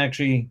I can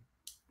actually,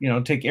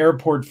 take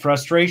airport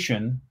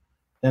frustration,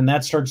 then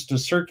that starts to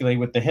circulate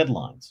with the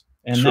headlines.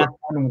 And sure. That's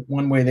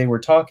one way they were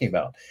talking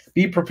about.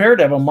 Be prepared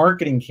to have a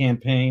marketing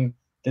campaign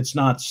that's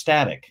not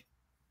static,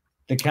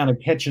 that kind of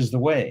catches the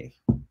wave.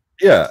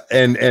 Yeah,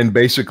 and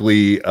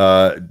basically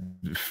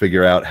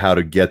figure out how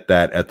to get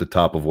that at the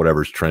top of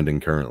whatever's trending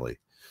currently.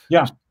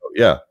 Yeah.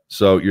 Yeah.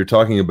 So you're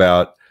talking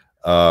about,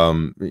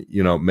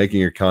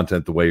 making your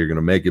content the way you're going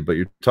to make it, but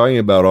you're talking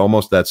about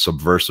almost that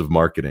subversive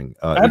marketing.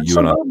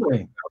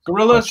 Absolutely.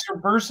 Guerrilla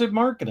subversive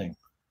marketing.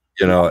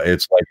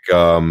 It's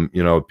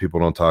like, people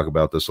don't talk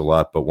about this a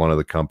lot, but one of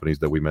the companies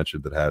that we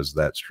mentioned that has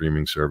that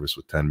streaming service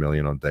with 10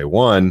 million on day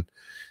one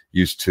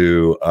used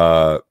to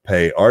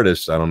pay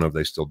artists. I don't know if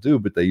they still do,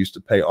 but they used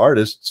to pay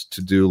artists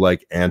to do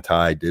like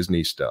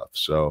anti-Disney stuff.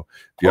 So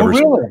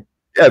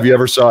if you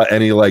ever saw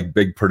any like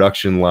big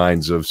production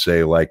lines of,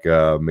 say, like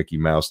a Mickey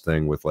Mouse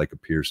thing with like a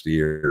pierced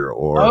ear,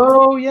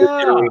 or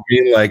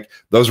like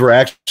those were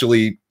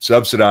actually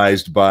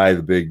subsidized by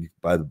the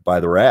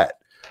rat.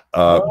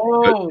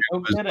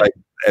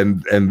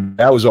 And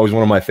that was always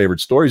one of my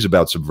favorite stories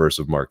about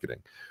subversive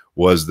marketing,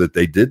 was that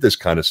they did this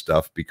kind of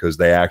stuff because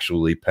they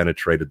actually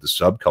penetrated the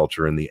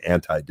subculture and the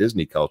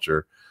anti-Disney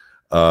culture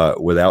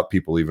without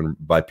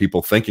by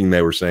people thinking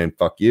they were saying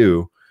fuck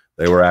you.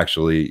 They were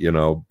actually,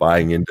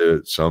 buying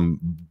into some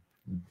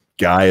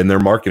guy in their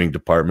marketing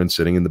department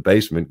sitting in the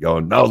basement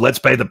going, no, let's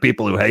pay the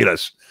people who hate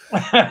us.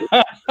 and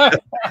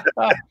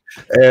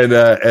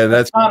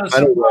that's not a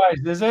surprise,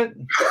 is it?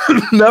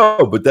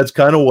 No, but that's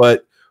kind of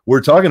what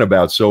we're talking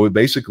about. So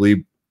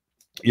basically,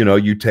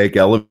 you take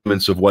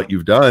elements of what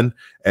you've done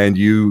and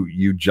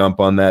you jump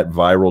on that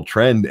viral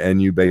trend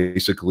and you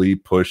basically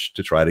push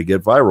to try to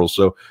get viral.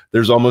 So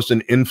there's almost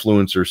an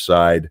influencer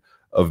side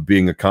of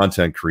being a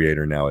content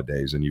creator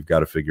nowadays, and you've got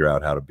to figure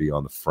out how to be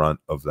on the front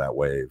of that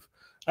wave.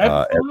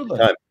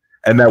 Absolutely. Every time.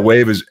 And that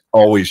wave is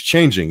always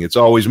changing. It's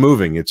always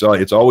moving. It's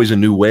always a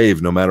new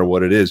wave, no matter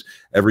what it is.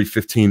 Every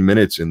 15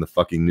 minutes in the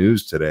fucking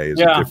news today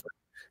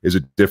is a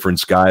different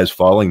sky is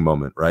falling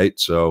moment, right?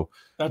 So,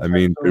 that's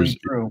there's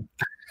true.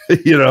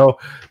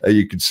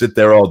 You could sit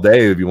there all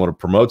day if you want to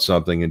promote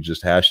something and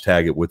just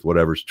hashtag it with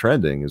whatever's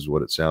trending, is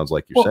what it sounds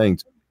like you're saying.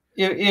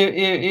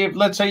 If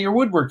let's say your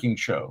woodworking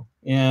show,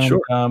 and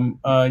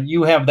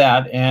you have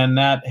that, and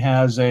that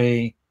has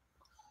I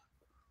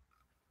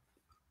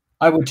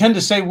would tend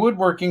to say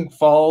woodworking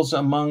falls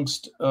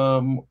amongst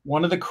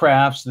one of the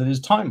crafts that is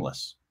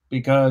timeless,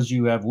 because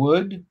you have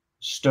wood,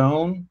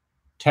 stone,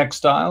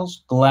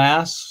 textiles,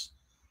 glass,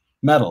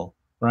 metal,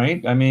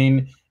 right?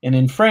 And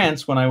in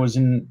France, when I was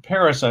in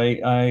Paris,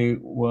 I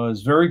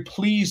was very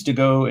pleased to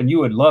go, and you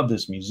would love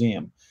this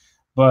museum,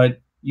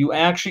 but you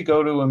actually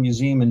go to a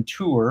museum and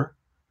tour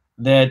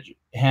that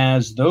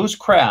has those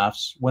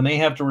crafts when they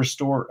have to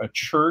restore a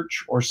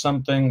church or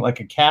something like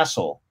a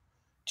castle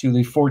to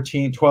the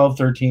 14th, 12th,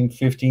 13th,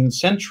 15th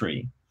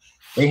century.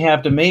 They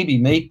have to maybe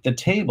make the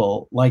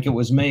table like it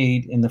was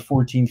made in the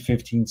 14th,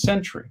 15th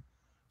century.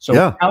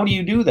 So how do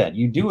you do that?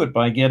 You do it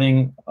by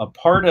getting a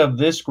part of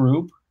this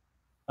group.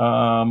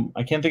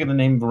 I can't think of the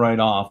name right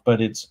off,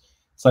 but it's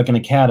like an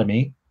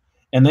academy.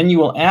 And then you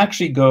will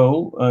actually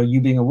go,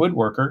 you being a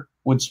woodworker,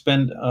 would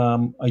spend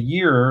a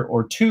year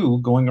or two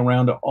going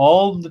around to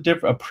all the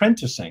different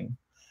apprenticing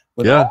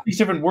with all these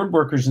different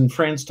woodworkers in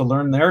France to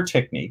learn their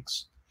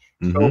techniques.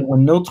 Mm-hmm. So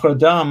when Notre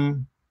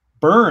Dame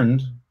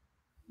burned,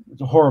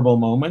 a horrible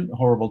moment, a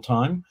horrible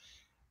time,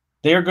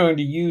 they're going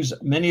to use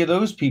many of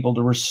those people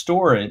to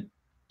restore it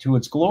to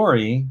its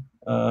glory,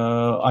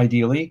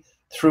 ideally,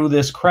 through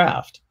this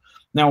craft.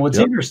 Now, what's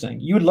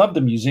interesting, you would love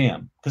the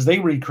museum because they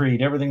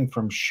recreate everything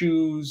from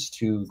shoes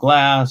to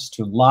glass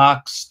to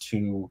locks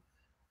to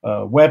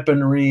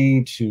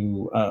weaponry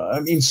to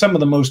some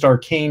of the most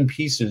arcane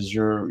pieces.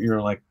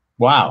 You're like,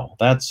 wow,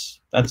 that's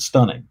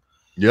stunning.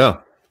 Yeah,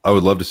 I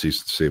would love to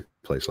see a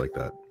place like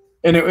that.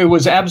 And it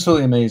was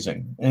absolutely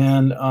amazing.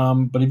 And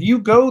but if you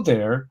go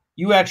there,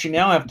 you actually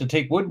now have to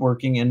take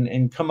woodworking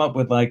and come up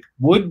with like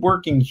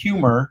woodworking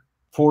humor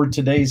for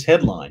today's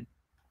headline.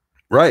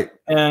 Right.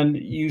 And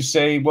you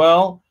say,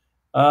 well,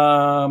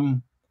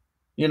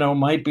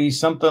 might be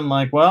something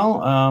like,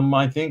 well,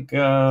 I think,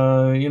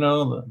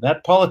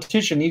 that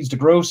politician needs to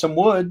grow some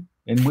wood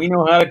and we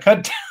know how to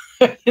cut,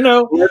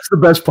 That's the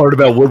best part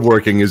about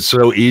woodworking is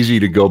so easy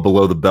to go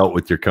below the belt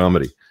with your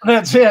comedy.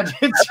 That's it.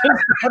 It's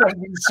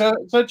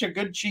such a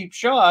good cheap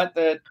shot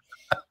that,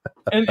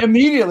 and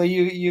immediately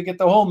you get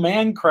the whole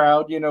man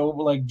crowd,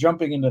 like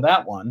jumping into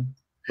that one.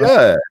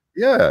 Yeah.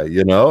 Yeah.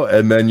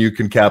 And then you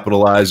can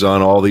capitalize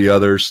on all the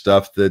other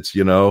stuff that's,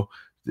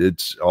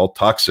 it's all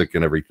toxic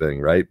and everything,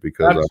 right?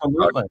 Because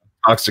absolutely.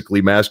 I'm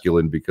toxically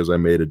masculine because I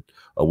made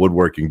a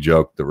woodworking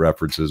joke that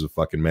references a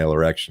fucking male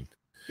erection.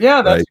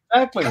 Yeah, that's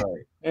exactly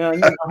right.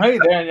 And hey,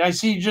 there, I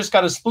see you just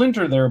got a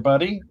splinter there,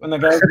 buddy. When the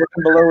guy's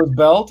looking below his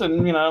belt,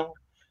 and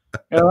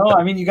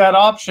you got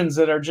options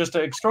that are just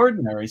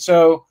extraordinary.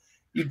 So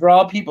you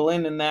draw people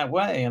in that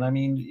way,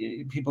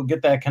 and people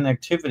get that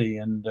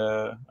connectivity, and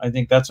I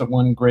think that's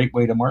one great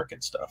way to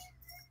market stuff.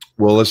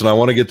 Well, listen, I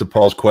want to get to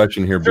Paul's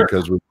question here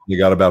because we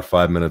got about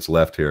 5 minutes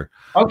left here.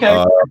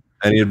 Okay.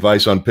 Any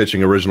advice on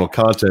pitching original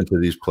content to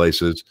these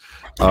places?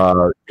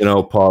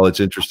 Paul, it's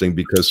interesting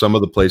because some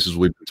of the places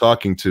we've been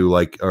talking to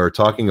are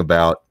talking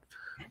about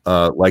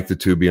like the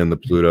Tubi and the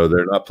Pluto.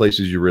 They're not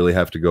places you really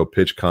have to go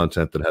pitch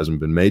content that hasn't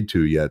been made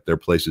to yet. They're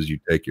places you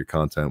take your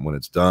content when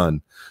it's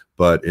done.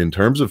 But in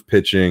terms of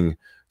pitching,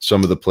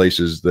 some of the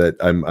places that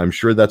I'm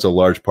sure that's a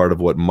large part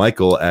of what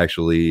Michael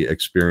actually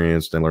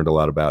experienced and learned a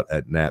lot about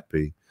at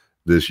NATPE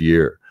this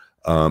year.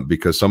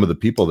 Because some of the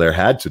people there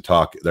had to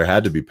talk, there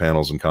had to be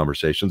panels and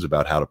conversations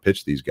about how to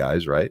pitch these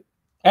guys, right?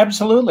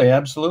 Absolutely,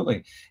 absolutely.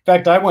 In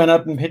fact, I went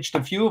up and pitched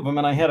a few of them,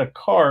 and I had a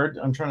card.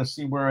 I'm trying to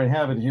see where I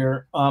have it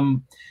here.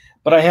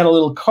 But I had a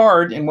little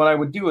card, and what I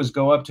would do is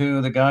go up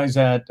to the guys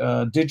at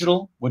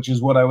Digital, which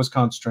is what I was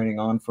concentrating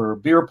on for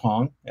beer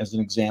pong, as an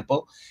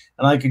example.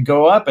 And I could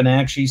go up and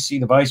actually see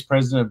the vice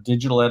president of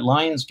Digital at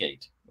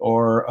Lionsgate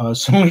or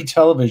Sony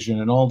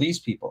Television and all these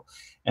people.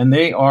 And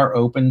they are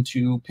open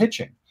to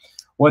pitching.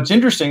 What's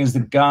interesting is the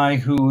guy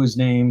who is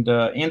named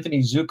Anthony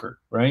Zucker,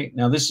 right?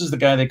 Now, this is the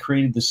guy that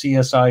created the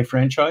CSI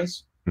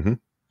franchise. Mm-hmm.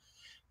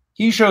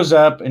 He shows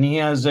up, and he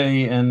has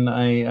and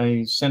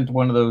I sent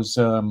one of those,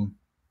 the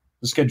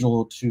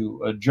schedule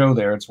to Joe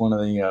there. It's one of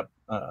the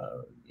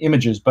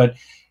images, but it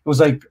was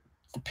like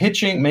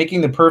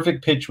making the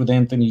perfect pitch with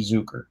Anthony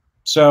Zucker.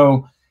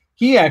 So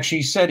he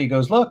actually said, he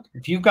goes, look,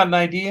 if you've got an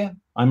idea,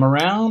 I'm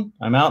around,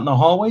 I'm out in the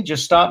hallway,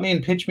 just stop me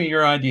and pitch me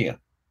your idea,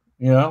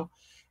 you know?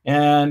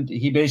 And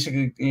he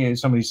basically,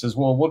 somebody says,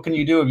 well, what can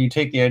you do if you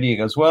take the idea? He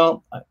goes,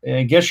 well,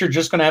 I guess you're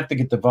just going to have to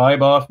get the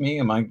vibe off me.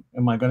 Am I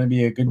going to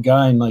be a good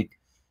guy and like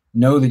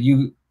know that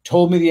you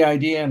told me the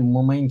idea and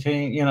we'll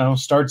maintain,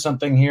 start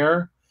something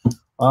here?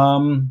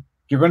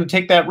 You're going to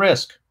take that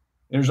risk.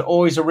 There's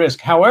always a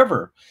risk.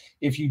 However,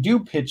 if you do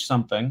pitch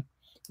something,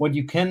 what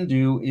you can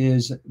do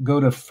is go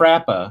to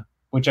FRAPA,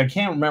 which I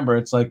can't remember.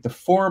 It's like the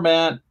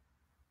format.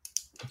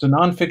 It's a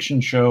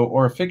nonfiction show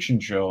or a fiction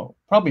show,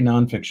 probably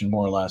nonfiction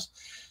more or less.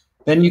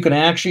 Then you can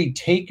actually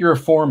take your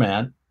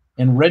format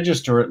and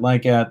register it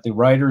like at the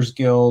Writers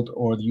Guild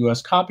or the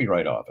U.S.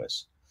 Copyright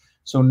Office.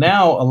 So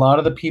now a lot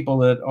of the people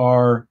that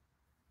are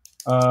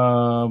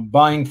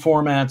buying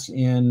formats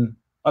in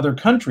other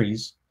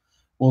countries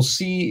will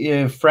see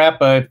if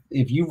FRAPA,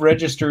 if you've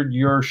registered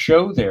your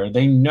show there,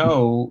 they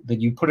know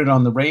that you put it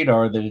on the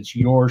radar that it's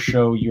your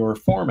show, your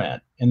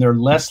format, and they're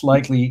less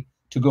likely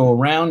to go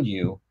around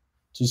you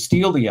to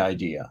steal the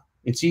idea.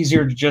 It's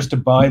easier just to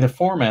buy the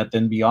format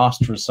than be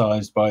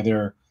ostracized by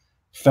their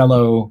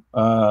fellow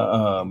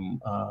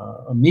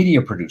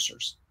media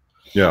producers.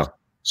 Yeah.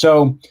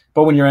 So,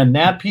 but when you're at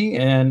NATPE,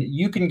 and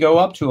you can go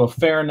up to a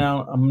fair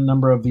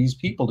number of these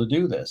people to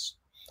do this.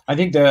 I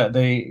think that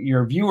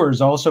your viewers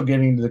also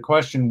getting to the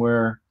question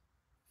where,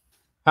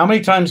 how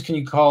many times can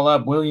you call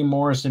up William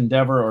Morris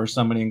Endeavor or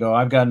somebody and go,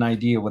 I've got an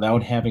idea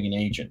without having an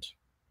agent?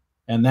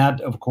 And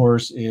that, of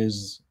course,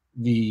 is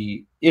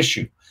the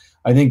issue.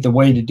 I think the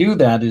way to do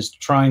that is to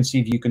try and see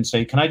if you can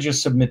say, can I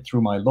just submit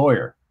through my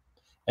lawyer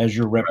as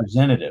your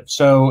representative?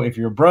 So if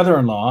your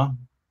brother-in-law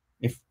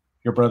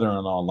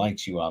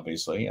likes you,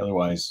 obviously,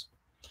 otherwise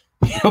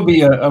he'll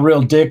be a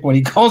real dick when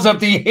he calls up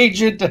the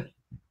agent.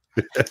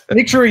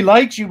 Make sure he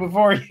likes you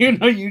before you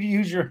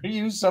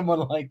use someone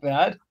like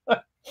that.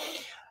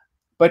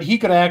 But he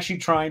could actually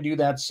try and do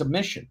that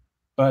submission.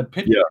 But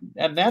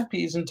at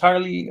NATPE is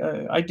entirely,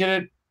 I did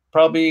it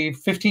probably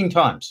 15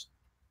 times.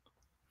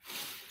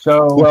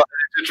 So, well,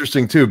 it's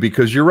interesting too,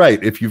 because you're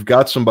right. If you've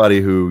got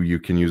somebody who you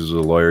can use as a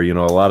lawyer,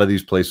 a lot of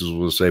these places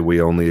will say we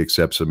only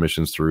accept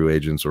submissions through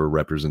agents or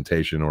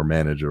representation or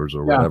managers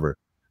or whatever.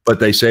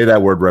 But they say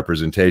that word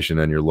representation,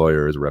 and your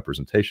lawyer is a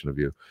representation of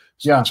you.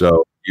 Yeah.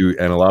 So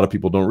and a lot of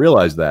people don't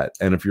realize that.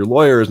 And if your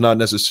lawyer is not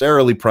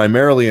necessarily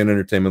primarily an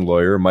entertainment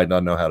lawyer, might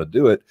not know how to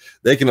do it,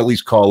 they can at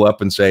least call up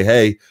and say,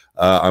 hey,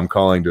 I'm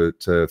calling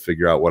to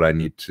figure out what I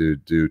need to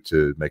do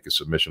to make a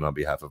submission on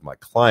behalf of my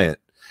client.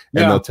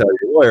 And they'll tell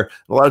your lawyer.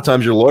 A lot of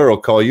times your lawyer will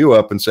call you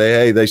up and say,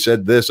 hey, they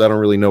said this. I don't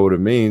really know what it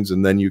means.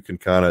 And then you can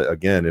kind of,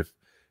 again,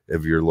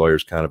 if your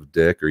lawyer's kind of a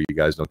dick or you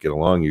guys don't get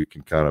along, you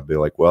can kind of be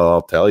like, well,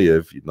 I'll tell you,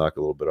 if you knock a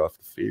little bit off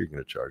the fee, you're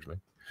going to charge me.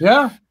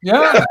 Yeah.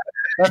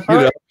 That's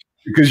right.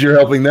 Because you're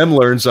helping them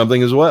learn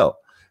something as well.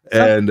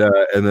 And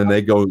then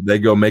they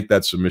go make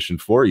that submission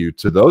for you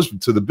to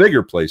the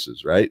bigger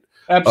places, right?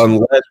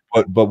 Absolutely.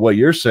 But what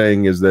you're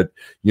saying is that,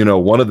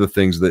 one of the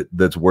things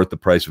that's worth the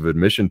price of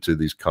admission to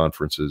these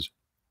conferences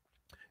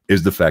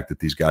is the fact that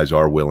these guys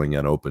are willing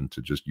and open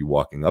to just you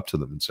walking up to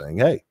them and saying,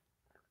 hey,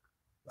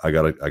 I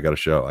got a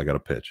show, I got a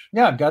pitch.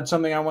 Yeah, I've got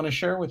something I want to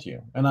share with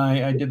you. And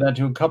I did that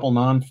to a couple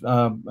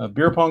a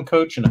beer pong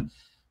coach and a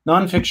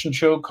nonfiction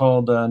show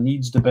called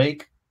Needs to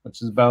Bake,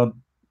 which is about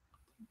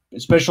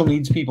special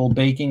needs people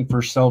baking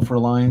for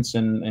self-reliance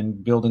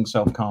and building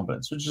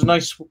self-confidence, which is a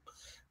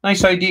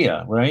nice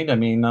idea, right? I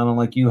mean, not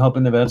unlike you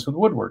helping the vets with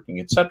woodworking,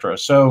 etc.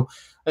 So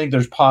I think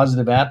there's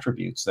positive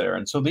attributes there.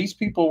 And so these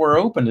people were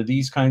open to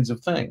these kinds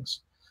of things.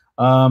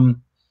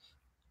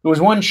 There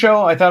was one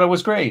show, I thought it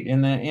was great.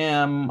 And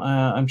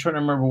I'm trying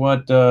to remember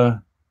what,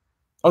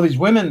 these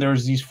women,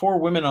 there's these 4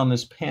 women on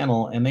this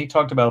panel, and they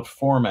talked about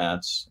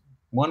formats.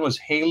 One was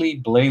Haley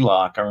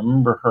Blaylock. I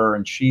remember her,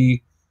 and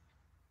she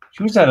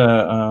was at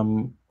I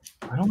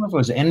don't know if it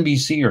was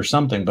NBC or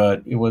something,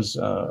 but it was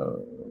a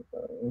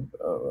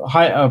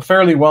a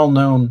fairly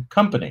well-known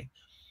company.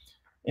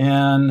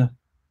 And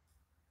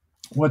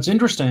what's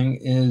interesting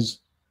is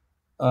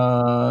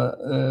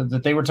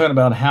that they were talking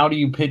about how do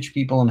you pitch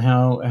people and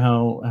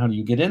how do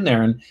you get in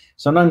there. And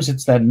sometimes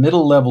it's that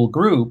middle level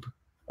group.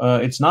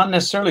 It's not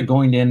necessarily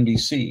going to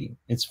NBC.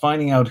 It's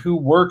finding out who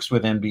works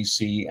with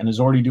NBC and is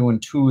already doing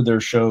 2 of their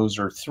shows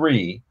or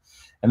 3.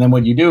 And then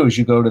what you do is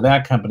you go to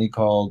that company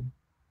called,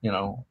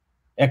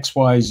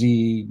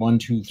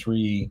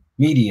 XYZ123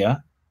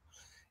 Media.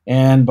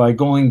 And by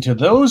going to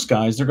those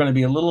guys, they're going to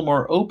be a little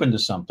more open to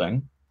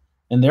something.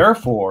 And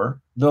therefore,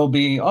 they'll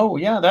be, oh,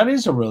 yeah, that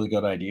is a really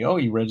good idea. Oh,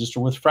 you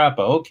register with Frappa.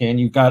 Okay, and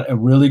you've got a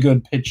really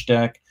good pitch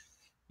deck.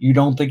 You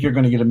don't think you're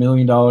going to get $1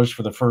 million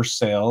for the first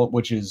sale,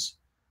 which is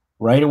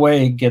right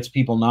away gets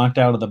people knocked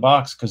out of the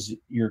box because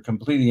you're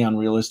completely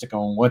unrealistic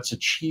on what's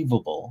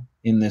achievable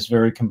in this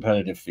very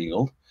competitive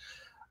field.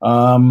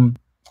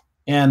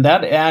 And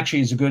that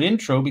actually is a good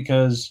intro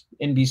because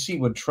NBC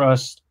would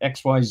trust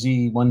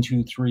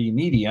XYZ123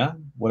 Media,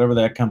 whatever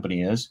that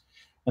company is.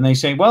 And they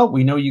say, well,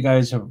 we know you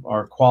guys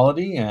are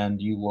quality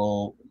and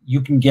you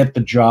can get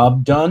the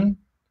job done.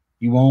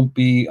 You won't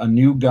be a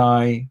new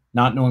guy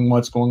not knowing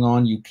what's going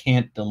on. You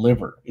can't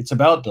deliver. It's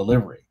about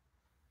delivery.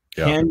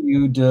 Yeah. Can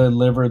you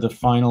deliver the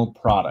final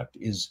product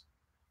is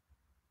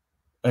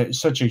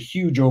such a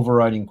huge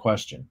overriding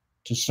question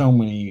to so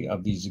many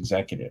of these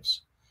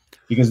executives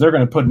because they're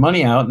going to put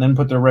money out and then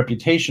put their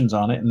reputations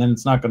on it. And then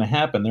it's not going to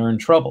happen. They're in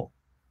trouble.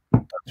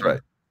 That's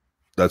right.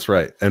 That's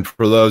right. And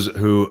for those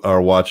who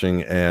are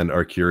watching and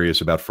are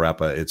curious about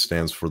FRAPA, it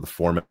stands for the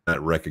Format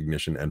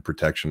Recognition and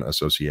Protection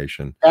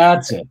Association.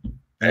 That's it.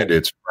 And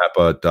it's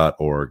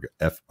frappa.org,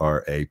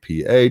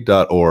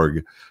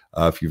 FRAPA.org.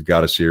 If you've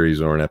got a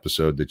series or an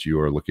episode that you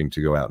are looking to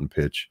go out and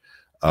pitch,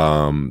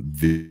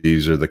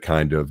 these are the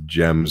kind of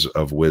gems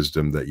of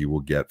wisdom that you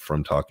will get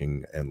from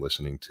talking and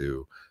listening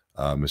to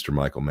Mr.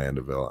 Michael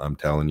Mandeville. I'm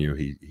telling you,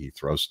 he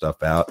throws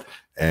stuff out,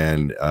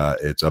 and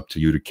it's up to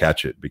you to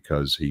catch it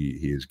because he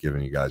is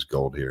giving you guys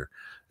gold here.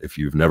 If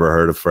you've never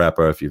heard of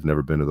Frappa, if you've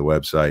never been to the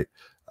website,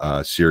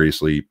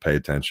 seriously pay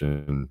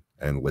attention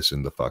and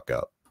listen the fuck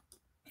up.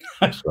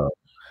 So,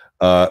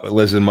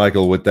 listen,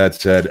 Michael, with that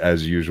said,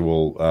 as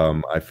usual,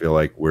 I feel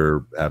like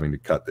we're having to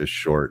cut this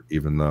short,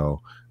 even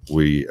though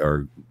we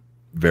are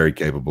very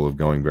capable of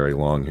going very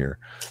long here.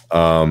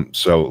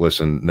 So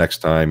listen, next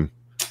time,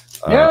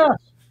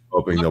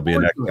 hoping there'll be a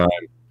next time.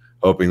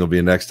 Hoping there'll be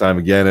a next time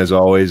again. As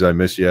always, I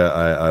miss you.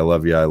 I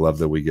love you. I love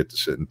that we get to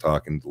sit and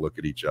talk and look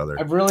at each other.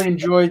 I've really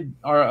enjoyed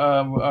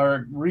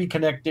our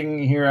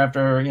reconnecting here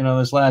after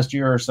this last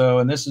year or so,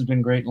 and this has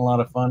been great and a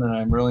lot of fun, and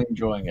I'm really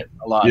enjoying it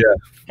a lot. Yeah,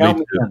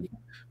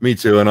 me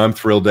too. And I'm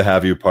thrilled to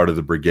have you part of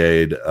the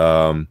brigade.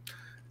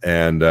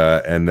 And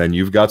then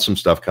you've got some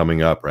stuff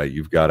coming up, right?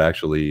 You've got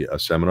actually a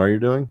seminar you're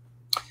doing.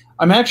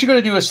 I'm actually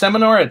going to do a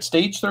seminar at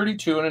Stage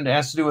 32, and it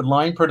has to do with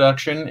line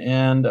production,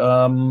 and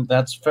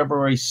that's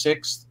February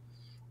 6th.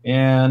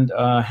 And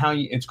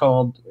it's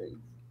called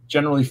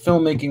generally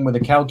filmmaking with a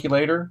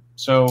calculator.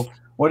 So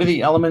what are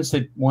the elements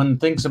that one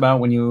thinks about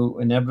when you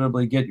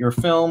inevitably get your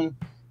film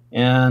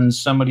and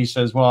somebody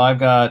says, well, I've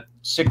got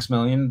 $6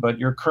 million, but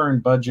your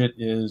current budget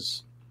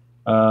is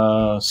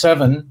 $7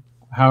 million.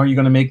 How are you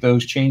going to make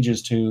those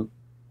changes to,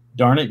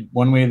 darn it,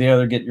 one way or the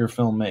other, get your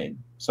film made?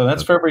 So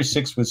that's February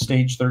 6th with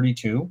Stage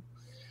 32.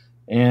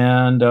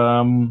 And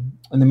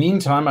in the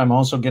meantime, I'm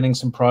also getting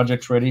some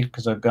projects ready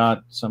because I've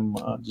got some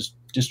just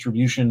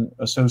distribution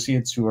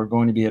associates who are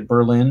going to be at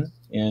Berlin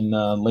in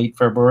late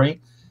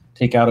February.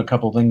 Take out a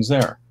couple things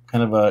there.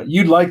 Kind of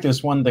you'd like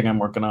this one thing I'm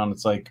working on.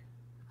 It's like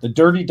The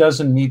Dirty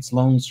Dozen meets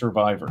Lone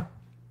Survivor.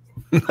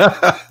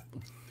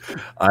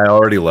 I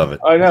already love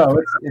it. I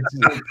know.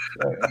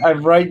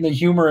 I'm writing the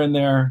humor in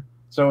there,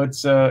 so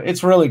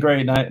it's really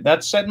great. And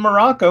that's set in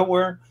Morocco,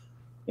 where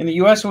in the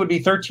U.S. it would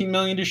be $13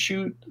 million to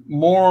shoot,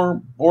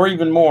 more or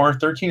even more,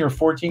 13 or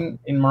 14.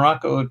 In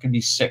Morocco it could be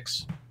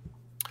 6.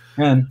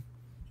 And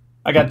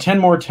I got 10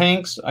 more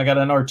tanks. I got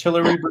an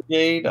artillery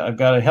brigade. I've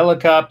got a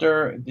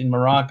helicopter in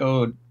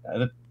Morocco.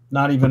 I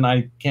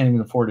can't even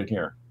afford it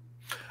here.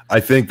 I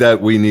think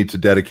that we need to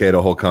dedicate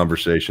a whole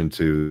conversation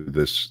to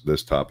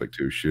this topic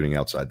too, shooting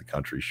outside the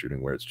country,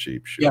 shooting where it's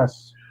cheap.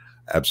 Yes.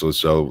 Absolutely.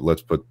 So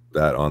let's put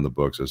that on the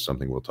books as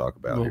something we'll talk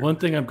about. Well, one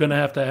thing I'm going to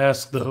have to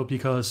ask, though,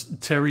 because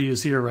Terry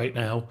is here right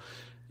now.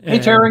 Hey,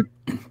 Terry.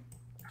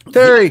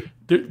 Terry.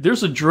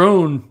 There's a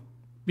drone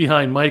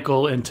behind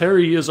Michael, and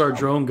Terry is our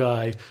drone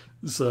guy.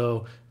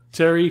 So,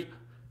 Terry,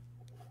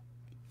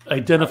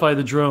 identify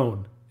the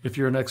drone if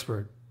you're an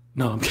expert.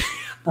 No, I'm kidding.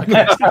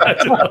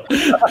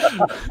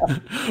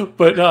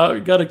 But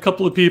got a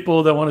couple of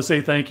people that want to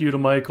say thank you to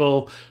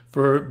Michael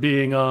for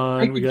being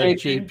on. We got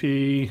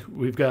JP.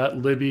 We've got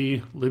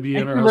Libby. Libby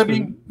and her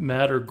husband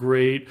Matt are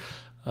great.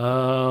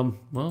 Well,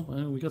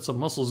 we got some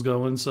muscles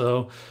going.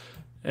 So,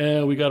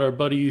 and we got our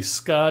buddy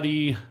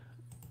Scotty.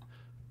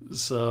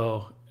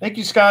 So, thank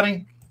you,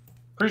 Scotty.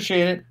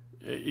 Appreciate it.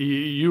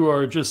 You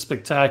are just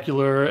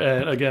spectacular,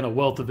 and again, a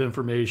wealth of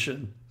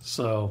information.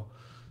 So.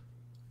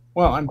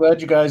 Well, I'm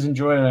glad you guys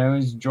enjoyed it. I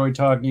always enjoy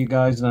talking to you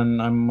guys,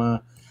 and I'm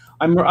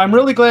I'm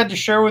really glad to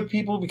share with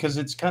people because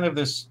it's kind of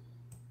this.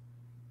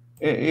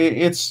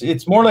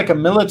 It's more like a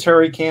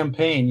military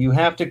campaign. You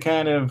have to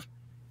kind of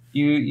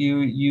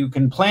you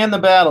can plan the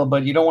battle,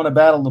 but you don't want to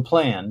battle the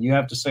plan. You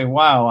have to say,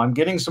 "Wow, I'm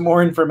getting some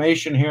more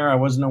information here I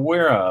wasn't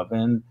aware of,"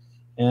 and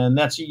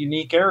that's a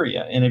unique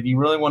area. And if you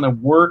really want to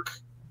work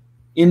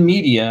in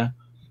media,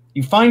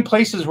 you find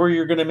places where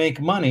you're going to make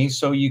money,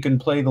 so you can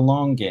play the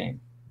long game.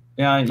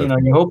 Yeah,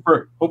 you hope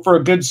for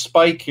a good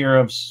spike here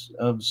of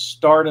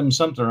stardom,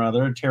 something or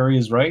other. Terry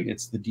is right;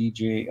 it's the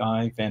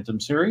DJI Phantom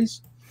series.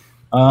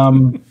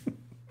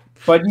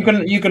 But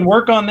you can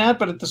work on that,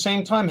 but at the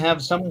same time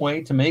have some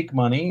way to make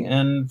money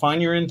and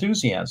find your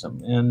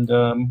enthusiasm, and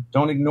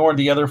don't ignore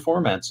the other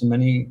formats.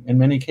 In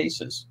many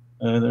cases,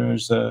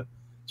 there's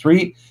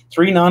three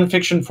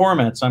nonfiction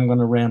formats I'm going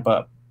to ramp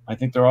up. I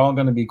think they're all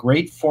going to be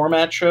great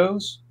format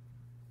shows,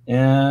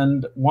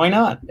 and why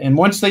not? And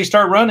once they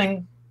start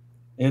running,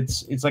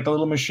 it's like a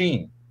little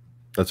machine.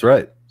 That's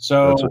right.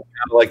 So that's kind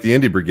of like the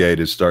Indie Brigade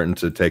is starting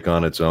to take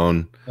on its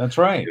own. That's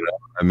right. You know,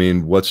 I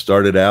mean, what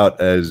started out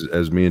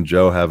as me and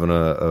Joe having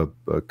a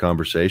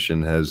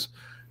conversation has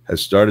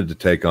started to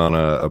take on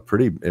a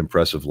pretty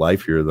impressive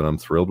life here that I'm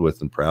thrilled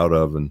with and proud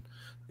of. And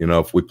you know,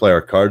 if we play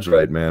our cards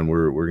right, man,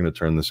 we're going to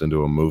turn this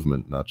into a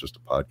movement, not just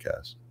a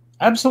podcast.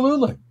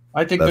 Absolutely,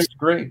 I think that's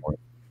great.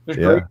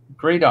 There's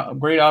great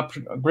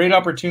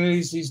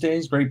opportunities these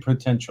days. Great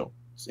potential.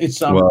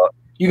 It's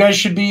you guys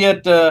should be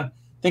at.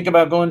 Think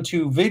about going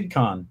to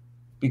VidCon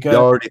because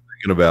you're already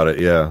thinking about it.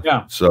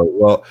 Yeah.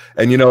 So,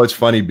 and you know, it's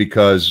funny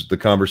because the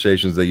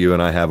conversations that you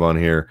and I have on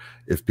here,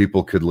 if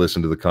people could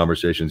listen to the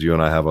conversations you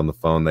and I have on the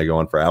phone, they go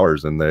on for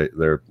hours and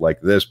they're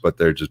like this, but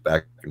they're just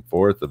back and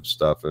forth of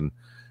stuff. And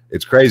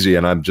it's crazy.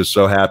 And I'm just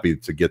so happy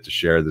to get to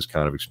share this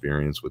kind of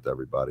experience with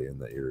everybody and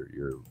that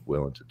you're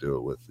willing to do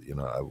it with, you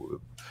know, I've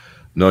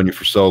known you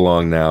for so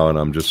long now, and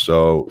I'm just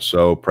so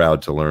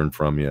proud to learn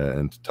from you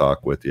and to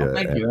talk with you.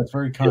 Thank you. That's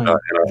very kind. You know,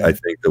 I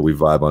think that we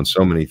vibe on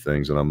so many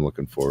things, and I'm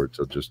looking forward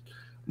to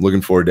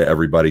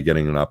everybody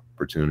getting an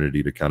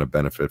opportunity to kind of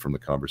benefit from the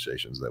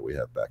conversations that we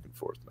have back and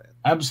forth, man.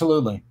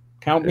 Absolutely.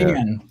 Count me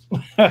in.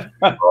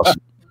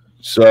 Awesome.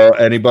 So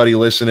anybody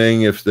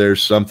listening, if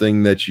there's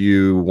something that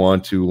you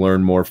want to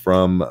learn more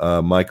from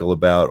Michael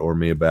about or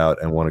me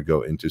about and want to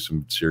go into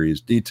some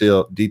serious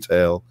detail,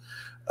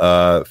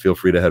 feel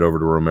free to head over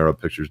to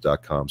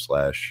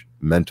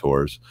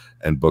romeropictures.com/mentors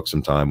and book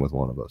some time with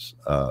one of us.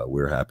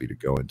 We're happy to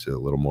go into a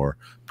little more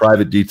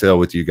private detail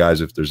with you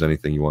guys if there's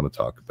anything you want to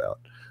talk about.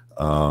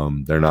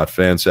 They're not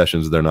fan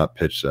sessions. They're not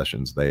pitch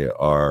sessions. They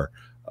are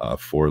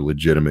for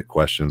legitimate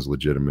questions,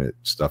 legitimate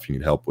stuff you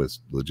need help with,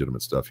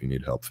 legitimate stuff you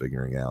need help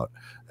figuring out,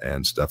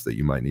 and stuff that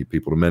you might need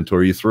people to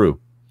mentor you through.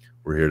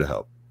 We're here to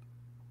help.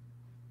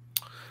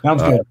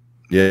 Sounds good.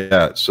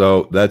 Yeah,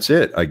 so that's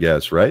it, I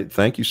guess, right?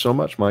 Thank you so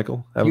much,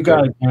 Michael. You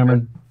got it,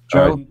 Cameron.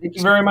 Joe, thank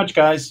you very much,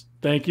 guys.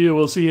 Thank you.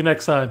 We'll see you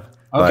next time.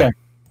 Okay.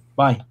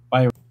 Bye.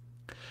 Bye.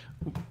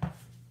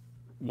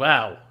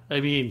 Wow. I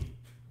mean,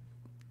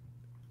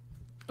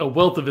 a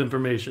wealth of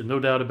information, no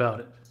doubt about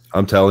it.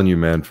 I'm telling you,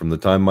 man, from the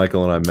time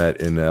Michael and I met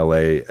in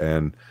LA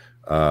and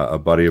a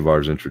buddy of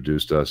ours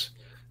introduced us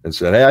and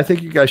said, hey, I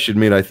think you guys should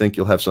meet. I think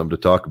you'll have something to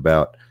talk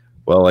about.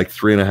 Well, like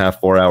 3.5,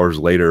 4 hours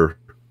later,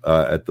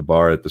 at the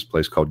bar at this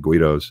place called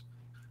Guido's,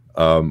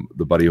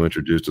 the buddy who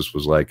introduced us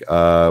was like,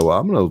 well,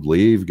 I'm going to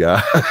leave,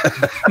 guy.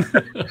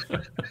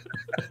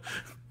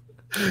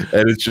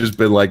 And it's just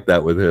been like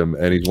that with him.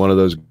 And he's one of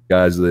those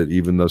guys that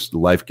even though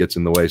life gets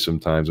in the way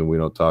sometimes and we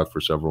don't talk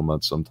for several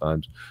months,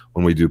 sometimes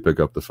when we do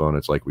pick up the phone,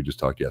 it's like we just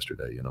talked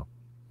yesterday, you know?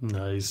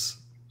 Nice.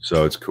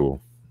 So it's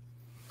cool.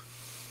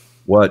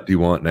 What do you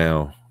want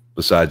now?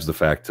 Besides the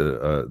fact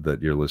that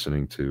you're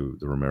listening to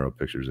the Romero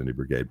Pictures Indie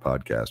Brigade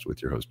podcast with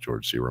your host,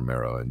 George C.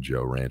 Romero and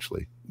Joe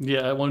Ranchley.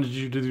 Yeah, I wanted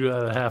you to do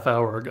that a half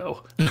hour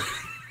ago.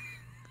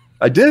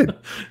 I did.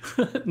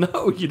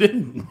 No, you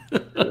didn't.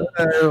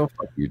 Oh,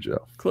 fuck you,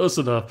 Joe. Close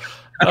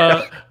enough.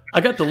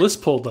 I got the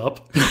list pulled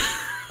up.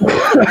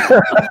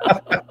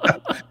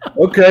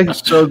 Okay,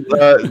 so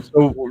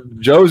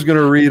Joe's going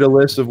to read a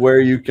list of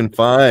where you can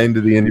find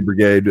the Indie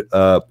Brigade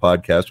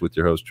podcast with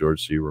your host,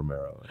 George C.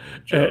 Romero.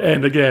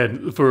 And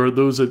again, for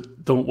those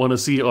that don't want to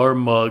see our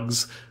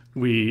mugs,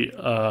 we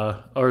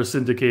are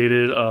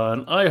syndicated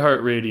on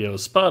iHeartRadio,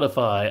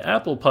 Spotify,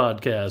 Apple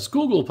Podcasts,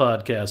 Google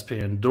Podcasts,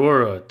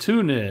 Pandora,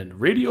 TuneIn,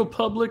 Radio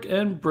Public,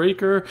 and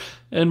Breaker,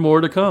 and more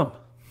to come.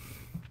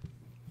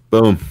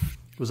 Boom.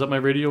 Was that my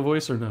radio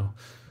voice or no?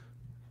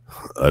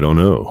 I don't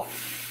know.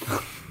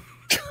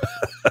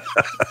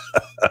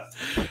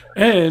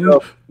 And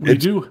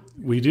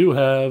we do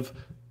have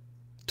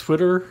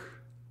Twitter,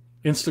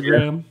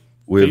 Instagram,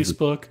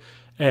 Facebook.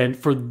 And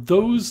for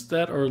those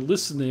that are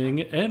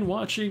listening and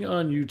watching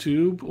on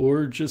YouTube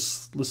or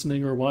just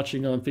listening or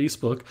watching on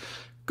Facebook,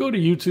 go to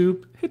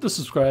YouTube, hit the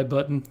subscribe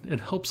button. It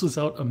helps us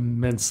out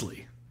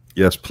immensely.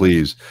 Yes,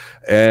 please.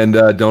 And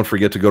don't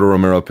forget to go to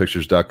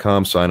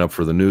romeropictures.com, sign up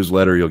for the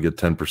newsletter. You'll get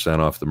 10%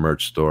 off the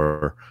merch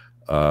store,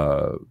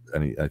 I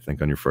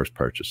think, on your first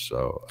purchase.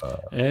 So,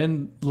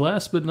 and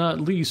last but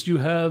not least, you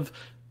have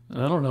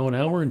I don't know, an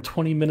hour and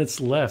 20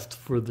 minutes left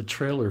for the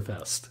Trailer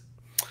Fest.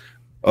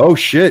 Oh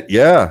shit!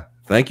 Yeah,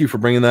 thank you for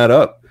bringing that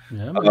up.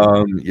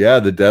 Yeah,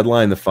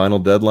 The final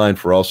deadline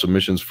for all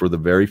submissions for the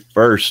very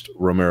first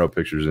Romero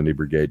Pictures Indie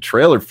Brigade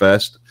Trailer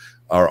Fest,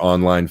 our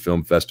online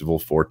film festival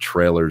for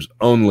trailers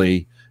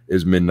only,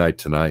 is midnight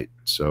tonight.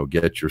 So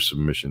get your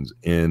submissions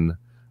in.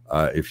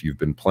 If you've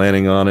been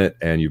planning on it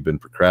and you've been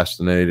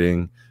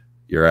procrastinating,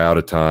 you're out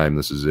of time.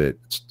 This is it.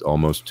 It's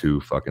almost too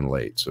fucking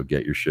late. So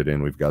get your shit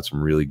in. We've got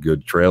some really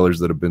good trailers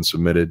that have been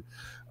submitted.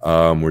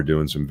 We're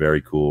doing some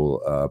very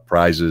cool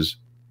prizes,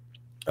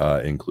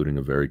 including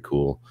a very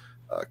cool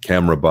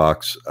camera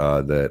box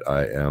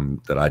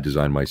that I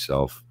designed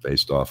myself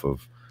based off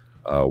of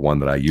one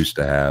that I used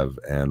to have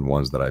and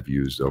ones that I've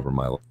used over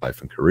my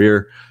life and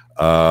career.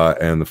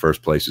 And the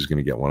first place is going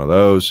to get one of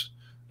those.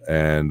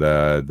 And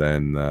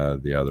then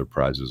the other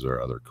prizes are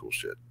other cool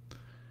shit.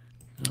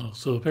 Oh,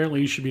 so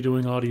apparently you should be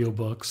doing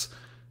audiobooks.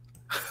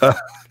 And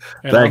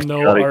Thanks, I'm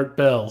no Johnny. Art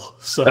Bell,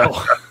 so.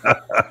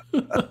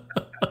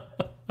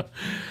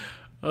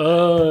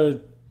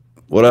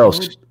 What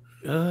else?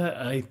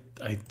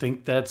 I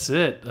think that's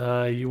it.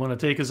 You want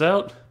to take us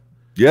out?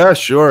 Yeah,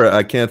 sure.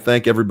 I can't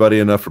thank everybody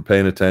enough for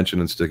paying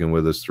attention and sticking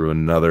with us through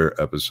another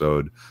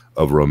episode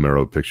of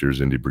Romero Pictures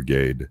Indie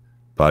Brigade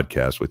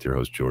podcast with your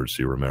host George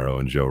C. Romero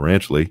and Joe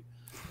Ranchley.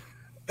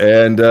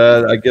 And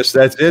I guess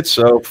that's it.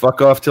 So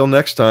fuck off till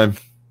next time.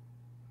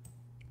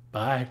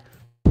 Bye.